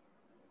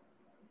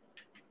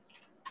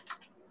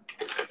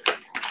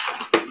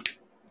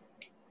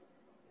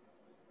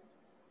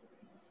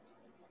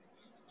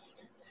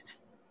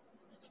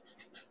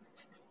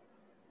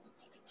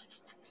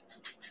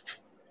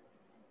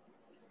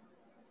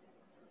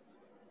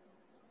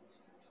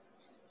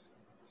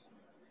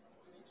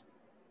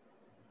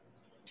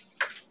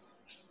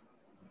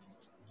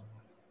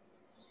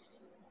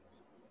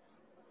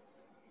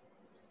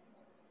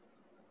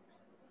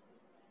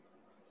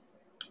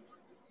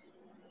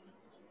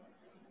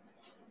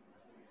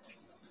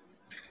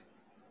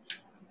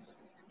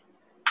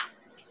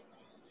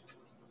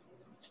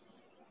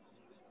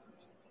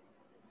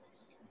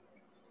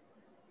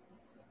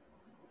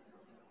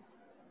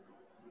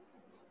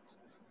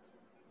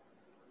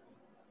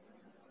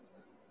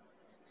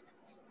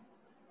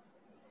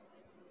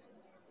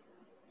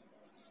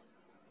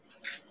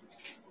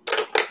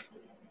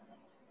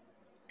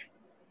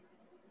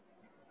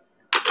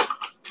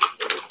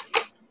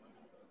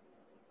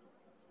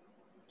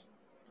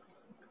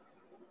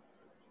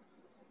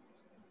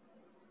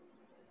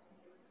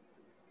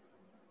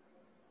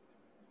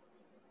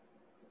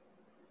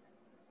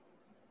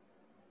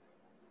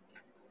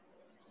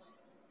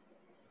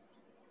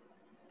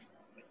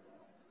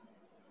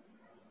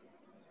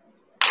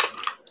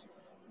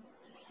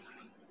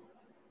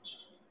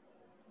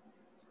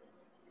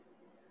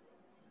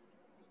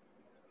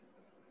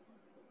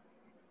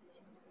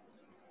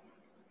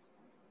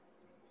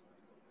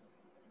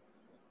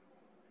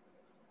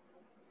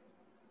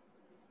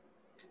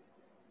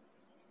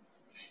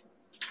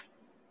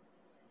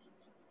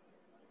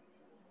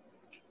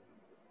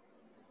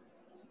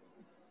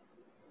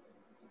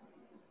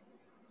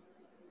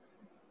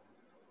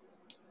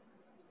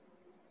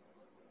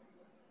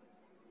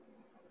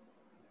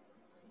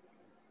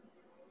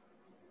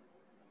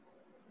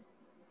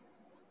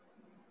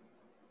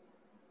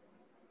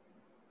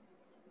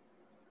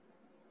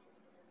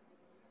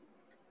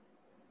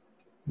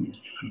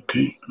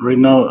 Okay. Right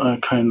now, I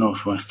kind of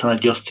start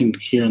adjusting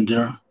here and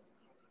there.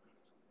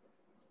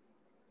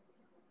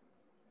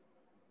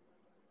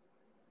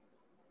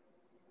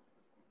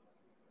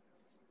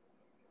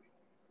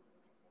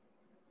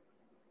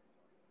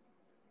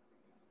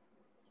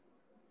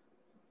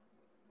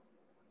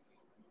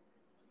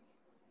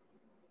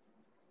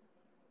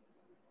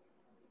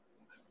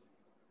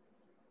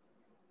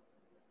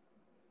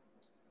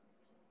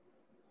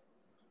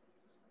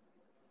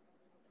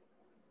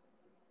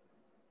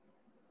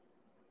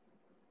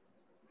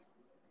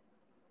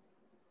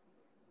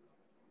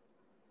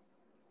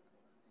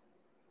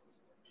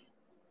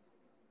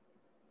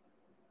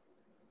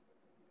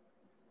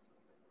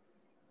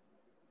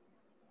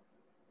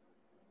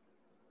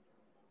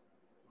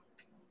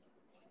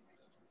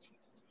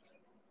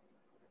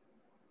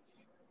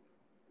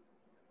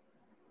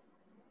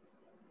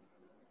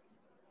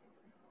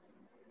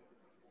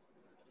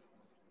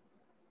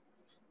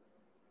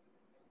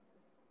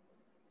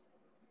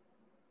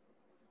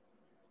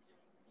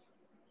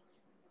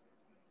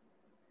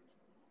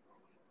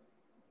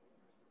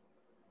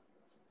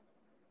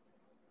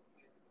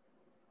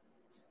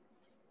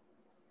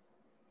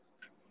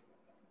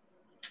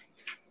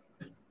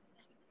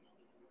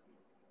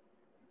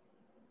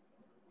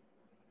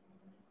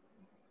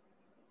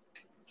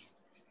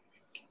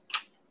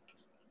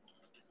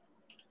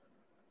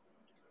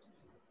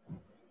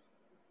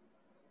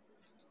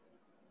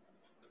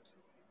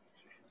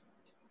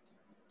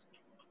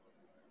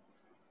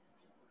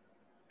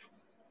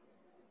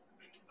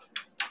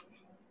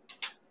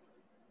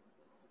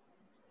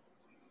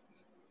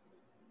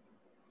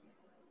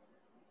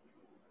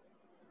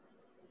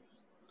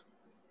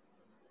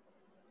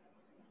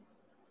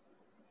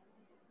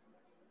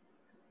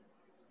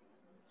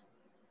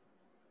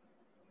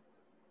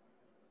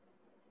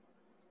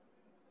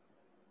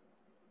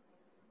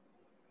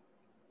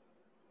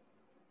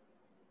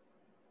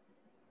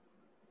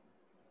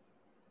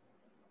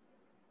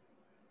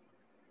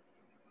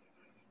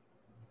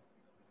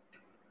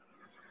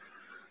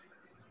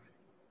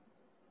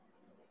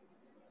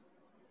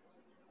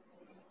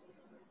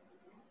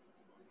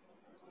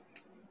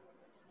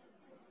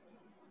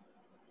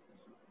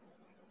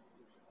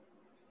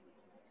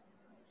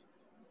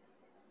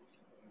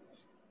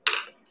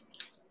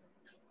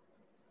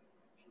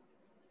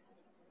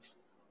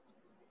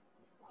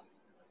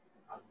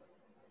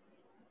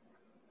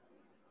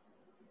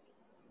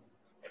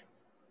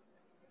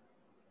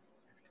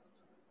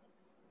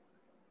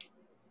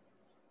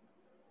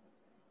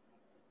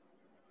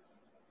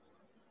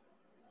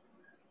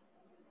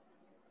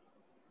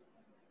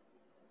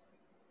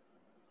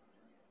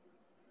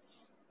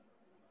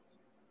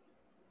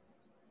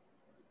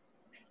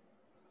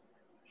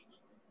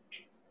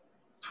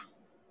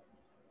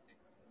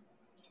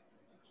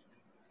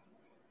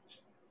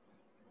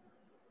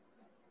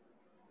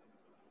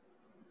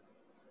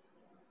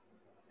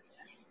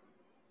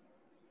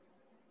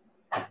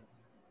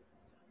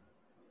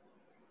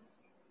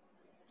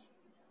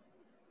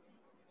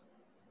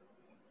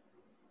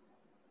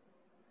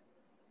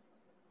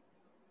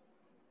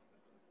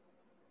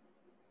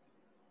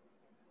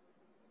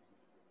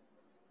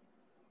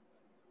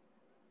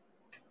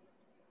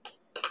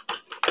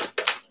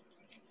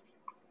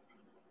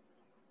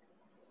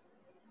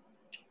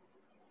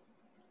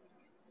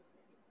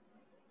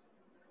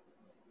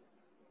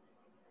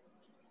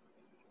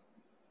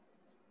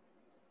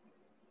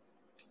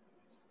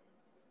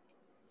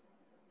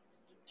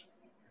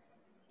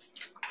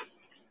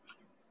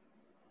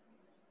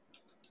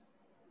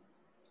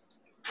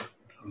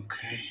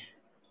 Okay.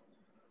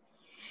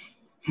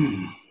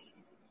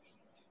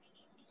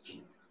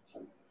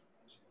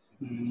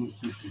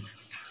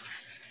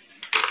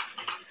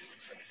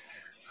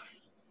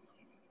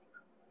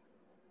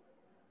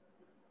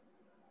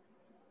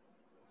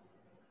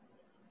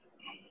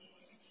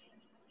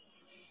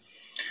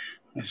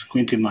 I'm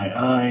squinting my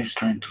eyes,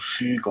 trying to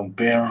see,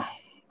 compare.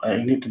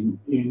 It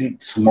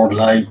needs more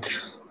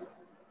light.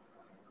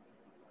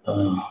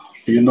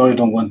 You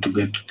don't want to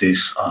get to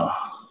this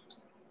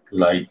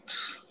light,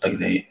 like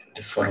the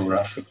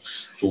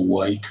photographics too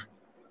white.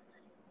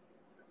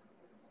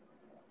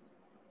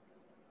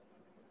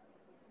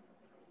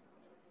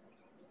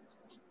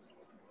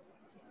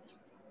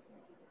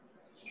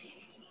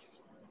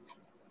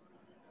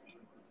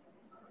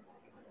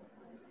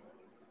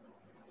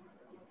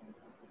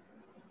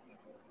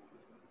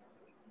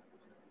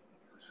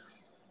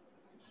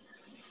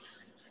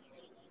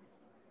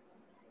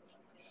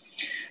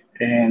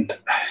 And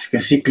you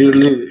can see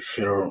clearly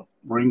her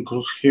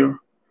wrinkles here.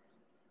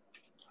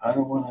 I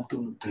don't want to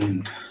do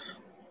that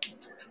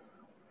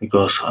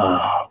because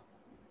I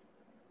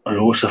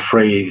was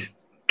afraid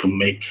to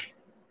make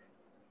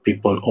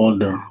people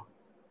older.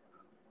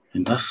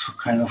 And that's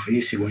kind of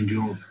easy when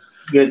you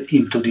get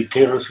into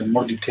details and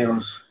more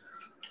details.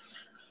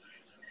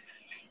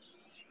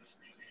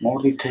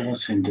 More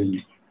details and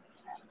then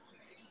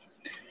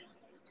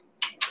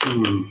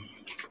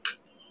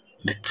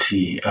let's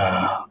see,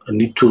 I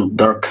need to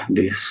dark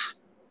this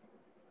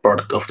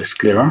part of the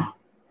sclera.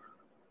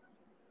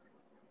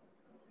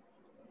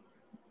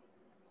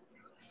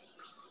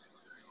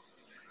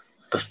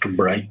 That's too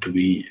bright to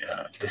be,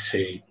 let's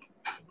say,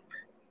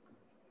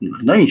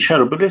 not in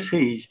shadow, but let's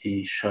say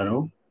in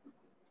shadow.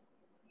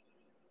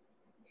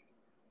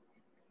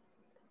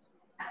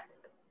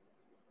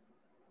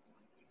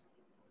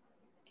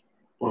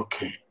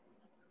 Okay.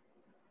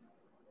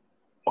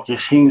 Okay,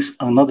 since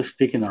I'm not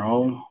speaking at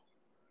all,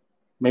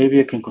 maybe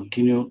I can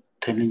continue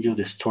telling you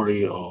the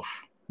story of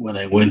when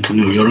I went to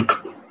New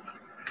York.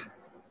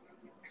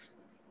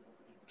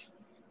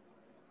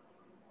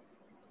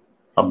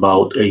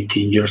 About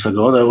 18 years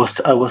ago. I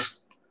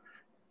was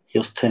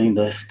just telling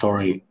that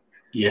story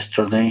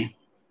yesterday.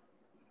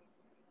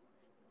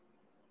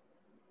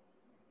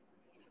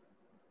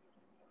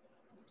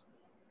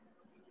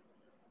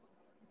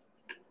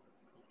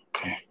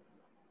 Okay.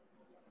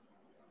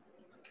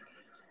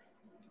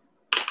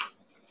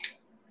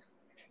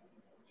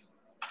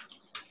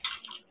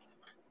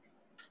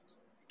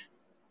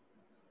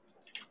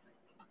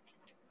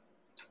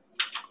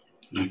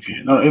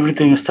 Okay. No,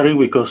 everything started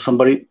because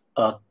somebody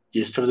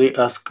yesterday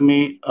asked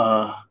me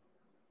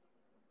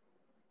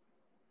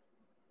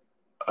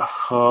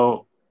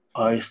how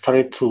I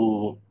started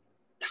to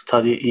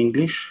study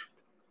English,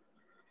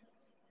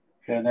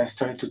 and I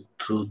started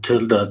to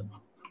tell that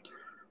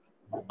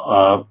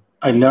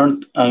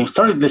I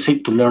started, let's say,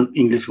 to learn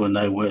English when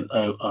I was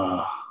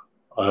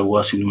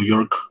in New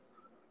York.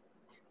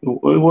 It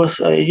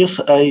was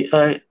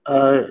I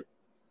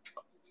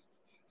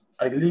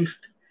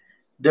lived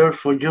there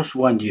for just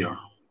 1 year.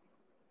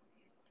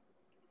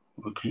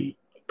 Okay,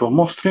 but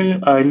mostly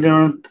I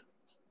learned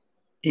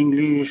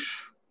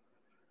English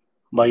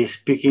by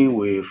speaking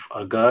with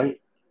a guy,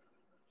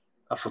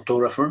 a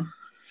photographer.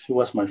 He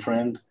was my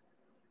friend.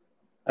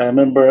 I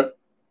remember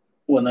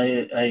when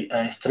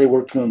I started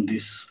working on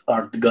this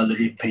art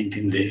gallery,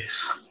 painting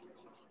these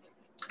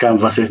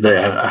canvases that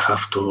I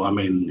have to,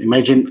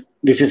 imagine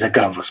this is a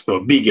canvas,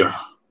 but bigger,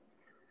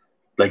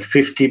 like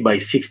 50 by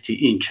 60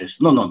 inches.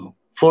 No,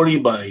 40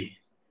 by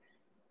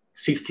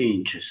 60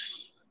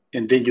 inches.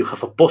 And then you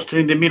have a poster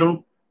in the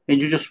middle,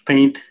 and you just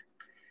paint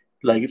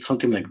like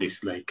something like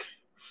this, like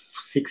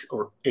 6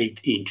 or 8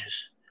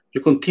 inches.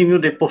 You continue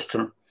the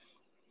poster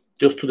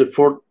just to the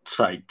four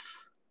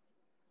sides,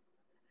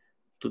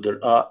 to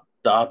the up,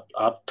 top,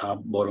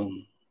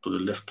 bottom, to the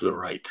left, to the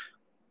right.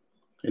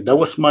 And that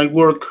was my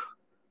work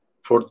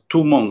for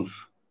 2 months.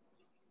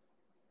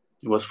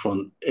 It was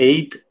from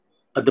 8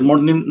 at the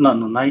morning,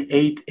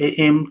 8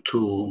 a.m.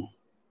 to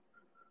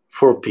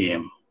 4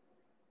 p.m.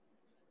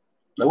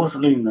 That was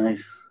really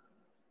nice.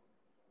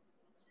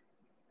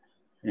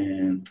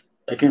 And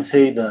I can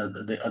say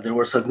that there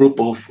was a group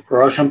of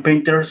Russian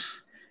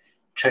painters,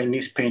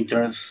 Chinese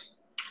painters,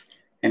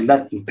 and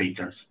Latin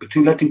painters.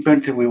 Between Latin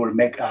painters, we were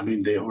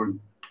there were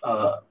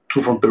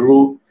 2 from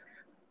Peru,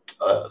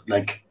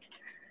 like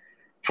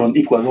from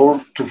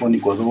Ecuador, 2 from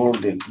Ecuador,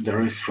 the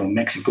rest from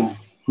Mexico,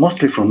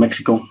 mostly from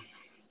Mexico.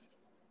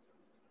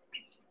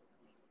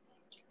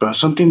 But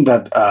something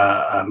that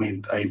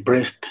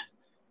impressed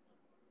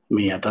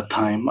me at that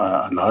time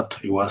a lot,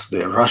 it was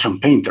the Russian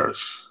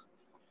painters.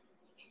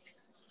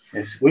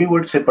 Yes, we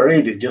were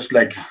separated just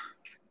like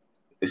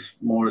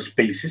small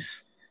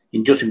spaces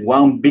in just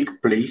one big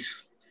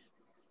place.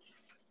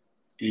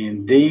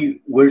 And they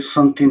were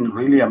something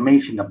really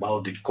amazing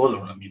about the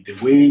color. The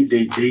way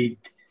they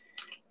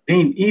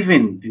paint,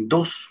 even in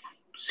those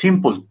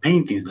simple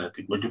paintings that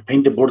when you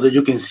paint the border,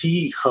 you can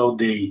see how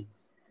they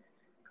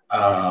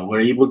were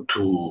able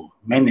to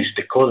manage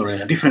the color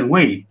in a different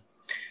way.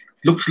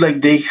 Looks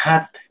like they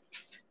had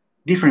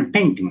different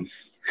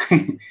paintings.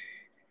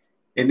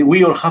 And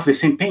we all have the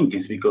same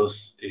paintings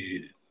because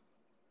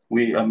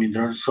I mean,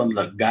 there are some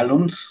like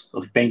gallons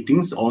of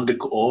paintings,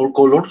 all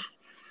colors,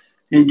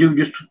 and you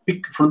used to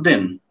pick from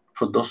them,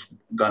 from those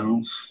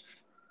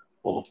gallons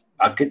or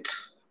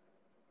buckets.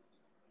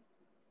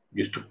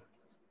 Used to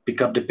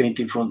pick up the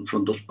painting from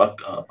those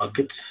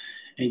buckets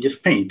and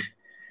just paint.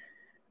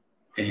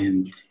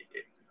 And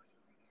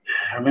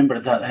I remember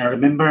that. I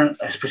remember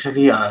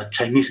especially a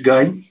Chinese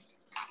guy.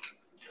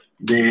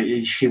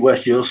 He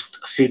was just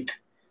sit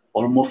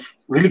almost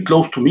really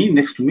close to me,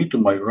 next to me, to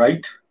my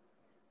right.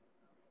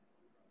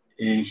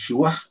 And he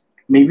was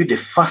maybe the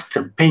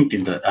faster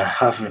painting that I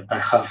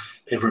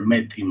have ever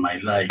met in my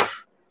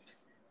life.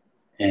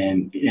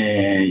 And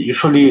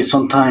usually,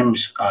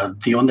 sometimes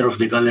the owner of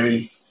the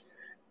gallery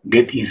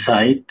get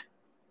inside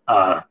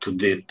to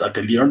the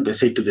atelier. They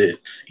say to the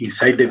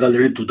inside the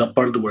gallery to that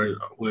part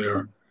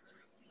where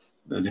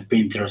the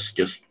painters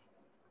just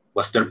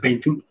was there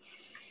painting.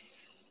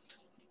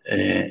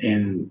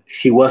 And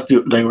he was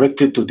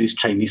directed to this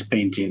Chinese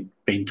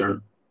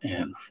painter,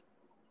 and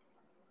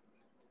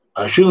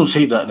I shouldn't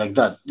say that like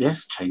that.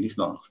 Yes, Chinese.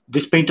 No,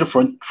 this painter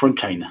from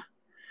China.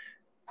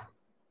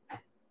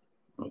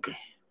 Okay,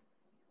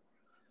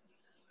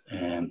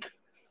 and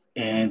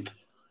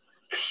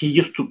he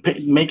used to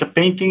make a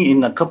painting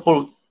in a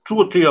couple 2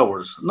 or 3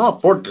 hours. Not a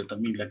portrait. I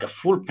mean, like a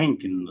full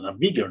painting, a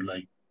bigger,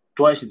 like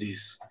twice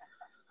this.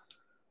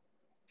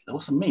 That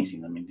was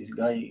amazing. I mean, this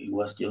guy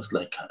was just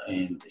like,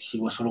 and he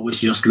was always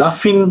just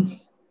laughing,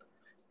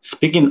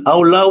 speaking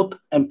out loud,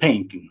 and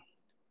painting.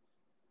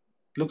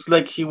 Looks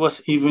like he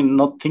was even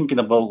not thinking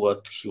about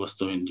what he was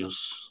doing.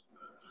 Just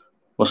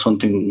was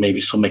something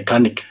maybe so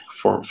mechanic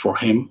for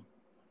him.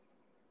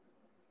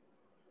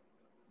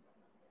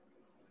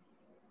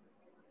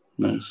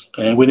 Yes.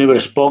 And we never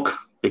spoke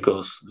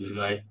because this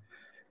guy,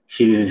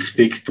 he didn't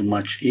speak too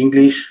much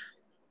English.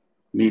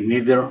 Me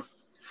neither.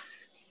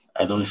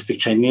 I don't speak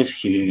Chinese.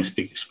 He didn't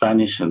speak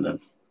Spanish, and then.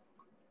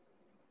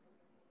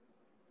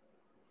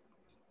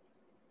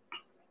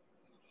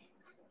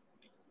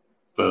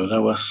 But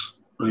that was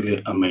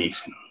really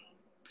amazing.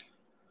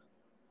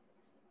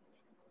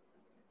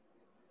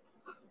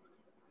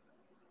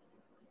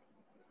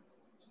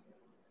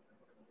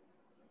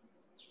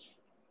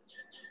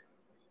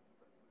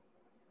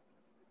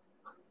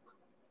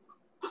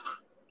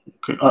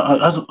 Okay.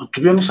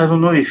 To be honest, I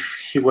don't know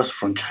if he was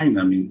from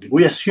China. I mean,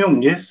 we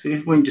assume, yes,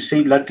 when you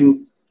say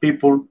Latin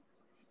people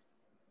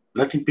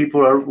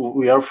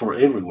we are for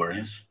everywhere.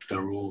 Yes,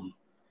 Peru,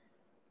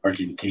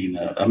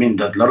 Argentina. I mean,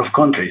 that lot of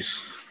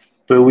countries,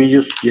 but we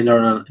just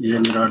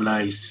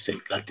generalize say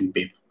Latin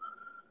people.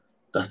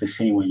 That's the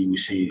same when we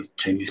say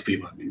Chinese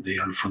people. I mean, they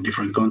are from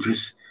different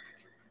countries.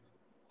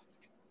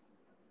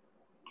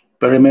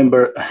 But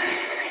remember,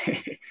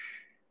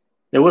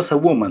 there was a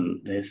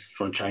woman that's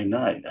from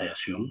China, I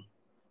assume,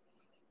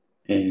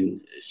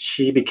 and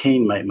she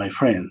became my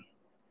friend.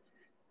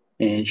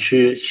 And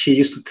she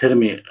used to tell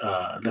me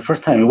the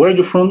first time, "Where are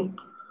you from?"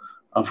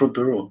 "I'm from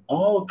Peru."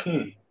 "Oh,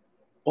 okay."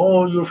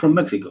 "Oh, you're from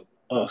Mexico."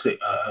 "Oh, say,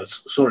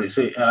 sorry,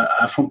 say,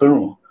 I'm from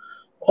Peru."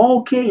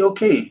 "Oh, okay,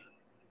 okay,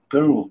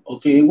 Peru.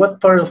 Okay,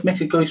 what part of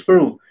Mexico is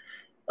Peru?"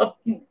 "Oh,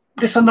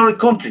 there's another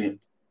country."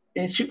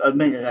 And I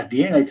mean, at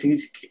the end, I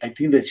think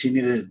that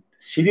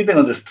she didn't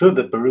understood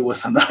that Peru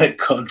was another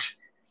country.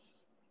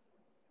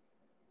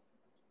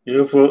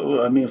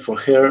 I mean, for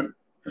her,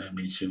 I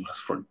mean, she was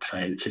from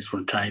China. She's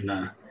from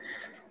China.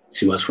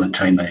 She was from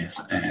China,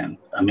 yes, and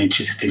I mean,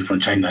 she's still from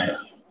China,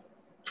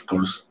 of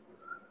course.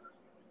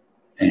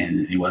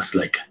 And it was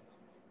like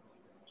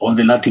all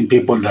the Latin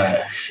people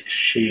that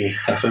she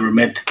have ever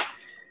met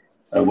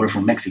were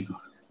from Mexico.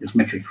 Just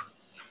Mexico.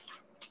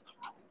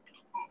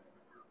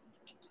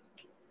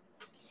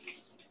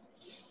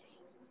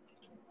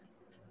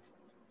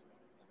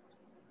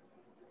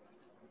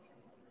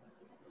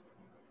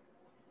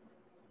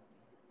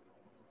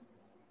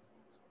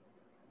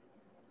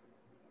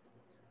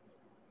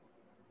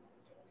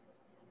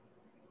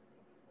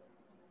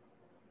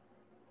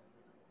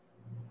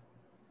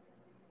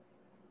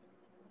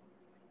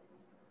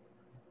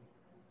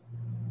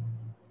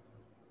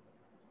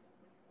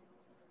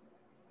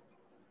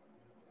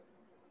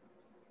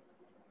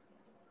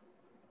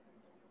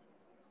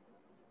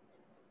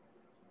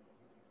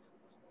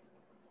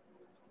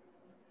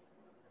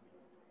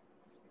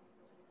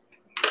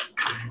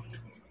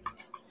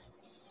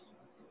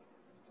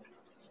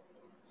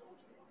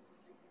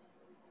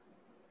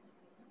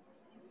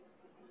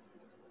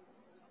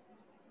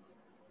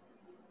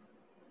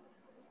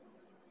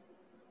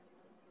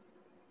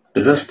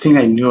 The last thing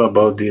I knew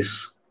about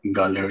this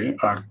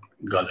art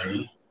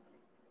gallery,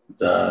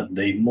 that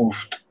they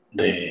moved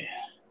the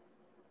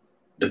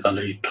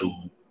gallery to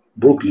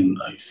Brooklyn,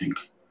 I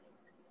think,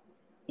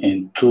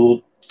 in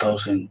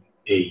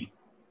 2008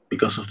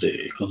 because of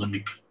the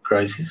economic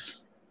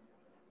crisis.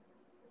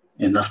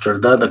 And after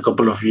that, a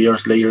couple of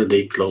years later,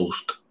 they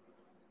closed.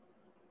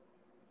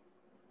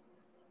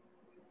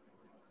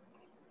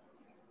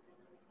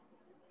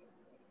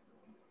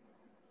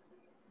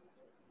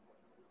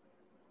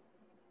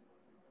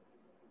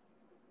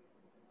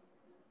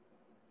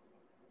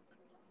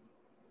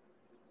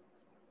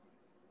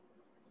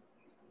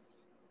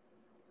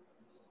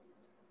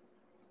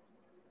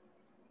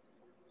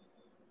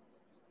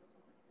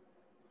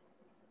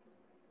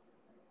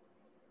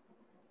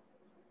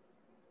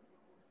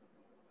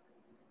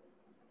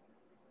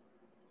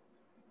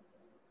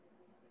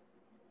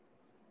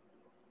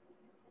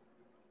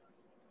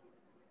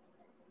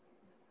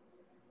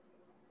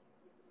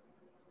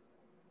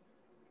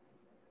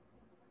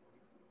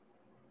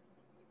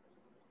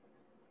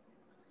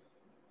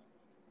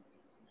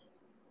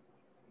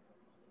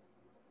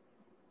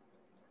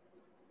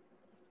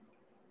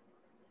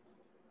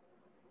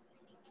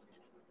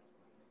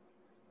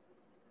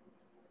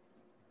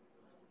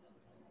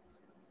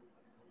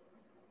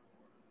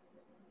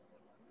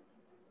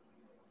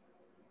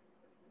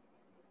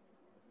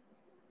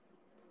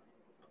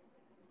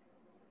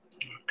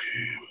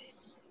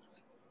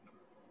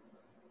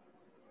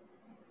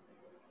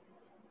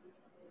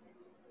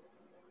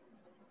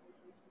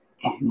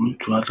 I'm going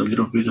to add a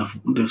little bit of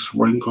these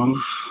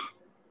wrinkles,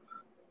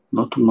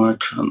 not too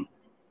much, and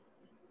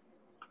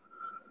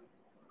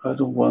I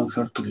don't want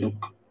her to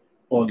look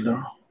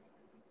older.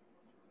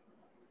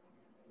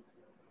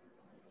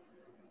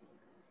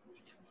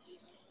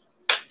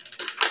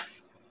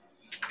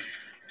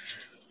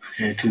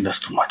 Okay, I think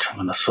that's too much. I'm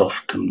gonna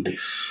soften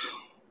this.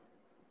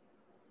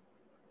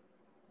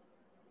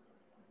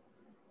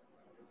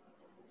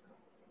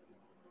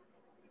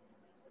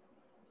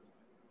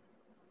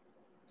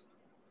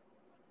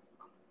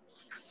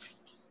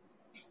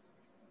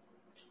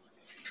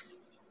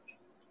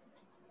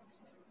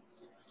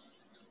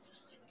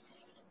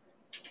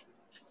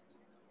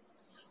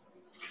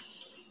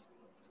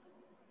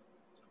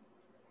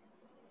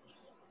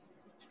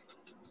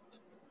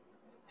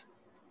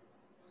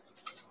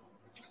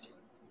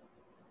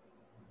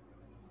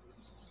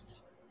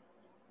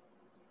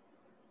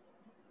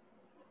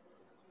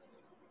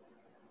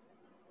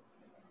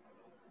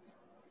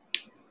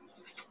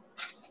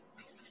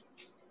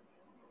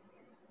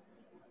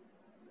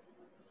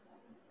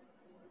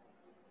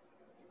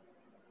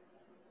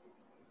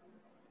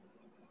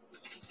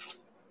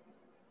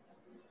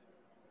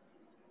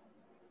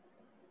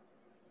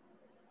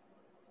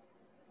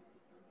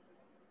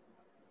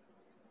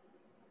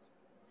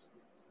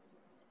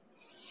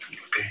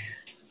 Okay.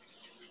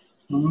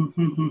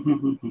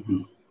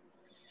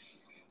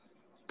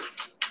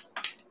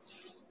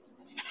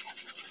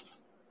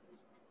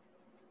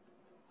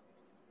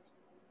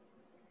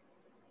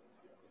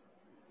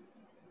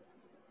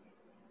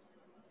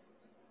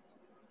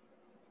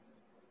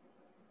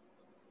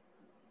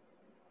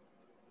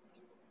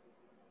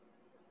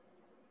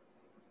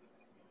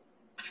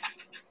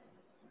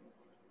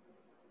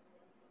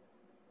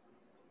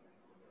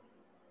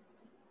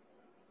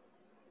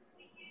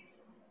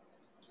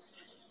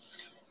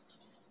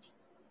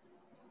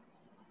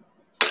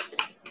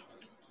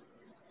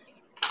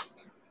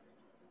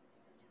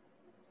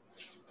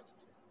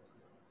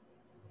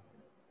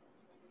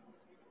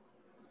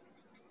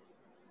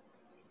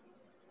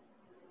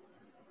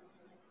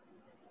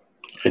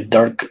 I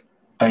dark,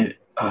 I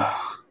uh,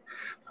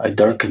 I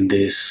darken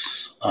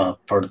this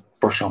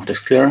portion of the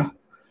sclera.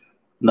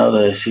 Now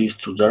that I see it's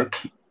too dark,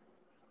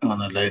 I'm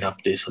gonna light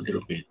up this a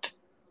little bit.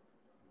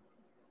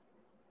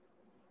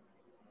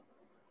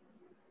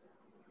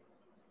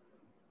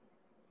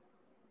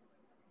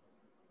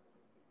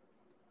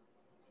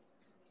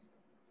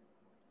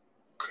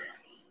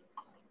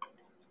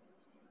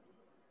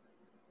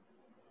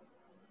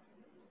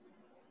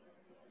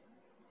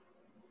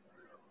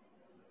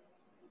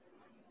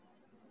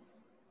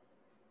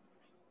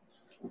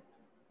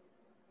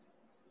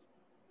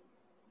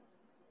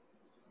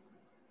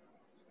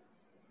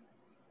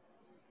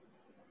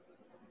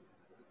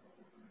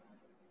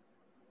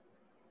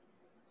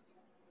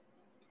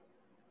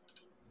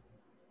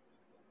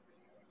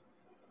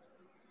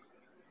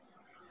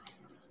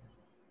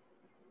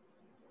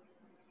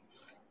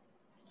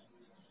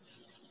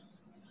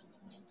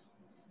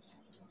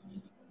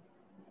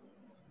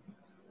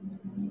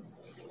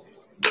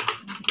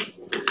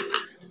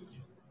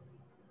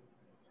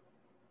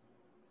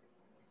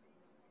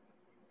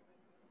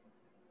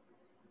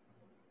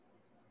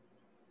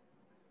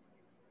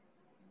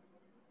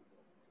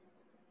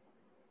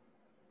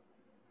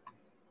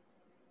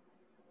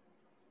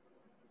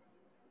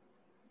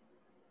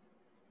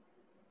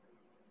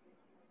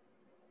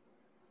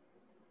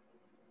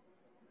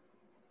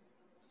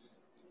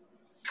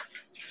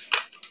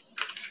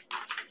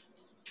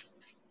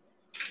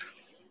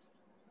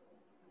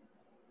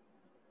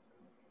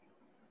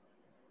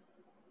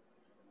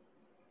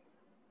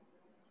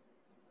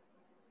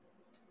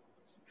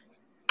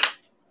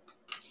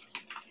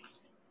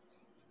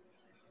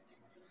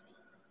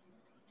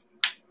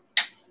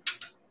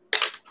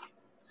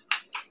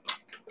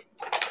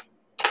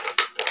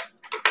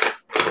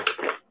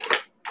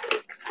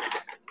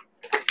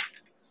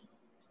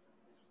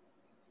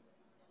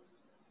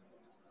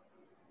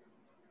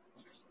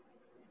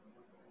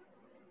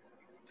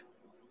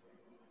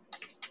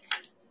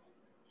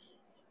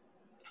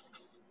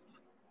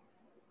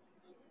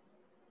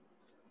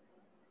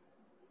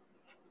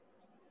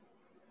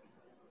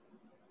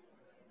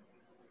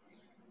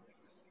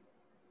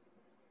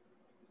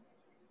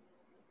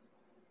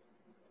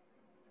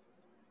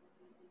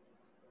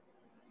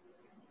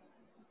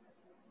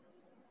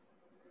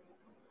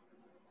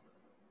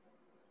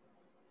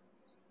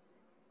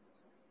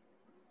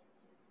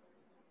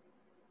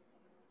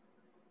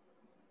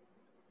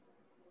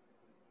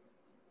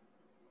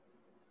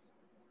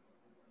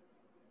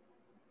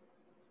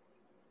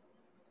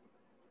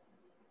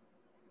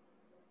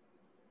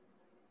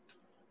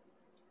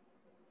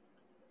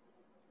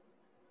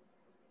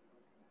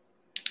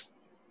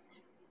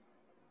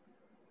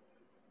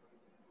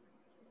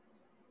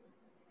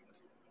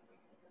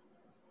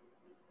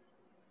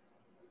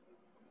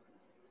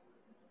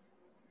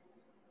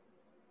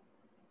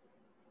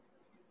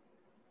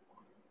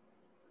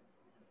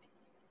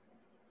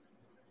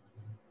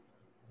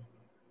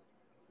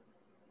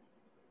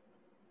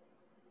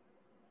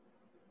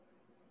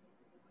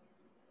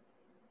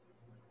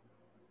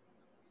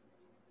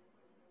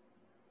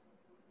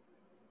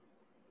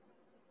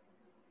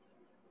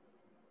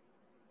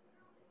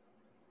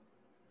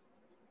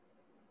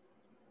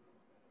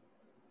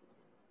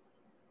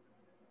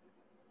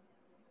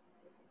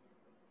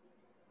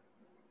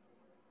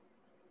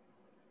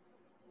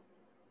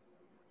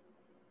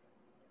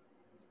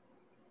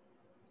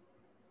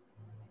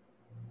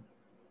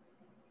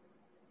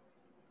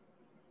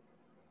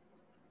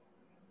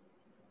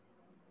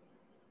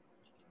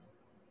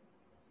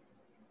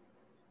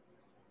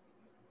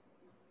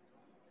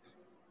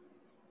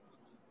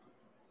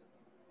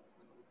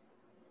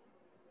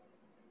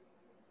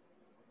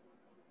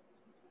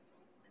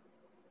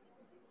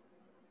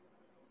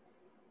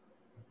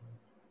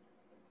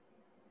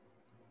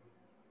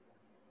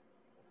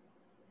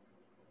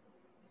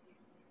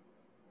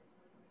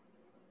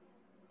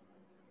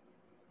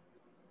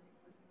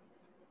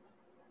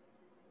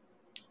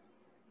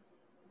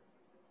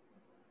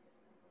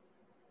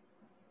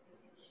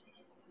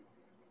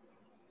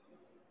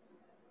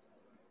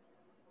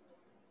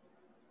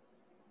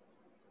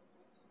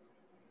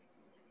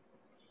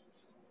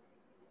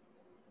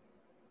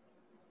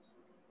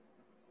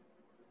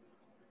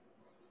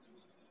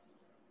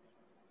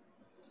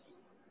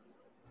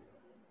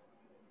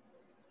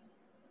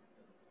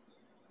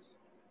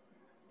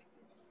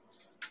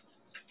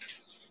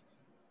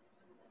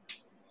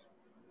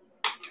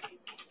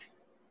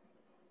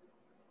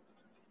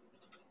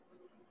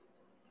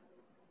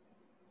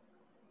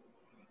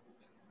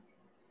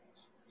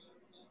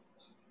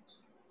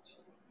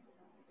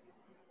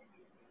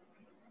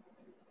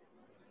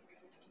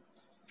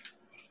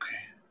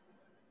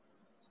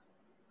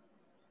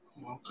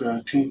 Okay,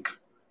 I think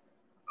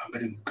I'm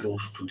getting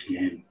close to the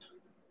end.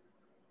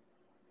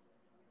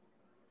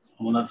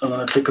 I'm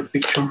gonna take a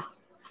picture.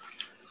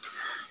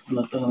 I'm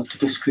gonna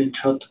take a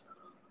screenshot,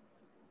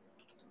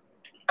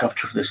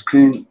 capture the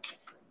screen,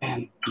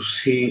 and to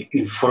see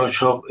in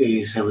Photoshop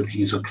is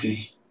everything is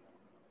okay.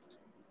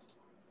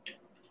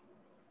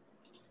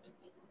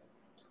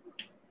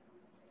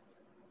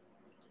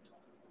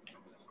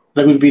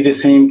 That will be the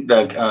same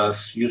like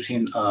as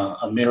using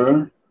a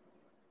mirror.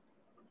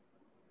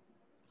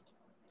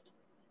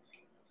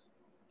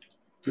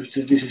 This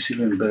is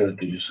even better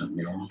to use a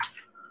mirror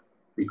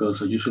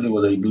because usually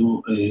what I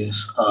do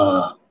is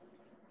I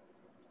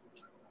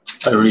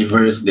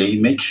reverse the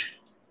image.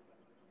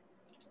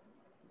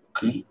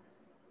 Okay.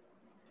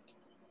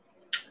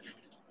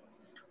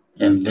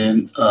 And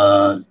then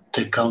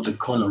take out the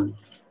color.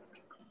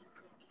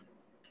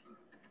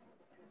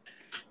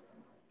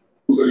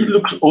 It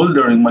looks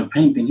older in my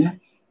painting, yeah?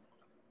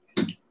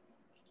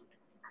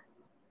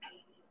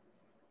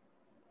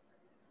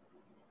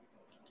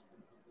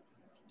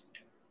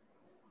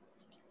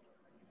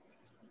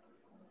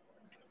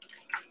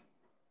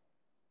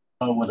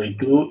 What I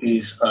do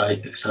is I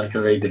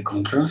exaggerate the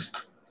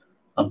contrast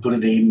and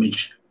put the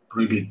image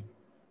really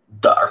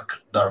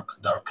dark,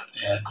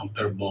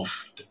 compare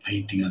both the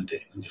painting and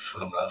the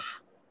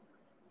photograph.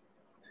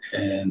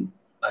 And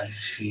I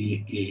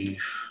see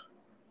if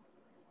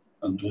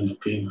I'm doing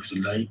okay with the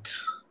light.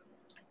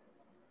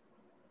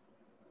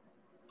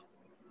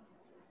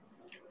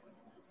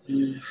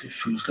 Yes, it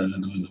feels like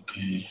I'm doing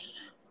okay.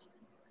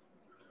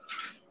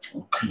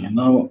 Okay,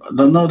 now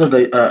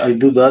that I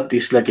do that,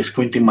 it's like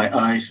squinting my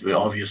eyes.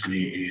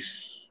 Obviously,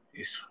 is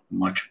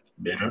much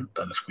better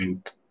than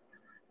squint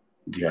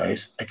the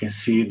eyes. I can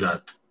see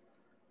that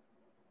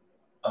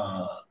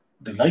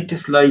the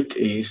lightest light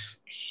is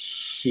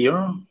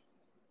here,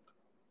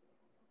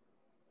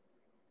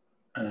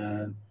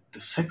 and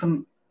the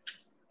second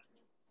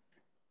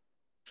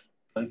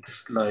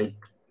lightest light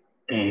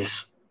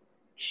is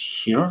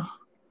here,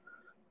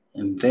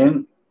 and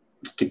then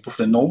the tip of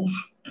the nose,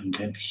 and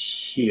then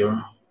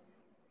here.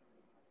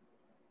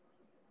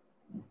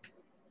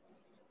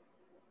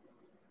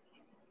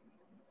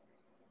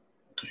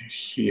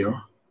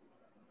 Here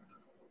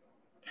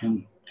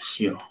and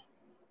here.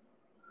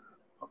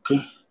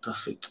 Okay,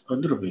 that's it. A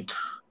little bit,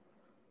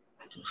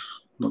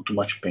 just not too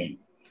much pain.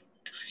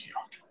 Just here.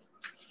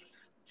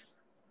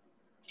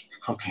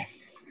 Okay.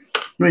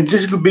 I mean,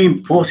 this could be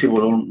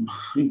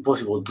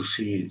impossible to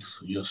see it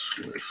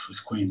just with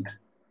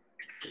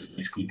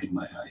squinting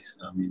my eyes.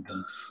 I mean,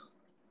 it's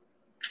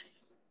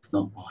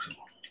not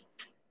possible.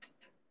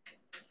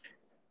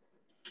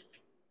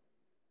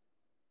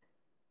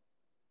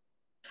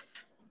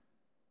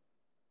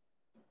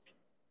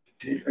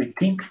 Okay, I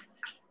think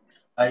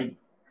I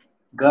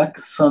got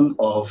some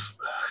of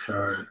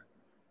her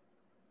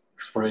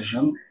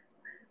expression.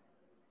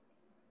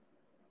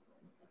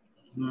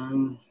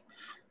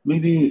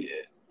 Maybe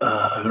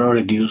I'm gonna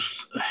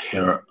reduce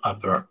her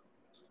upper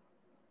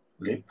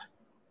lip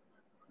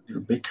a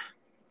little bit.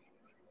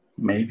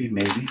 Maybe.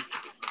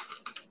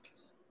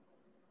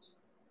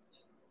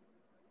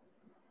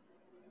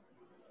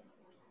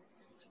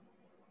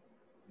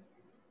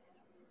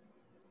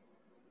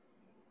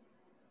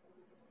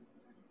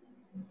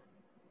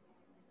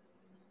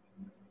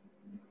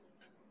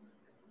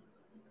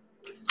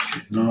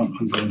 Now I'm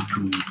going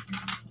to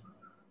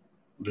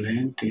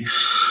blend this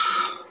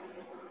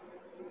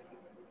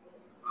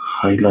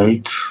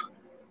highlight.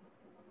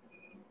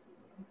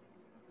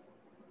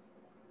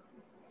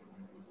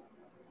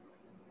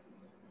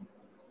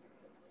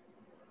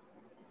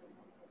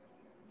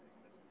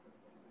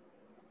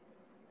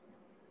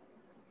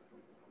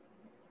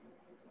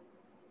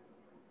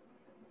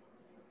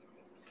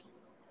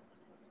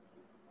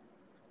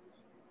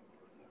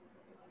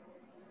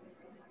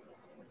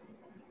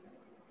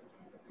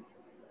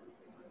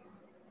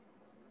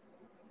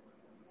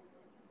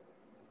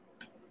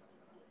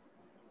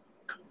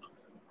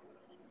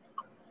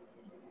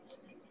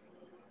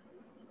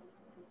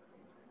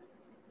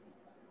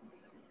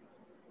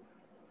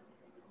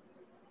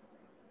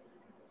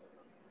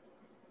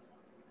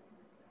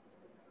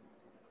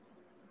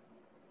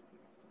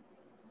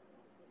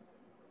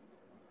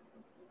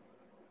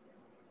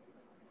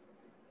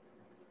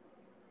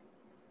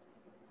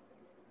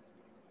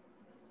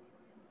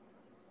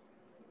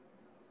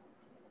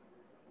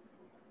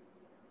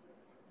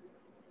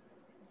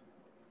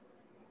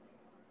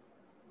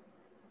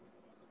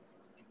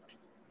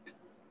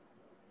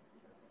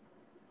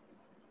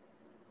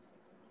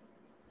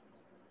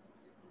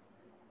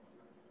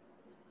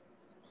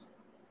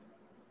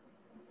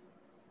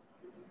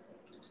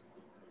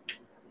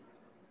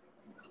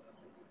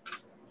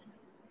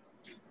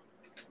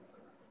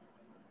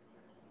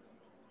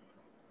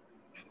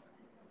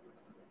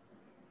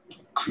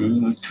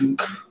 Okay, I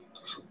think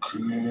that's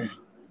okay.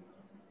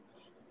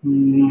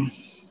 I'm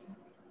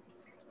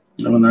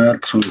gonna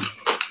add some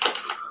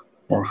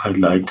more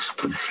highlights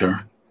to the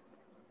hair.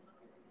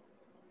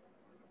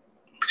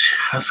 She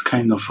has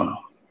kind of a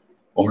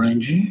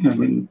orangey. I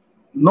mean,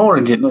 No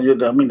orange, no,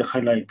 I mean the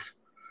highlights.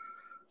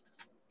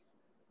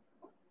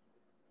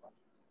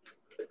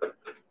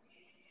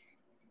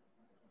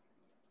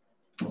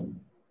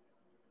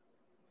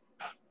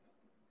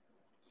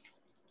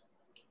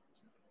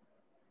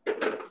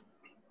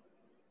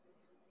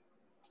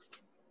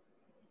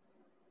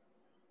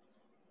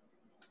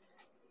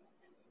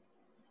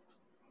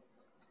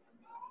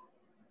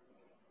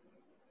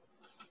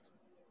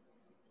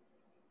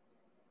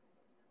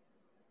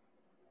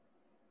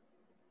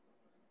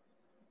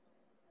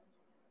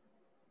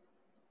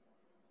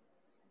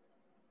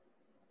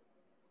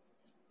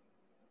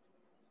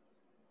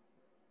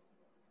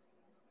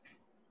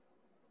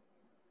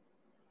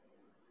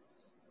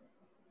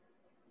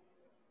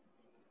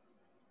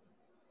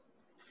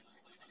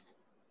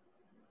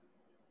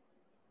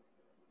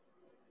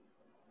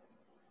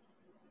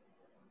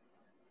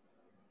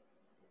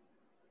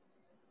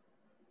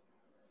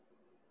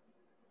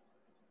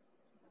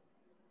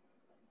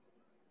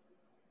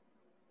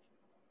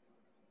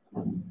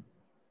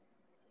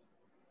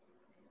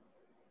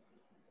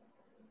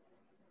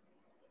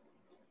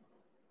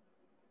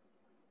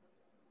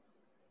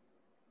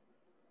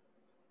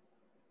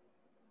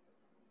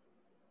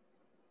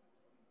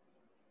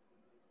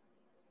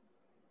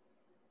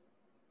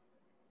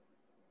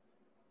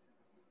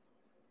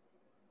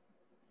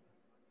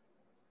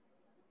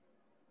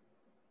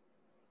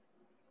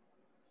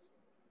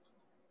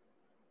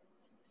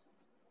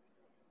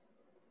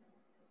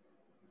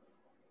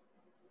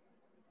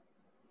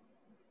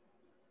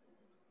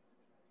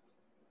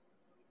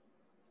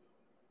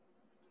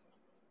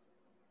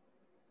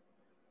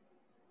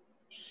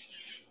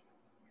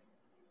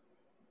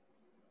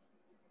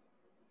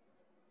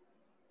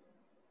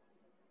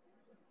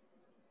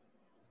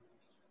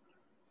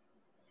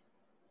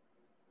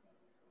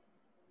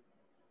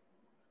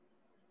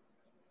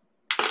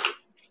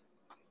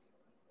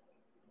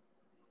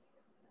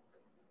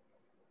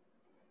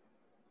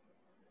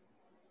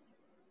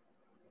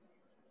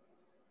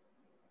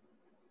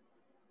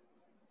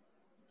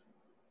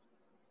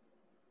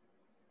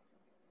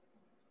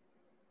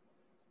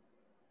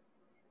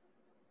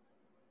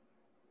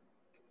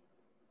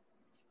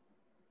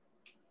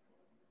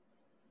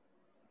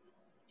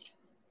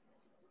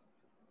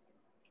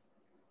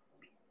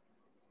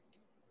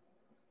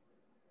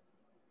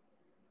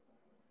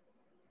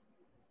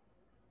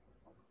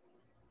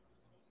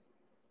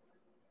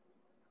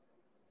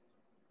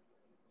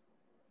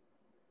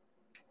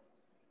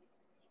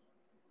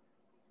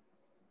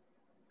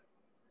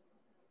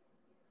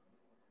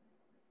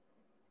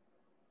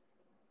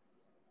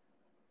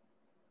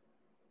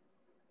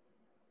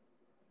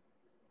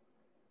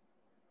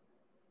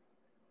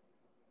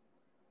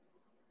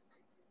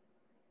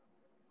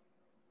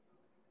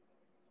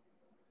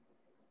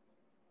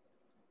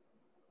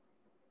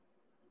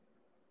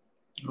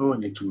 Oh, I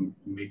need to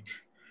make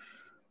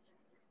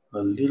a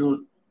little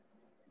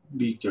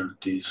bigger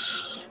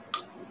this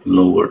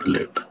lower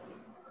lip,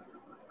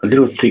 a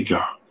little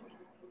thicker.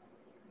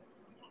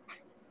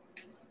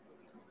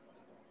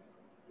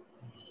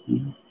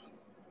 That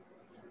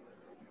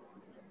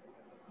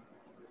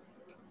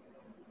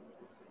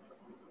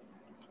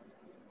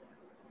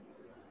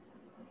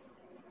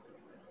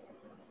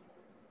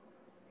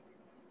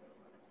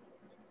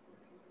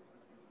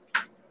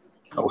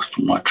was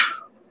too much.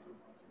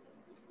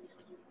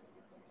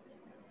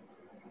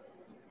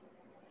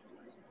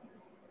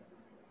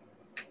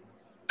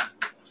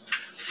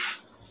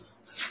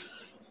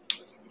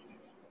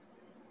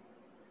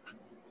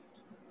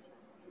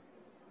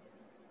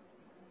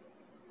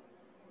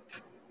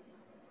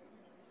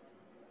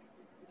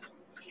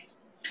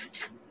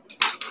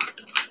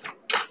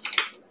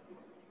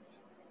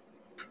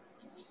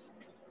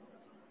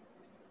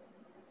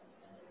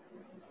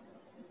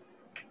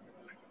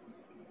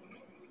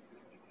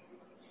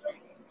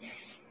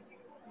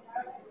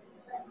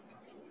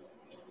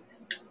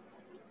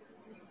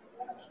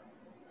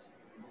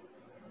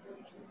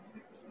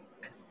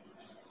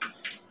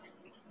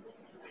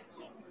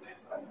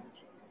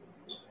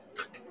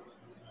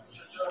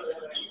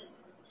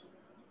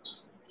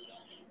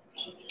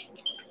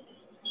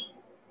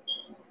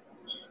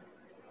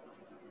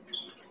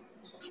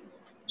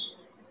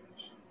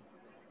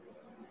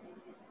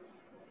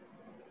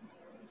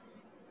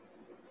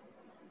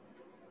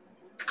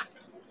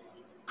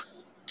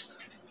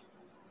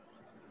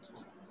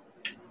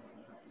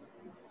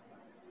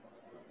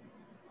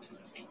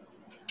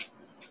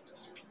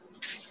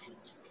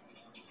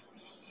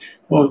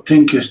 Oh,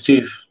 thank you,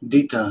 Steve.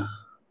 Dita.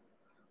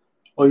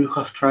 Oh, you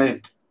have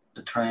tried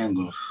the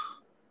triangles.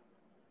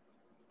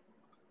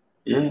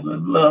 Yeah,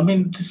 well, I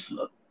mean, this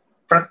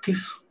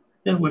practice.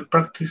 Yeah, we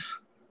practice.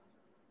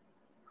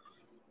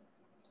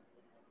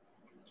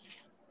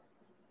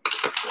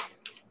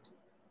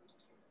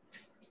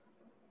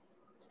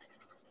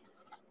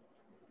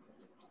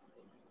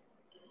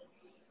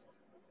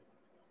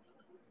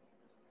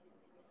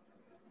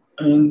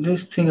 And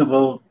this thing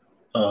about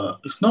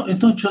it's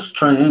not just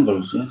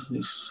triangles.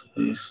 It's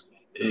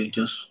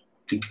just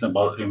thinking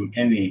about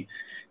any.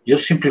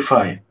 Just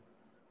simplify.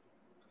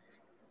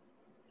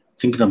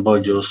 thinking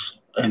about just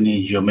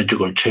any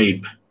geometrical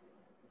shape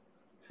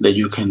that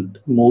you can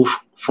move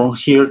from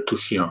here to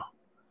here.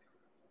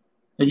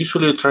 And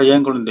usually a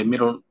triangle in the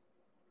middle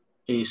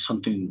is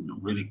something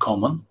really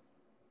common.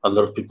 A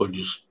lot of people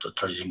use the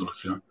triangle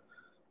here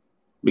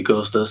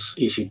because that's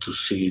easy to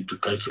see, to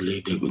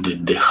calculate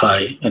the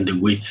height and the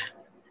width.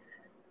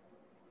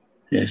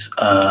 Yes,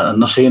 I'm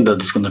not saying that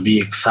it's going to be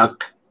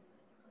exact,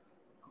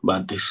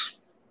 but it's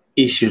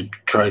easier to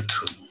try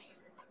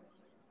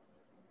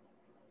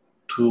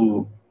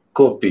to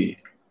copy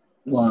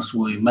once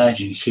we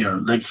imagine here,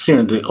 like here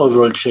in the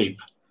overall shape.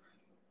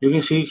 You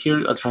can see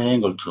here a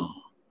triangle too.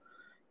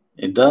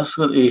 And that's,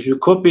 if you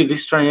copy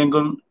this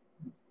triangle,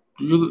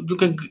 you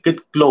can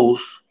get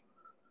close,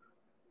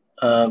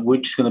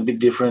 which is going to be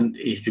different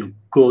if you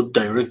go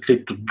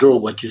directly to draw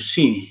what you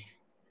see,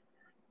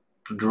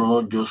 to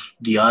draw just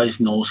the eyes,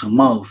 nose, and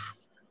mouth.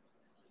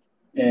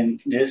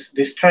 And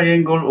this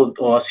triangle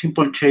or a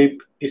simple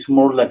shape is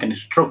more like a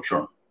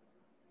structure.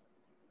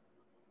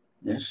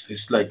 Yes,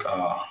 it's like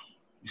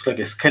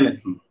a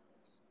skeleton,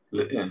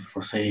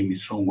 for saying in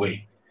some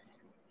way.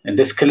 And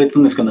the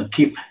skeleton is going to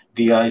keep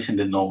the eyes and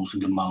the nose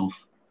and the mouth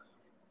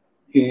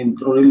in,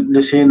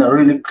 let's say, in a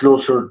really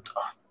closer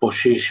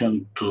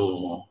position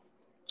to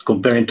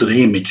comparing to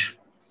the image.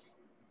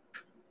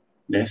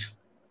 Yes.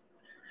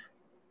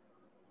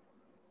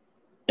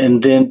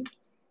 And then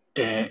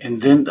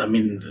I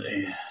mean,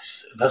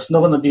 that's not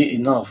going to be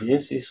enough.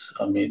 Yes, it's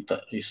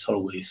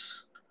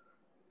always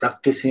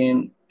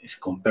practicing, it's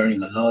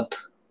comparing a lot.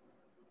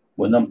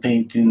 When I'm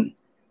painting,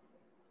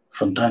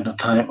 from time to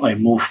time, I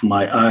move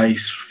my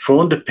eyes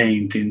from the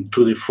painting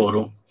to the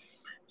photo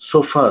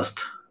so fast,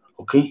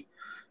 okay?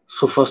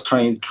 So fast,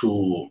 trying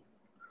to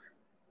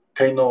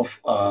kind of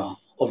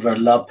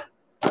overlap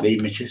the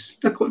images.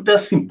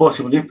 That's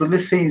impossible. But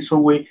let's say in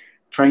some way,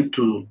 trying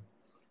to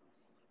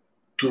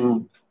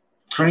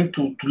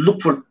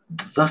look for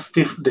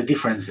the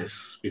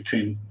differences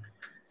between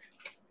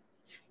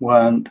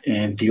one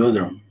and the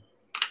other.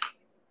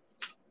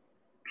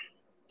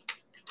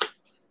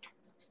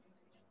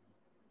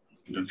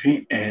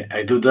 Okay, and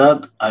I do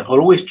that. I'm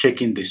always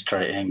checking this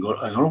triangle.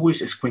 I'm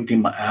always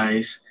squinting my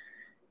eyes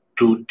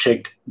to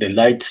check the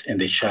lights and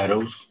the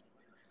shadows.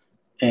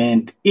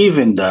 And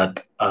even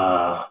that,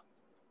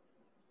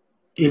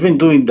 even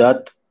doing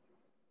that,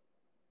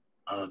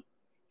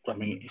 I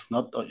mean, it's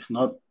not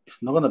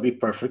gonna be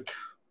perfect.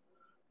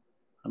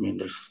 I mean,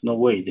 there's no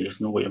way.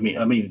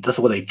 I mean, that's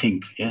what I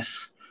think.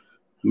 Yes,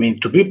 I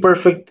mean, to be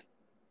perfect,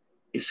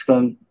 it's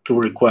going to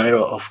require,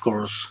 of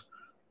course,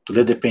 to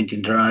let the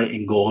painting dry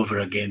and go over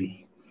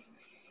again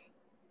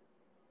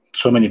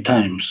so many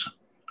times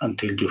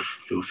until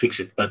you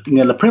fix it. But in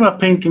a La Prima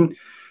painting,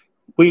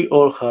 we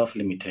all have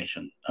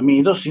limitation. I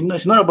mean,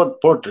 it's not about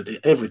portrait,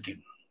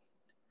 everything.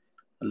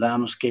 A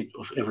landscape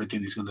of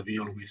everything is going to be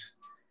always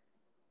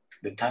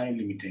the time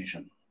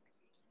limitation.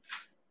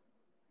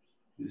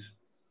 Yes.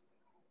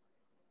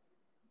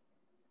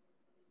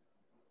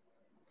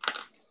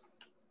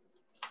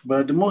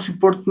 But the most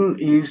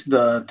important is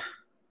that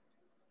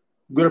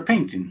we're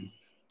painting.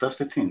 That's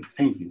the thing,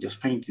 painting,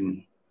 just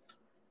painting.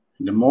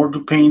 The more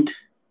you paint,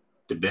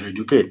 the better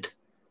you get.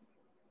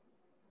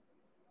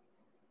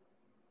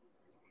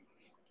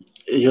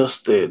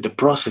 Just the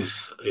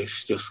process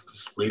is just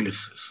really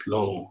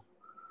slow.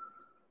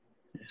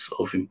 It's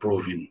of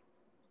improving.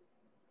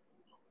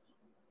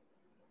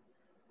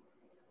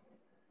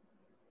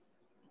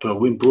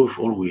 But we improve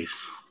always.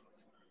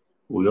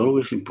 We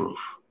always improve.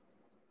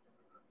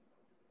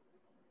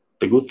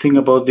 The good thing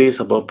about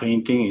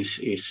painting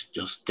is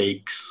just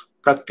takes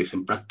practice,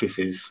 and practice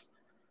is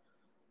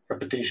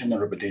repetition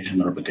and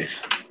repetition and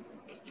repetition.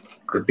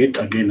 Repeat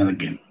again and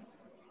again.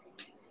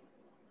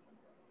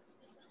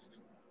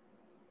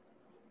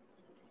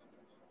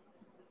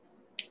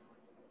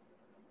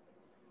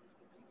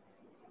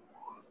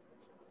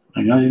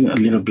 I'm adding a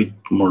little bit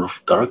more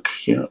of dark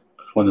here.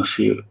 I want to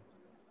see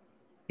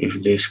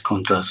if this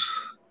contrast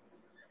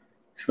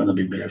is going to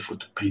be better for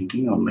the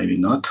painting or maybe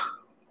not.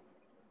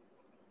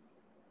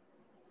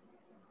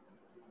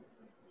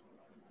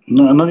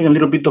 No, I'm adding a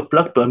little bit of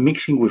black, but I'm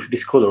mixing with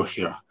this color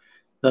here.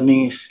 That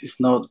means it's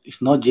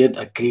not yet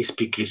a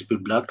crispy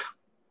black.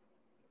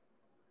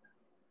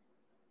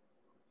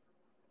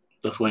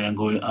 That's why I'm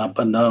going up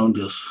and down,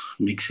 just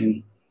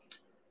mixing.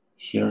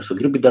 Here it's a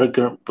little bit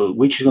darker, but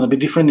which is going to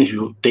be different if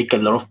you take a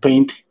lot of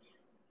paint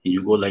and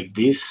you go like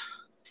this.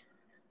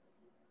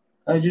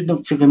 You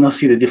cannot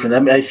see the difference. I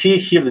mean, I see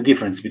here the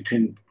difference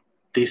between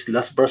these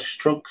last brush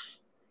strokes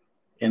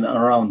and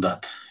around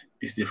that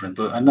is different.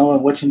 But now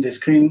I'm watching the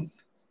screen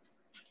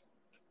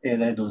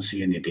and I don't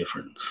see any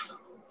difference.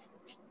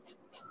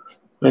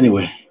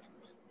 Anyway,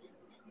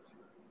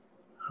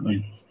 I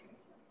mean,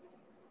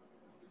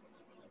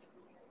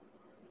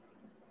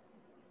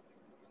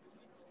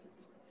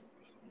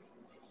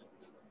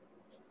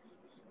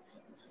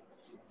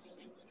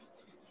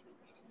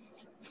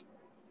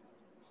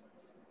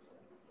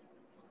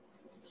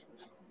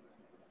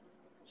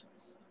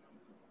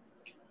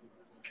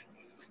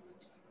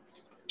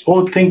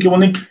 oh, thank you,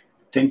 Monique.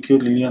 Thank you,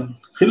 Lilian.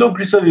 Hello,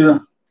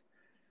 Griselida.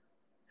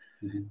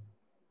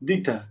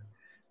 Dita.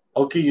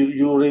 Okay,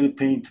 you already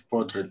paint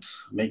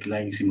portraits, make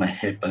lines in my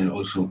head. I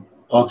also.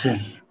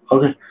 Okay,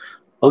 okay,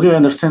 okay. I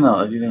understand now.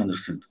 I didn't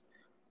understand.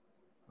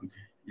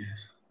 Okay, yes.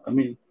 I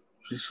mean,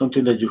 it's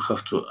something that you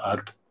have to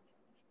add.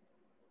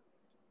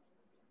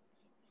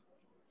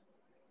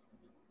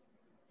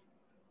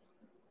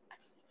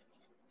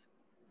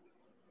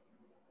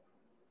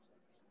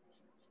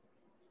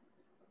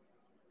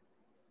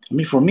 I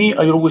mean, for me,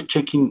 I always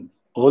checking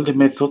all the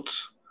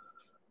methods.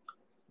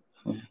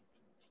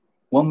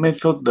 One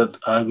method that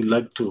I would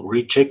like to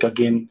recheck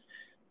again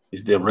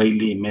is the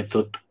Rayleigh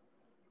method.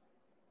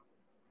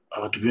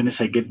 To be honest,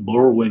 I get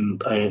bored when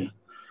I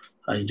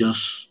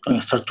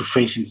start to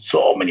facing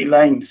so many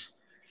lines.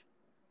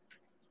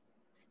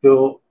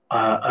 So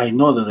I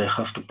know that I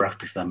have to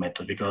practice that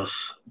method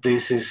because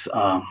this is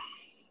I'm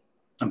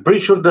pretty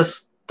sure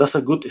that's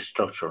a good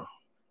structure.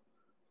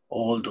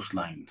 All those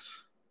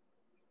lines.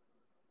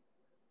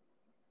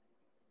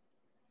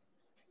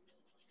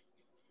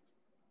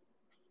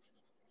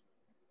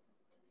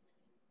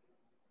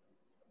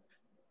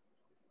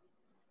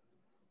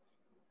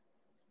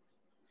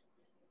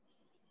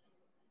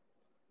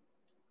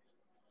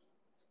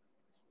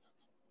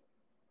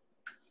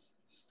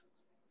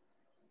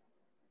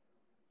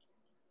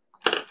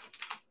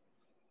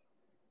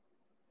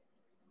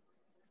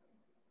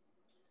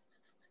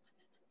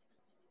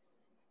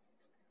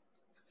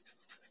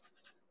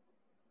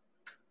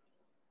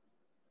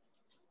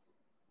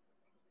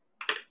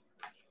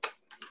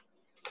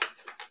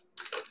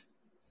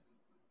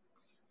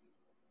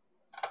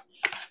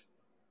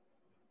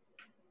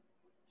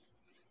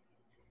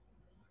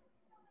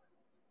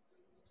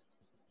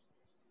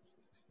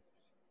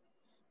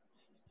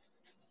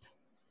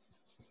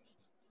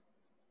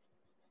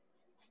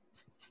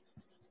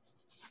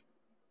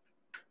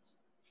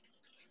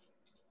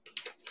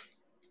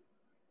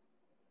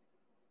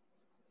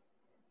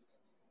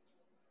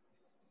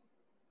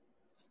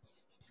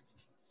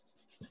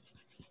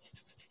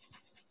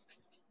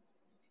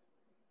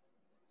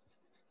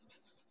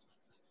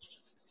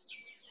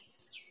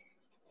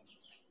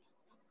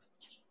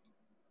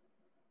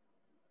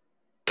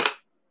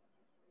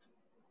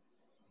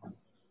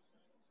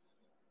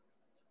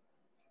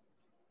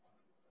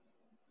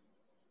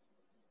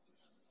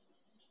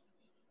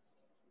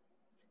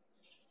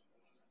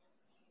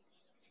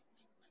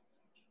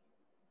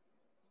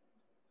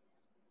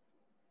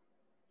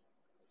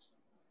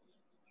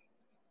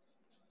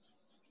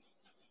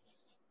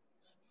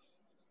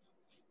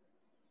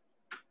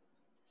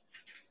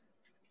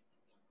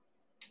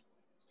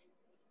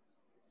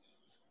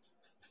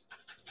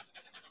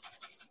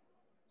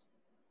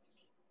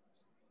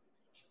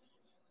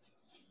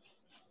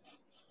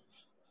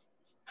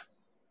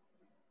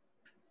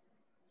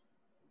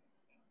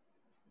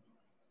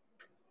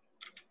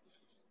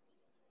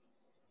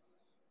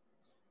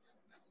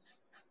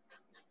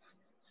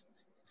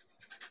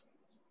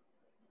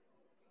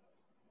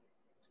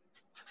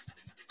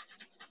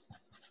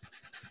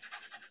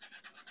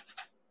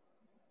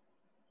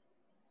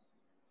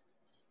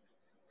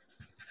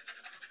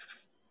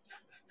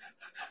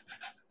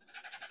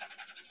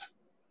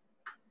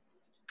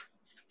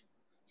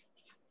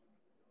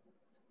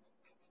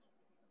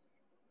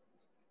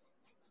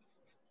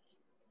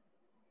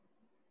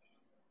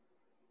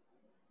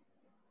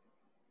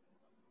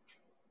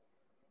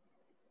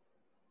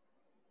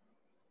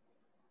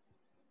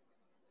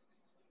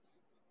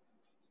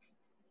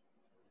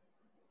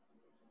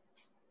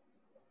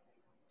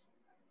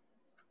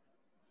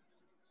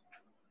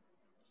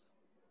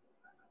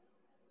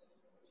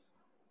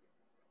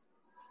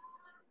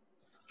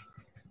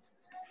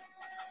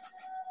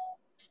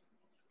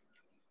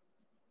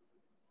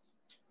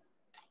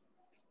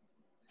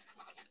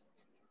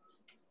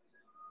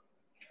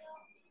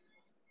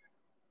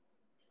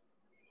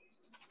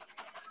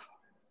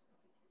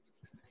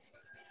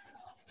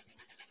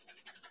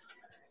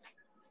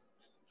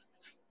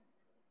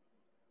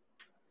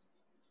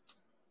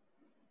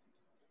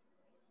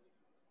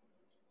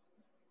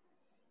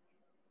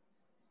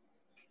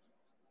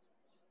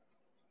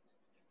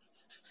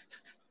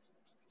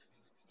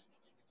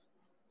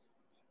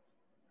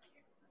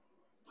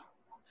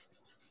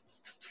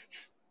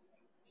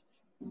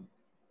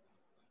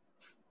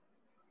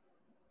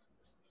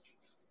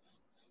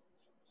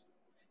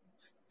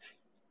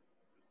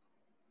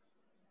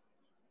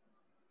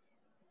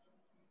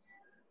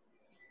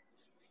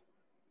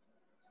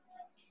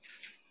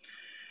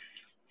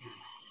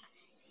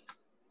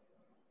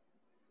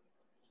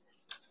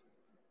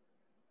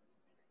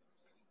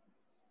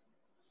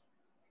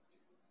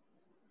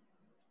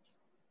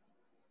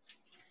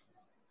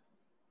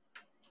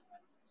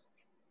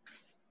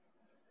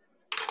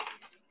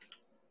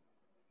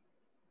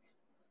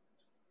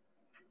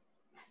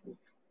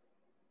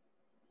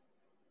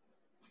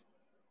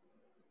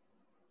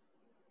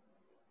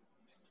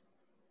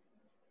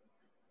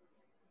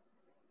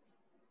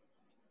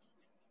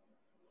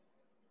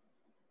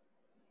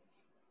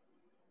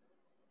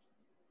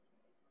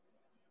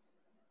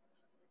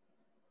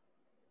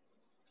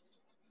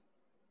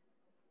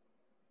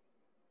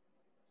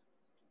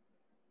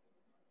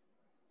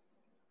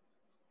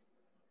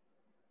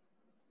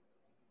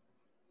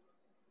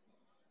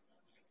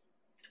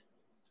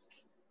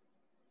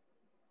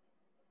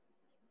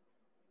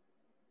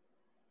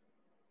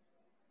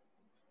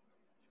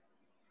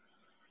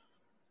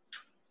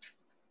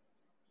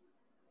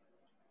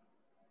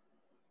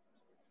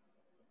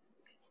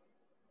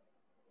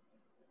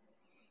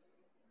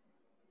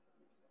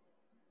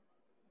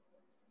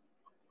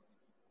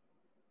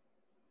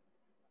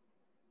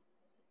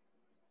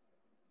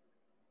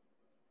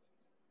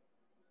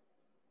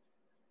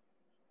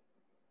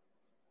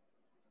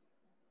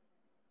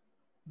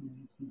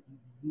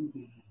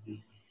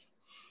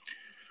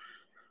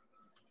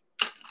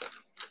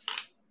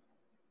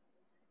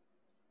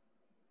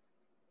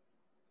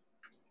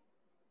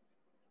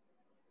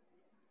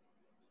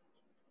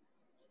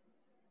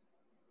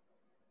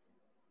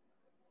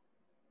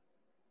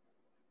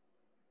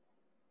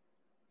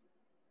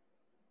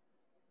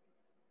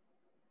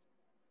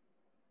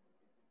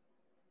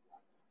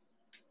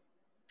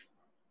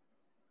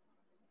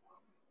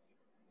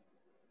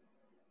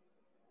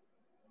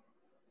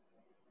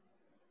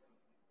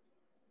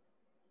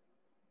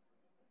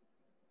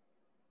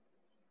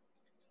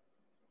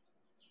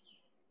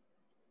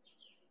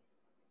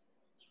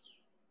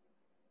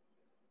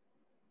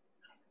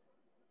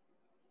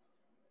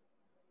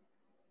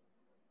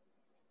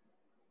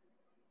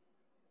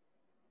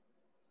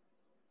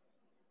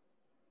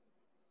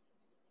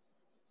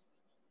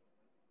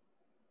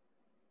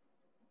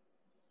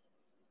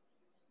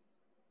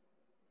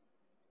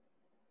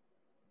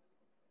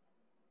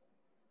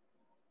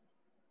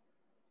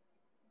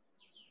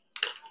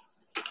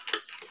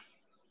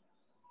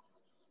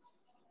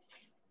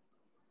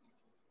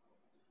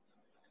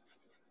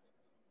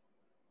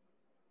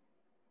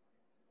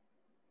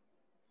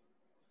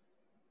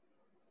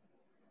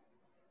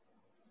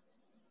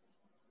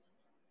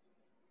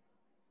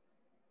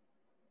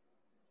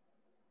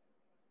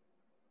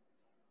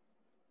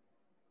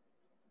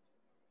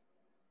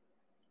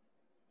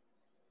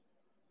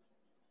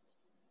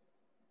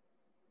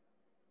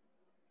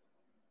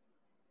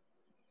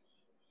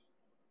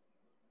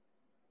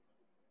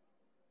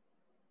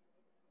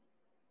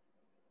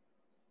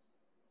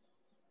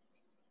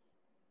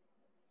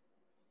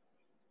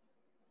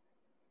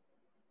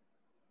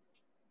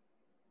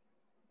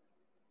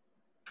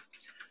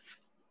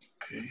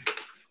 Okay.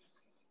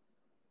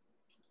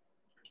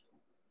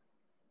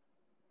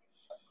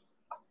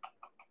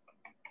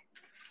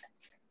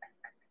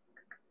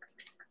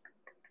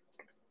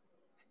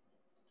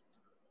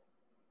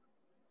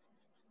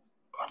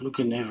 I'm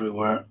looking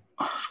everywhere,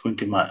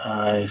 squinting my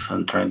eyes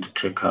and trying to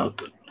check out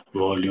the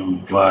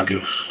volume,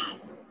 values,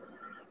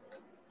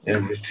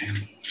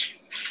 everything.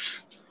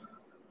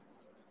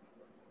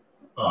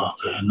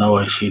 Okay, now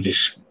I see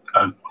this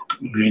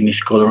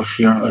greenish color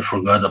here. I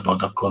forgot about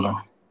the color.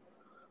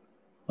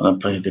 I'll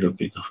apply a little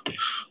bit of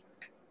this.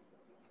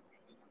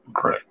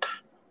 Right.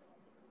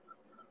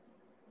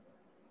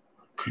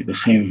 Okay, the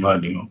same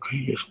value,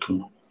 okay, just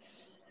to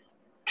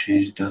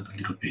change that a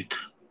little bit.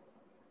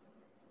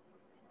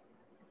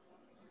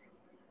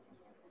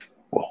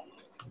 Wow,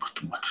 that was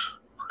too much.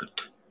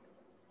 Right.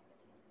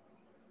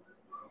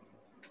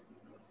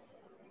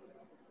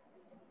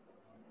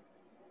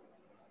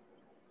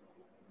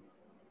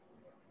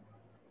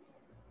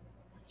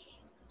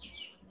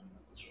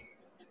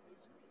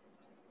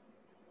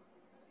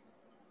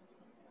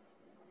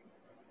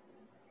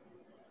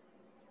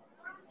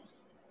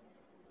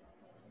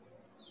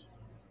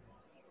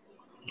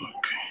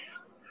 Okay.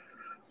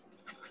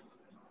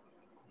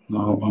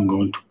 Now I'm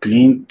going to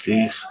clean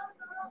this.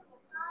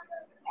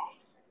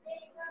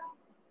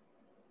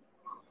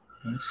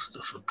 Yes,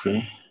 that's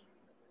okay.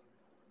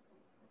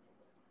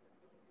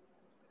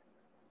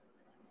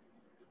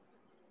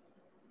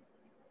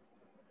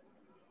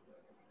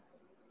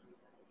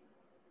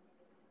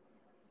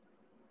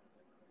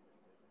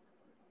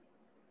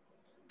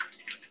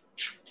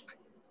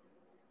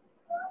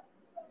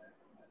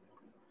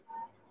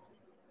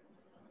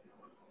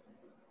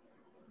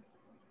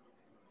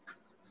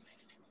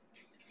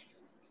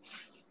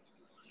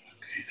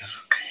 Okay, that's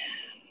okay.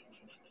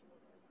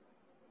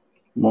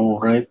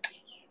 More red,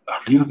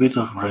 a little bit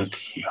of red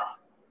here.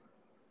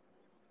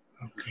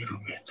 A little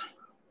bit.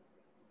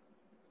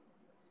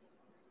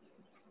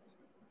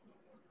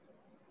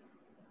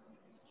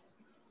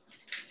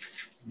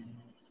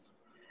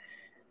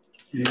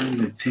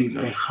 And I think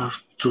I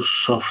have to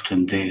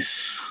soften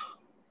this.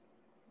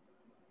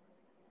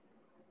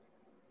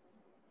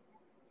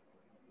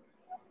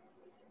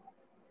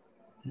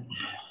 Yeah.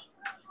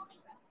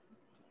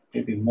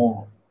 Maybe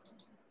more.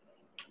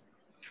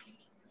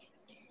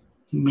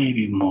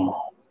 Maybe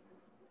more.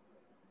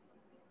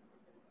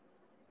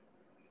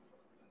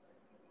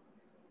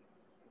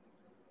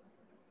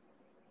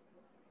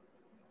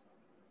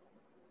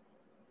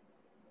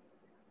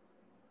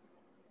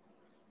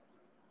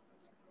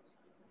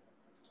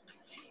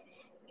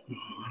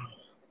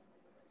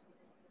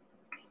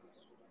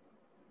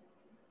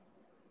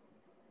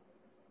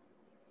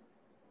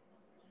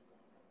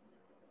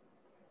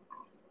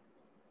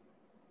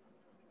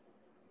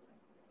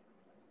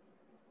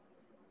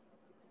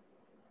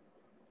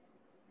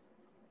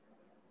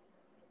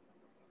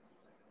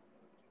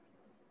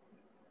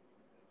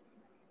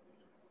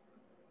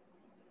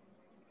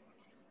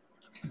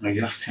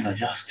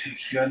 Adjusting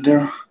here and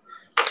there.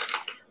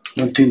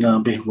 One thing that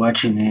I'll be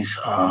watching is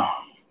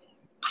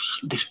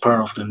this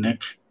part of the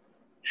neck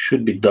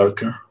should be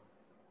darker.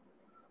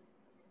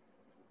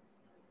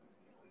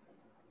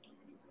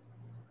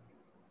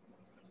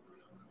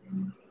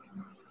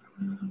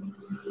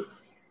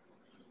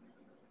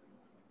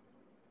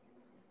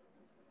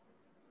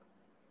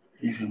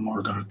 Even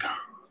more darker.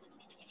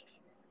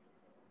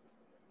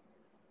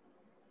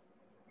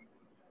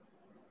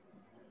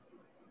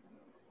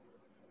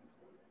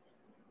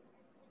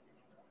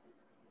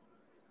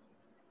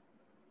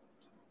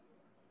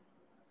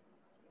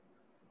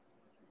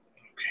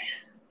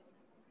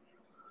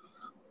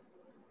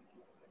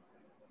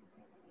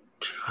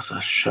 has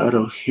a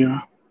shadow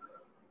here.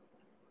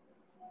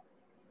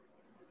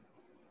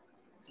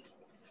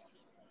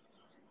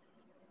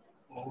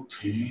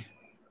 Okay,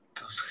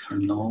 that's her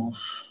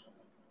nose.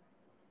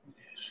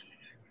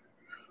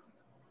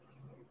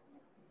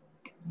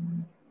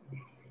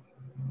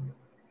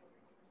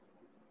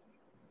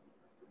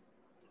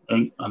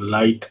 And a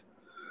light,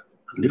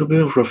 a little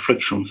bit of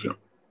reflection here.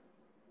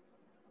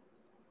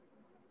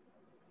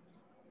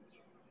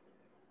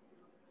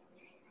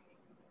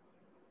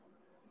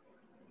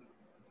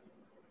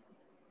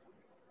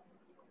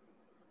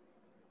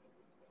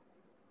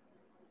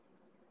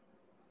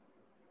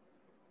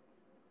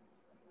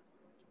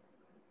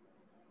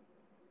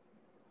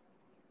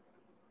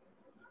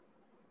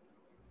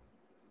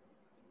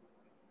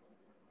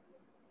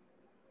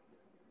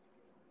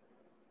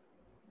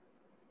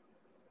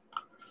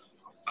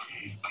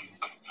 Okay.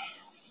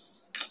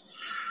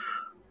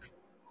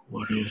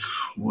 What is?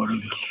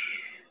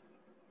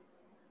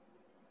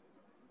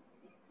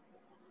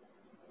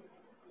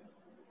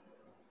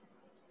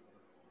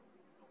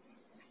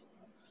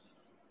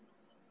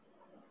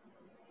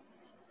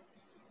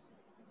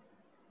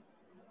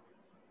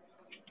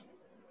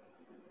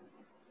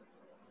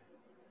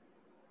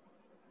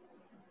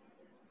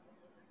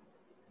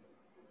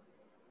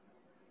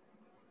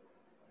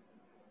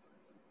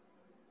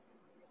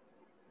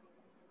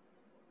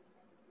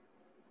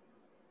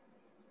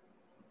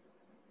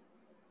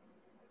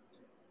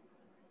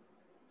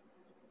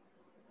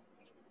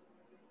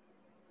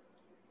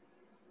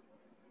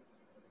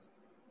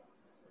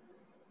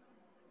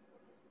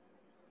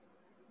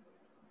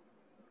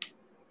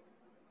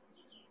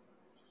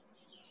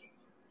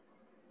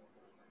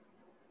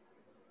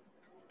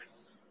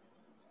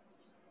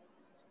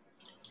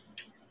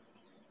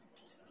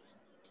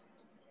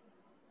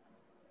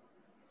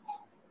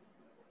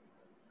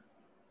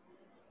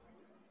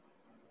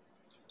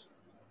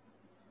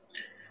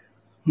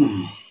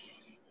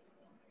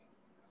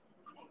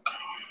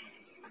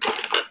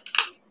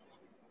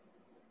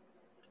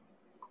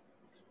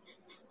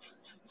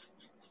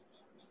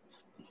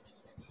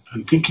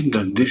 I'm thinking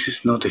that this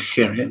is not the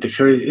hair. The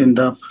hair end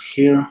up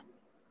here.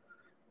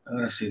 I'm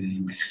gonna see the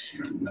image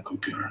here in the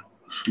computer.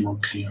 It's more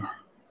clear.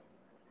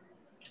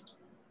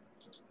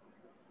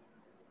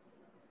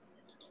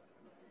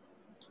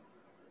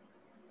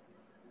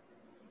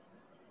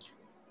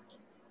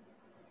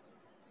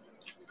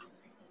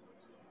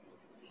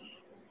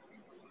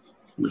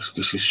 Because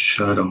this is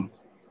shadow.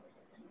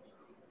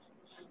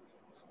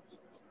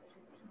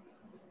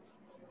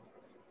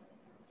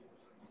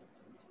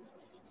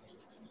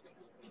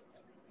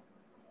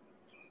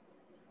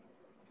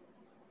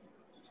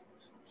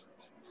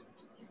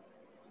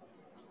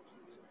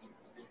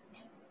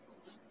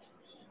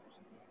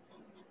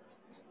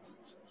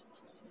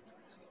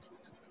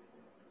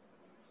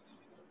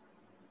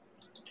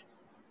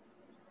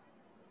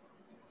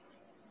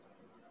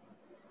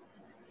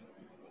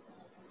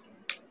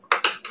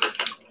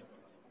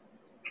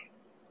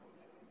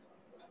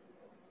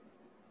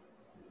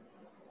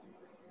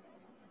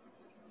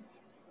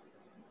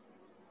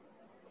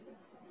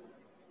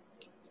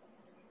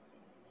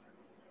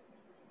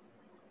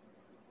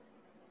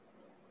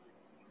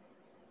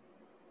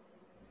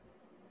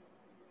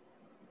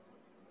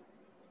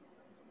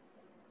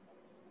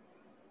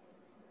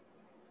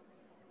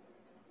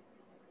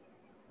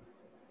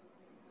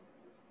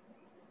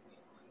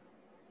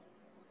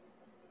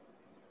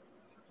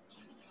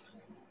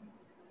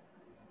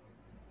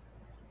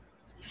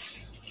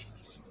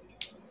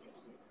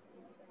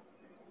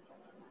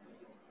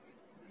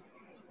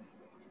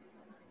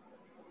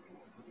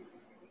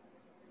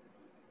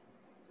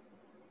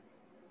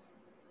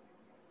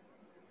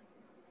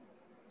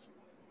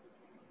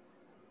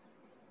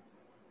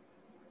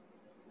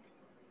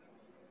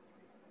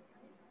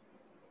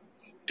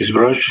 This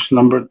brush is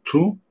number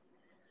 2.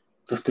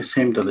 That's the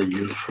same that I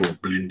use for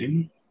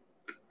blending.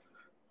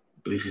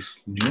 This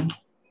is new.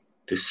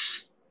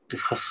 This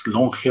has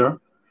long hair,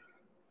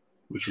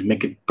 which is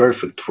make it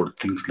perfect for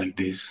things like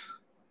this.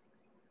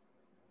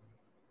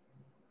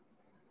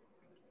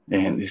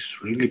 And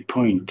it's really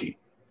pointy.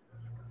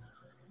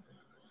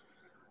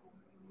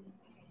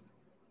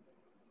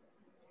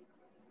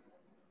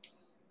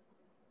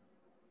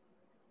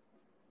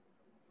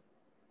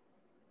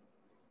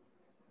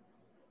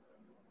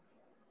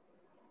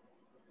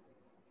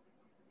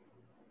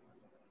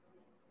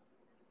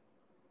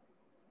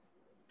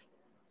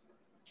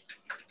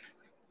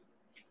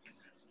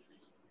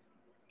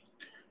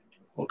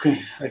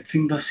 Okay, I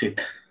think that's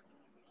it.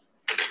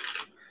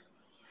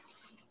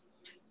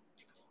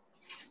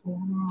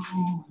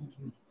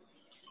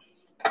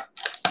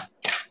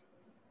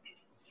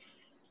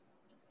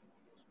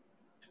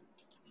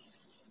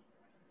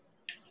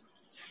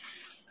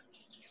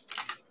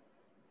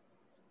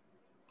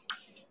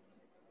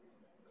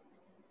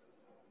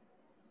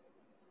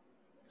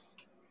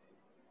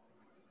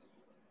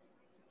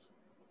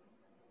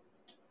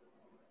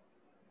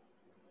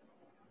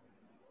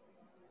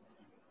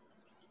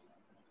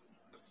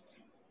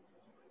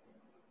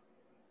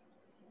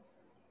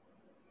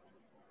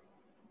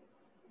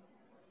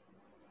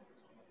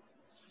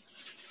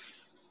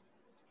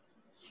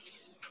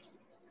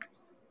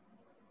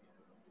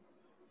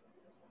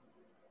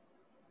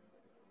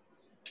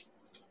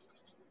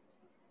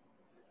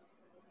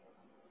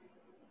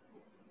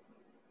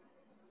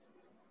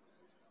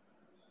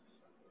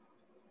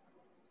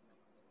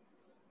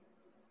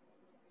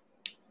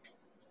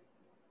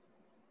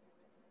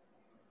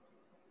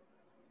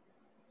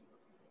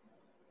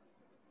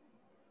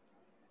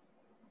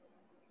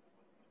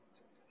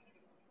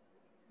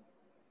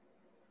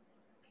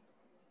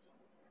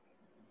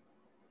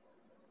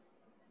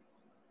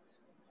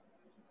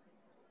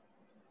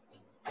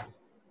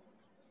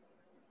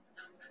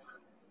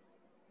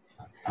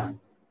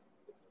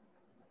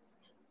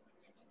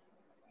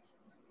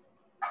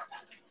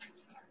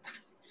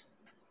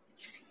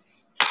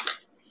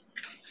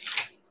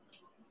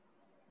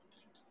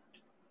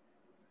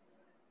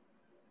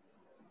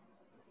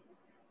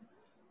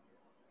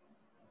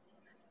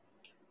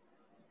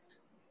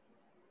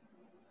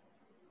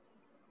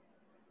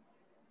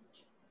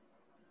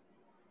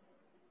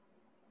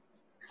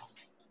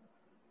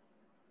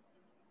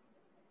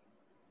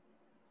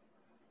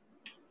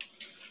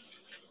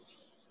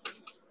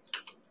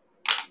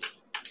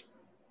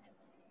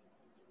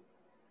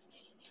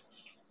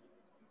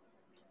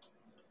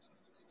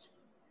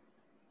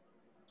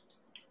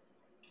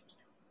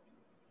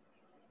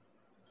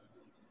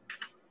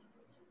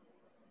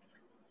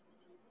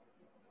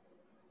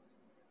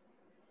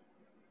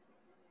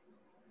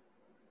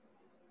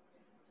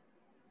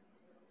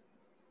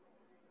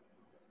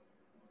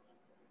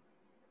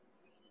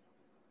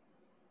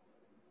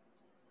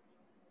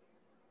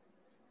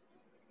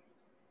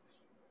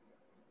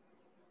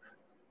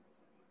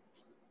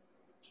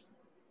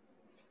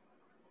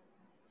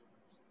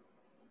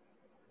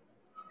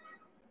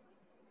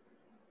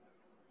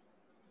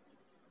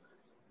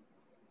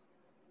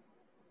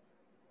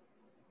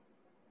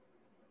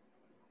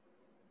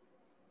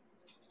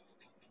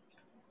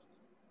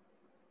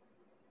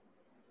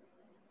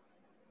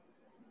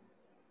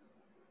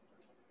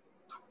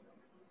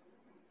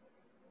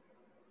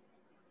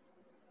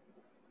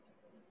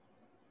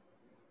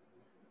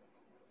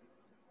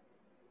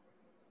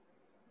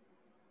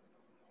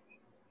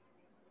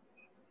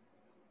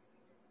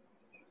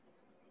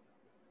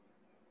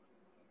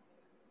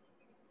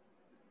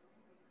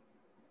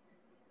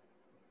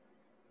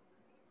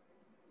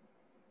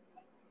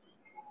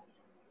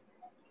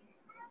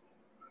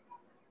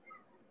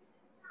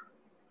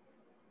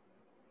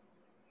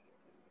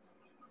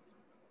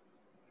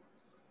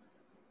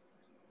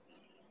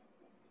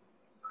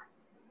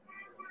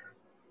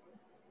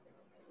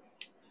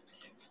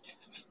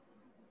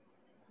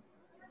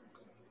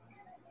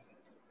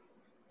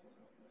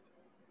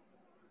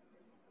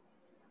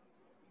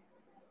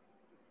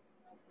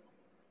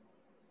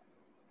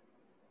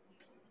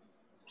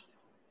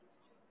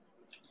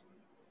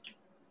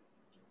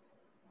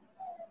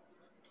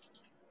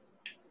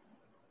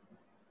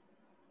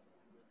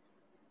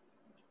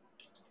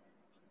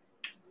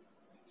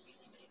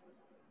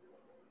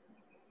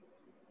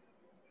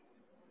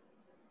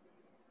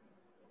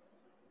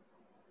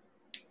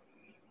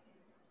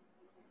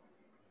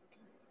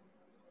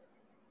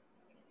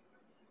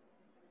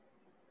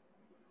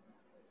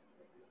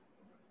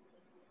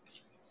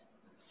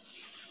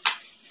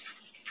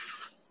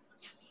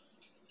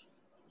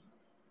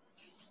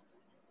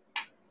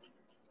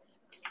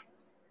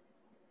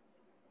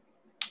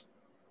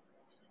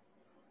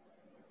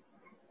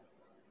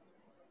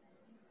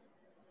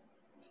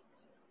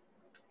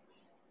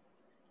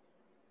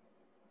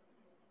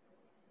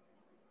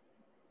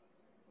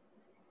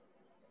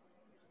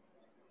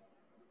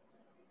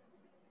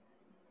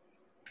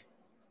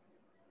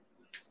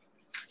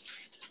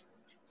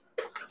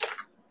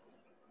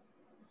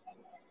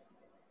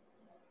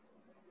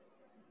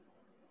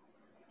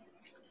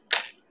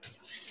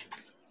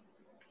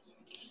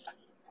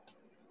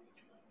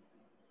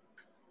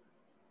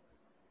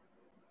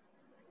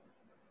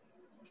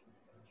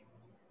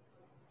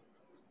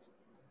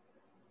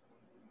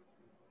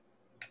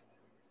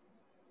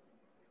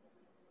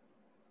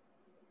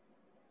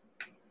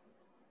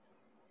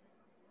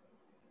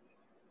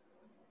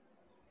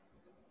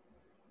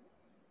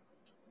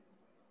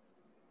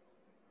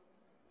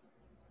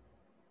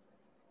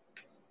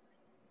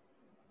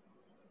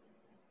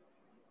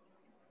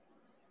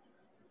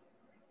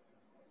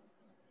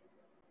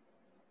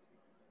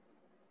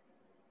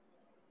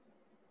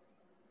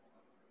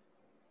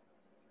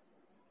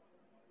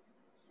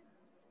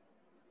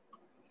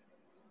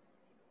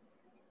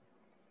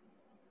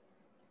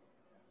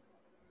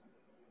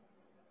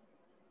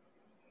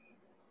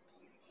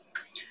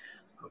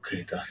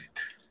 Okay, that's it.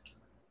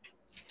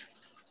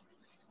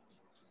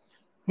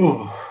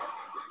 Oh,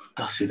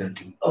 that's it, I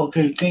think.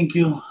 Okay, thank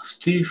you,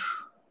 Steve.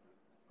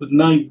 Good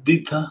night,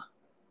 Dita.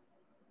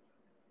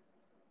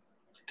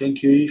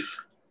 Thank you,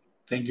 Eve.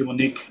 Thank you,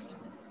 Monique.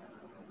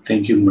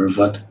 Thank you,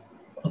 Mervat.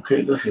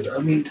 Okay, that's it. I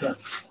mean, I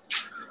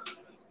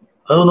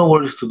don't know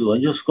what else to do.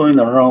 I'm just going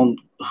around,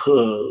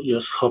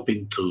 just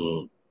hoping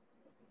to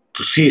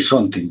see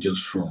something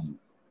just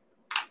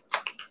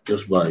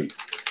by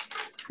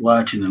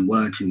watching and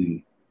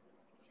watching.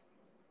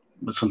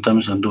 But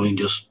sometimes I'm doing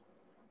just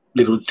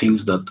little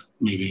things that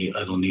maybe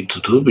I don't need to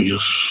do, but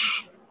just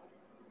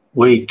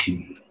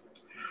waiting,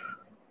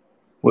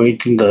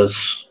 waiting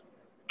that's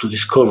to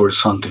discover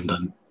something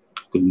that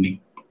could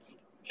need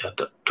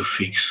to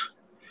fix,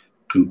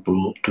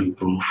 to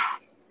improve.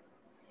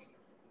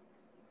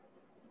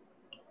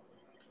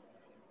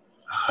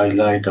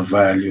 Highlight a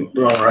value.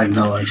 Oh, right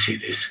now I see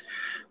this.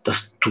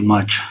 That's too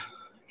much.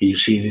 Can you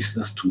see this?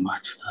 That's too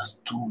much. That's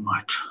too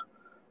much.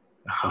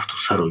 I have to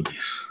settle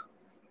this.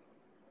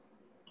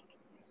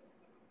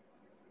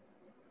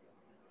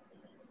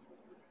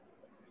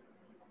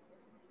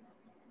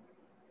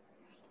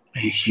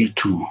 And here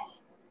too.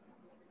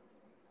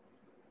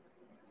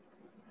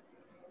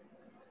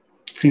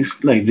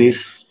 Things like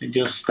this,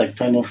 just like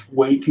kind of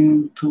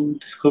waiting to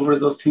discover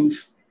those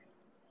things.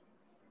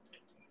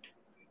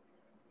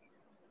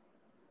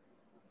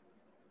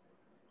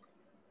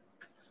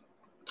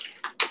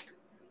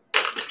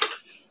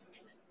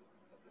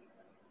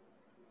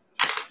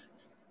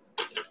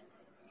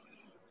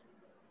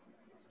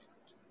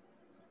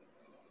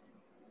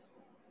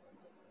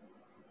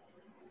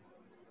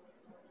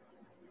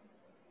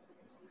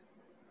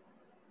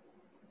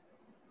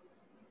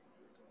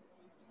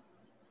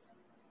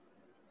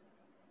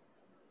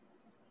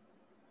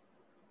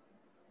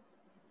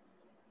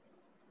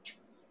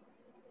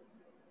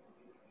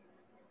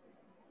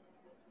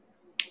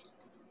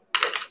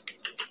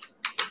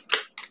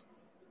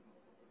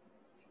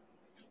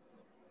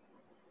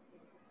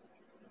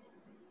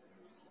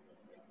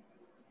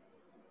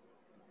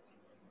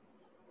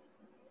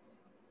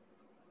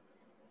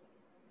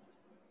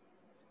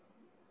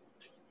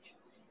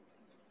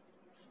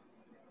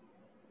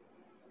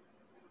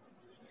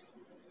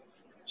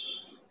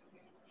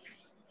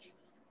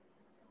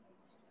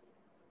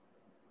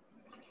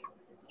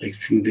 I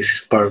think this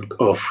is part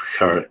of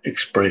her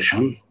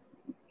expression.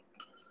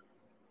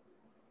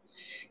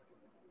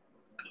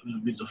 A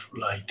little bit of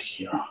light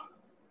here.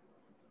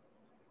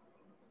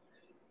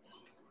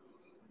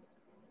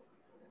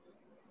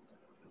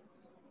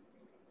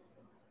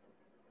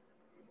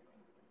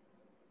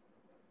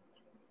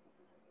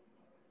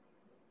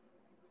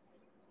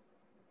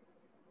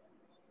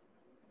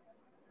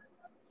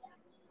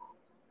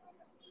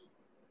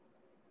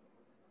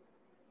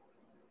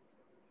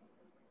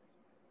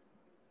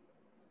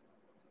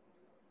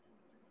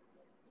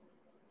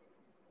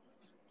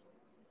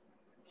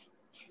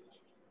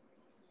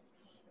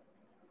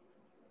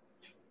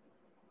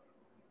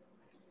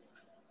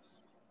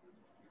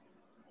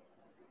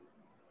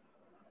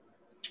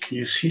 Can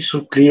you see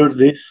so clear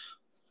this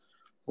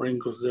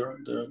wrinkles there?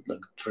 There are like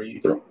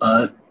three.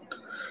 I'm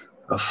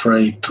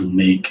afraid to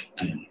make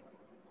them.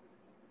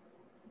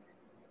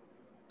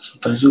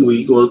 Sometimes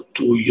we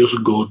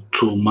just go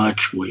too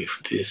much with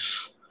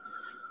this.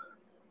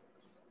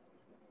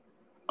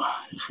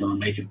 It's gonna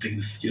make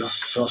things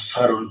just so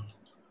subtle.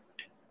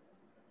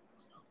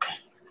 Okay,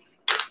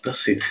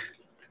 that's it.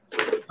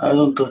 I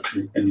don't touch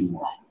it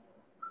anymore.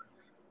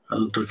 I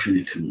don't touch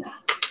anything more.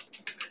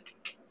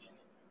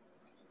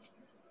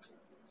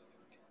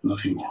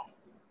 Nothing more.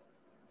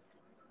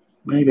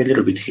 Maybe a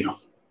little bit here.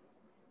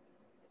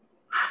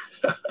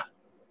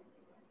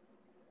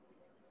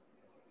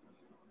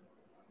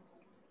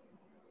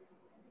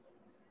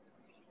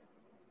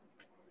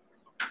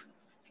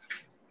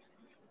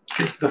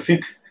 Okay, that's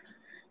it.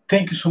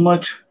 Thank you so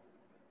much.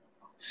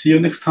 See you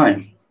next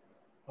time.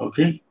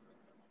 Okay?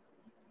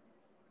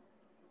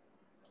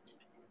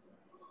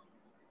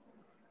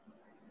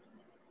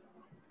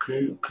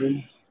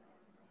 Okay.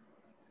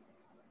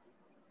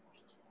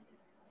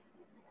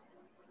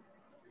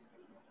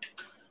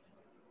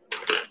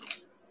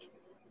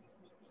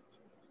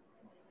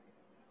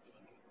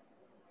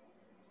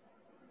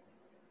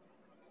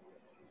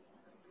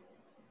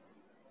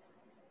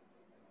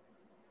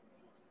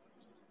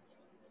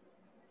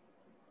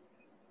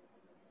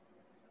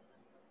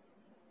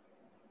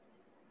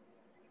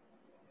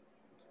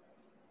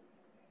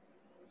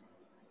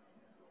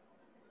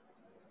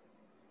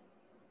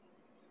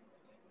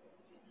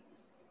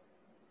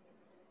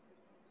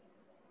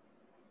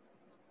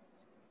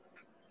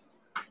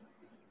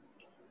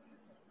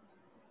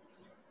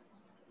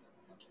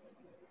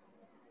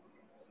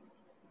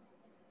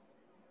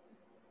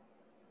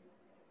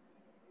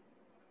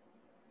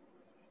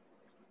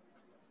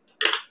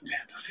 Yeah,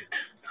 that's it.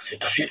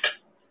 That's it.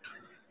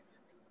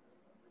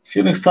 See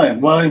you next time.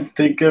 Bye.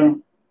 Take care.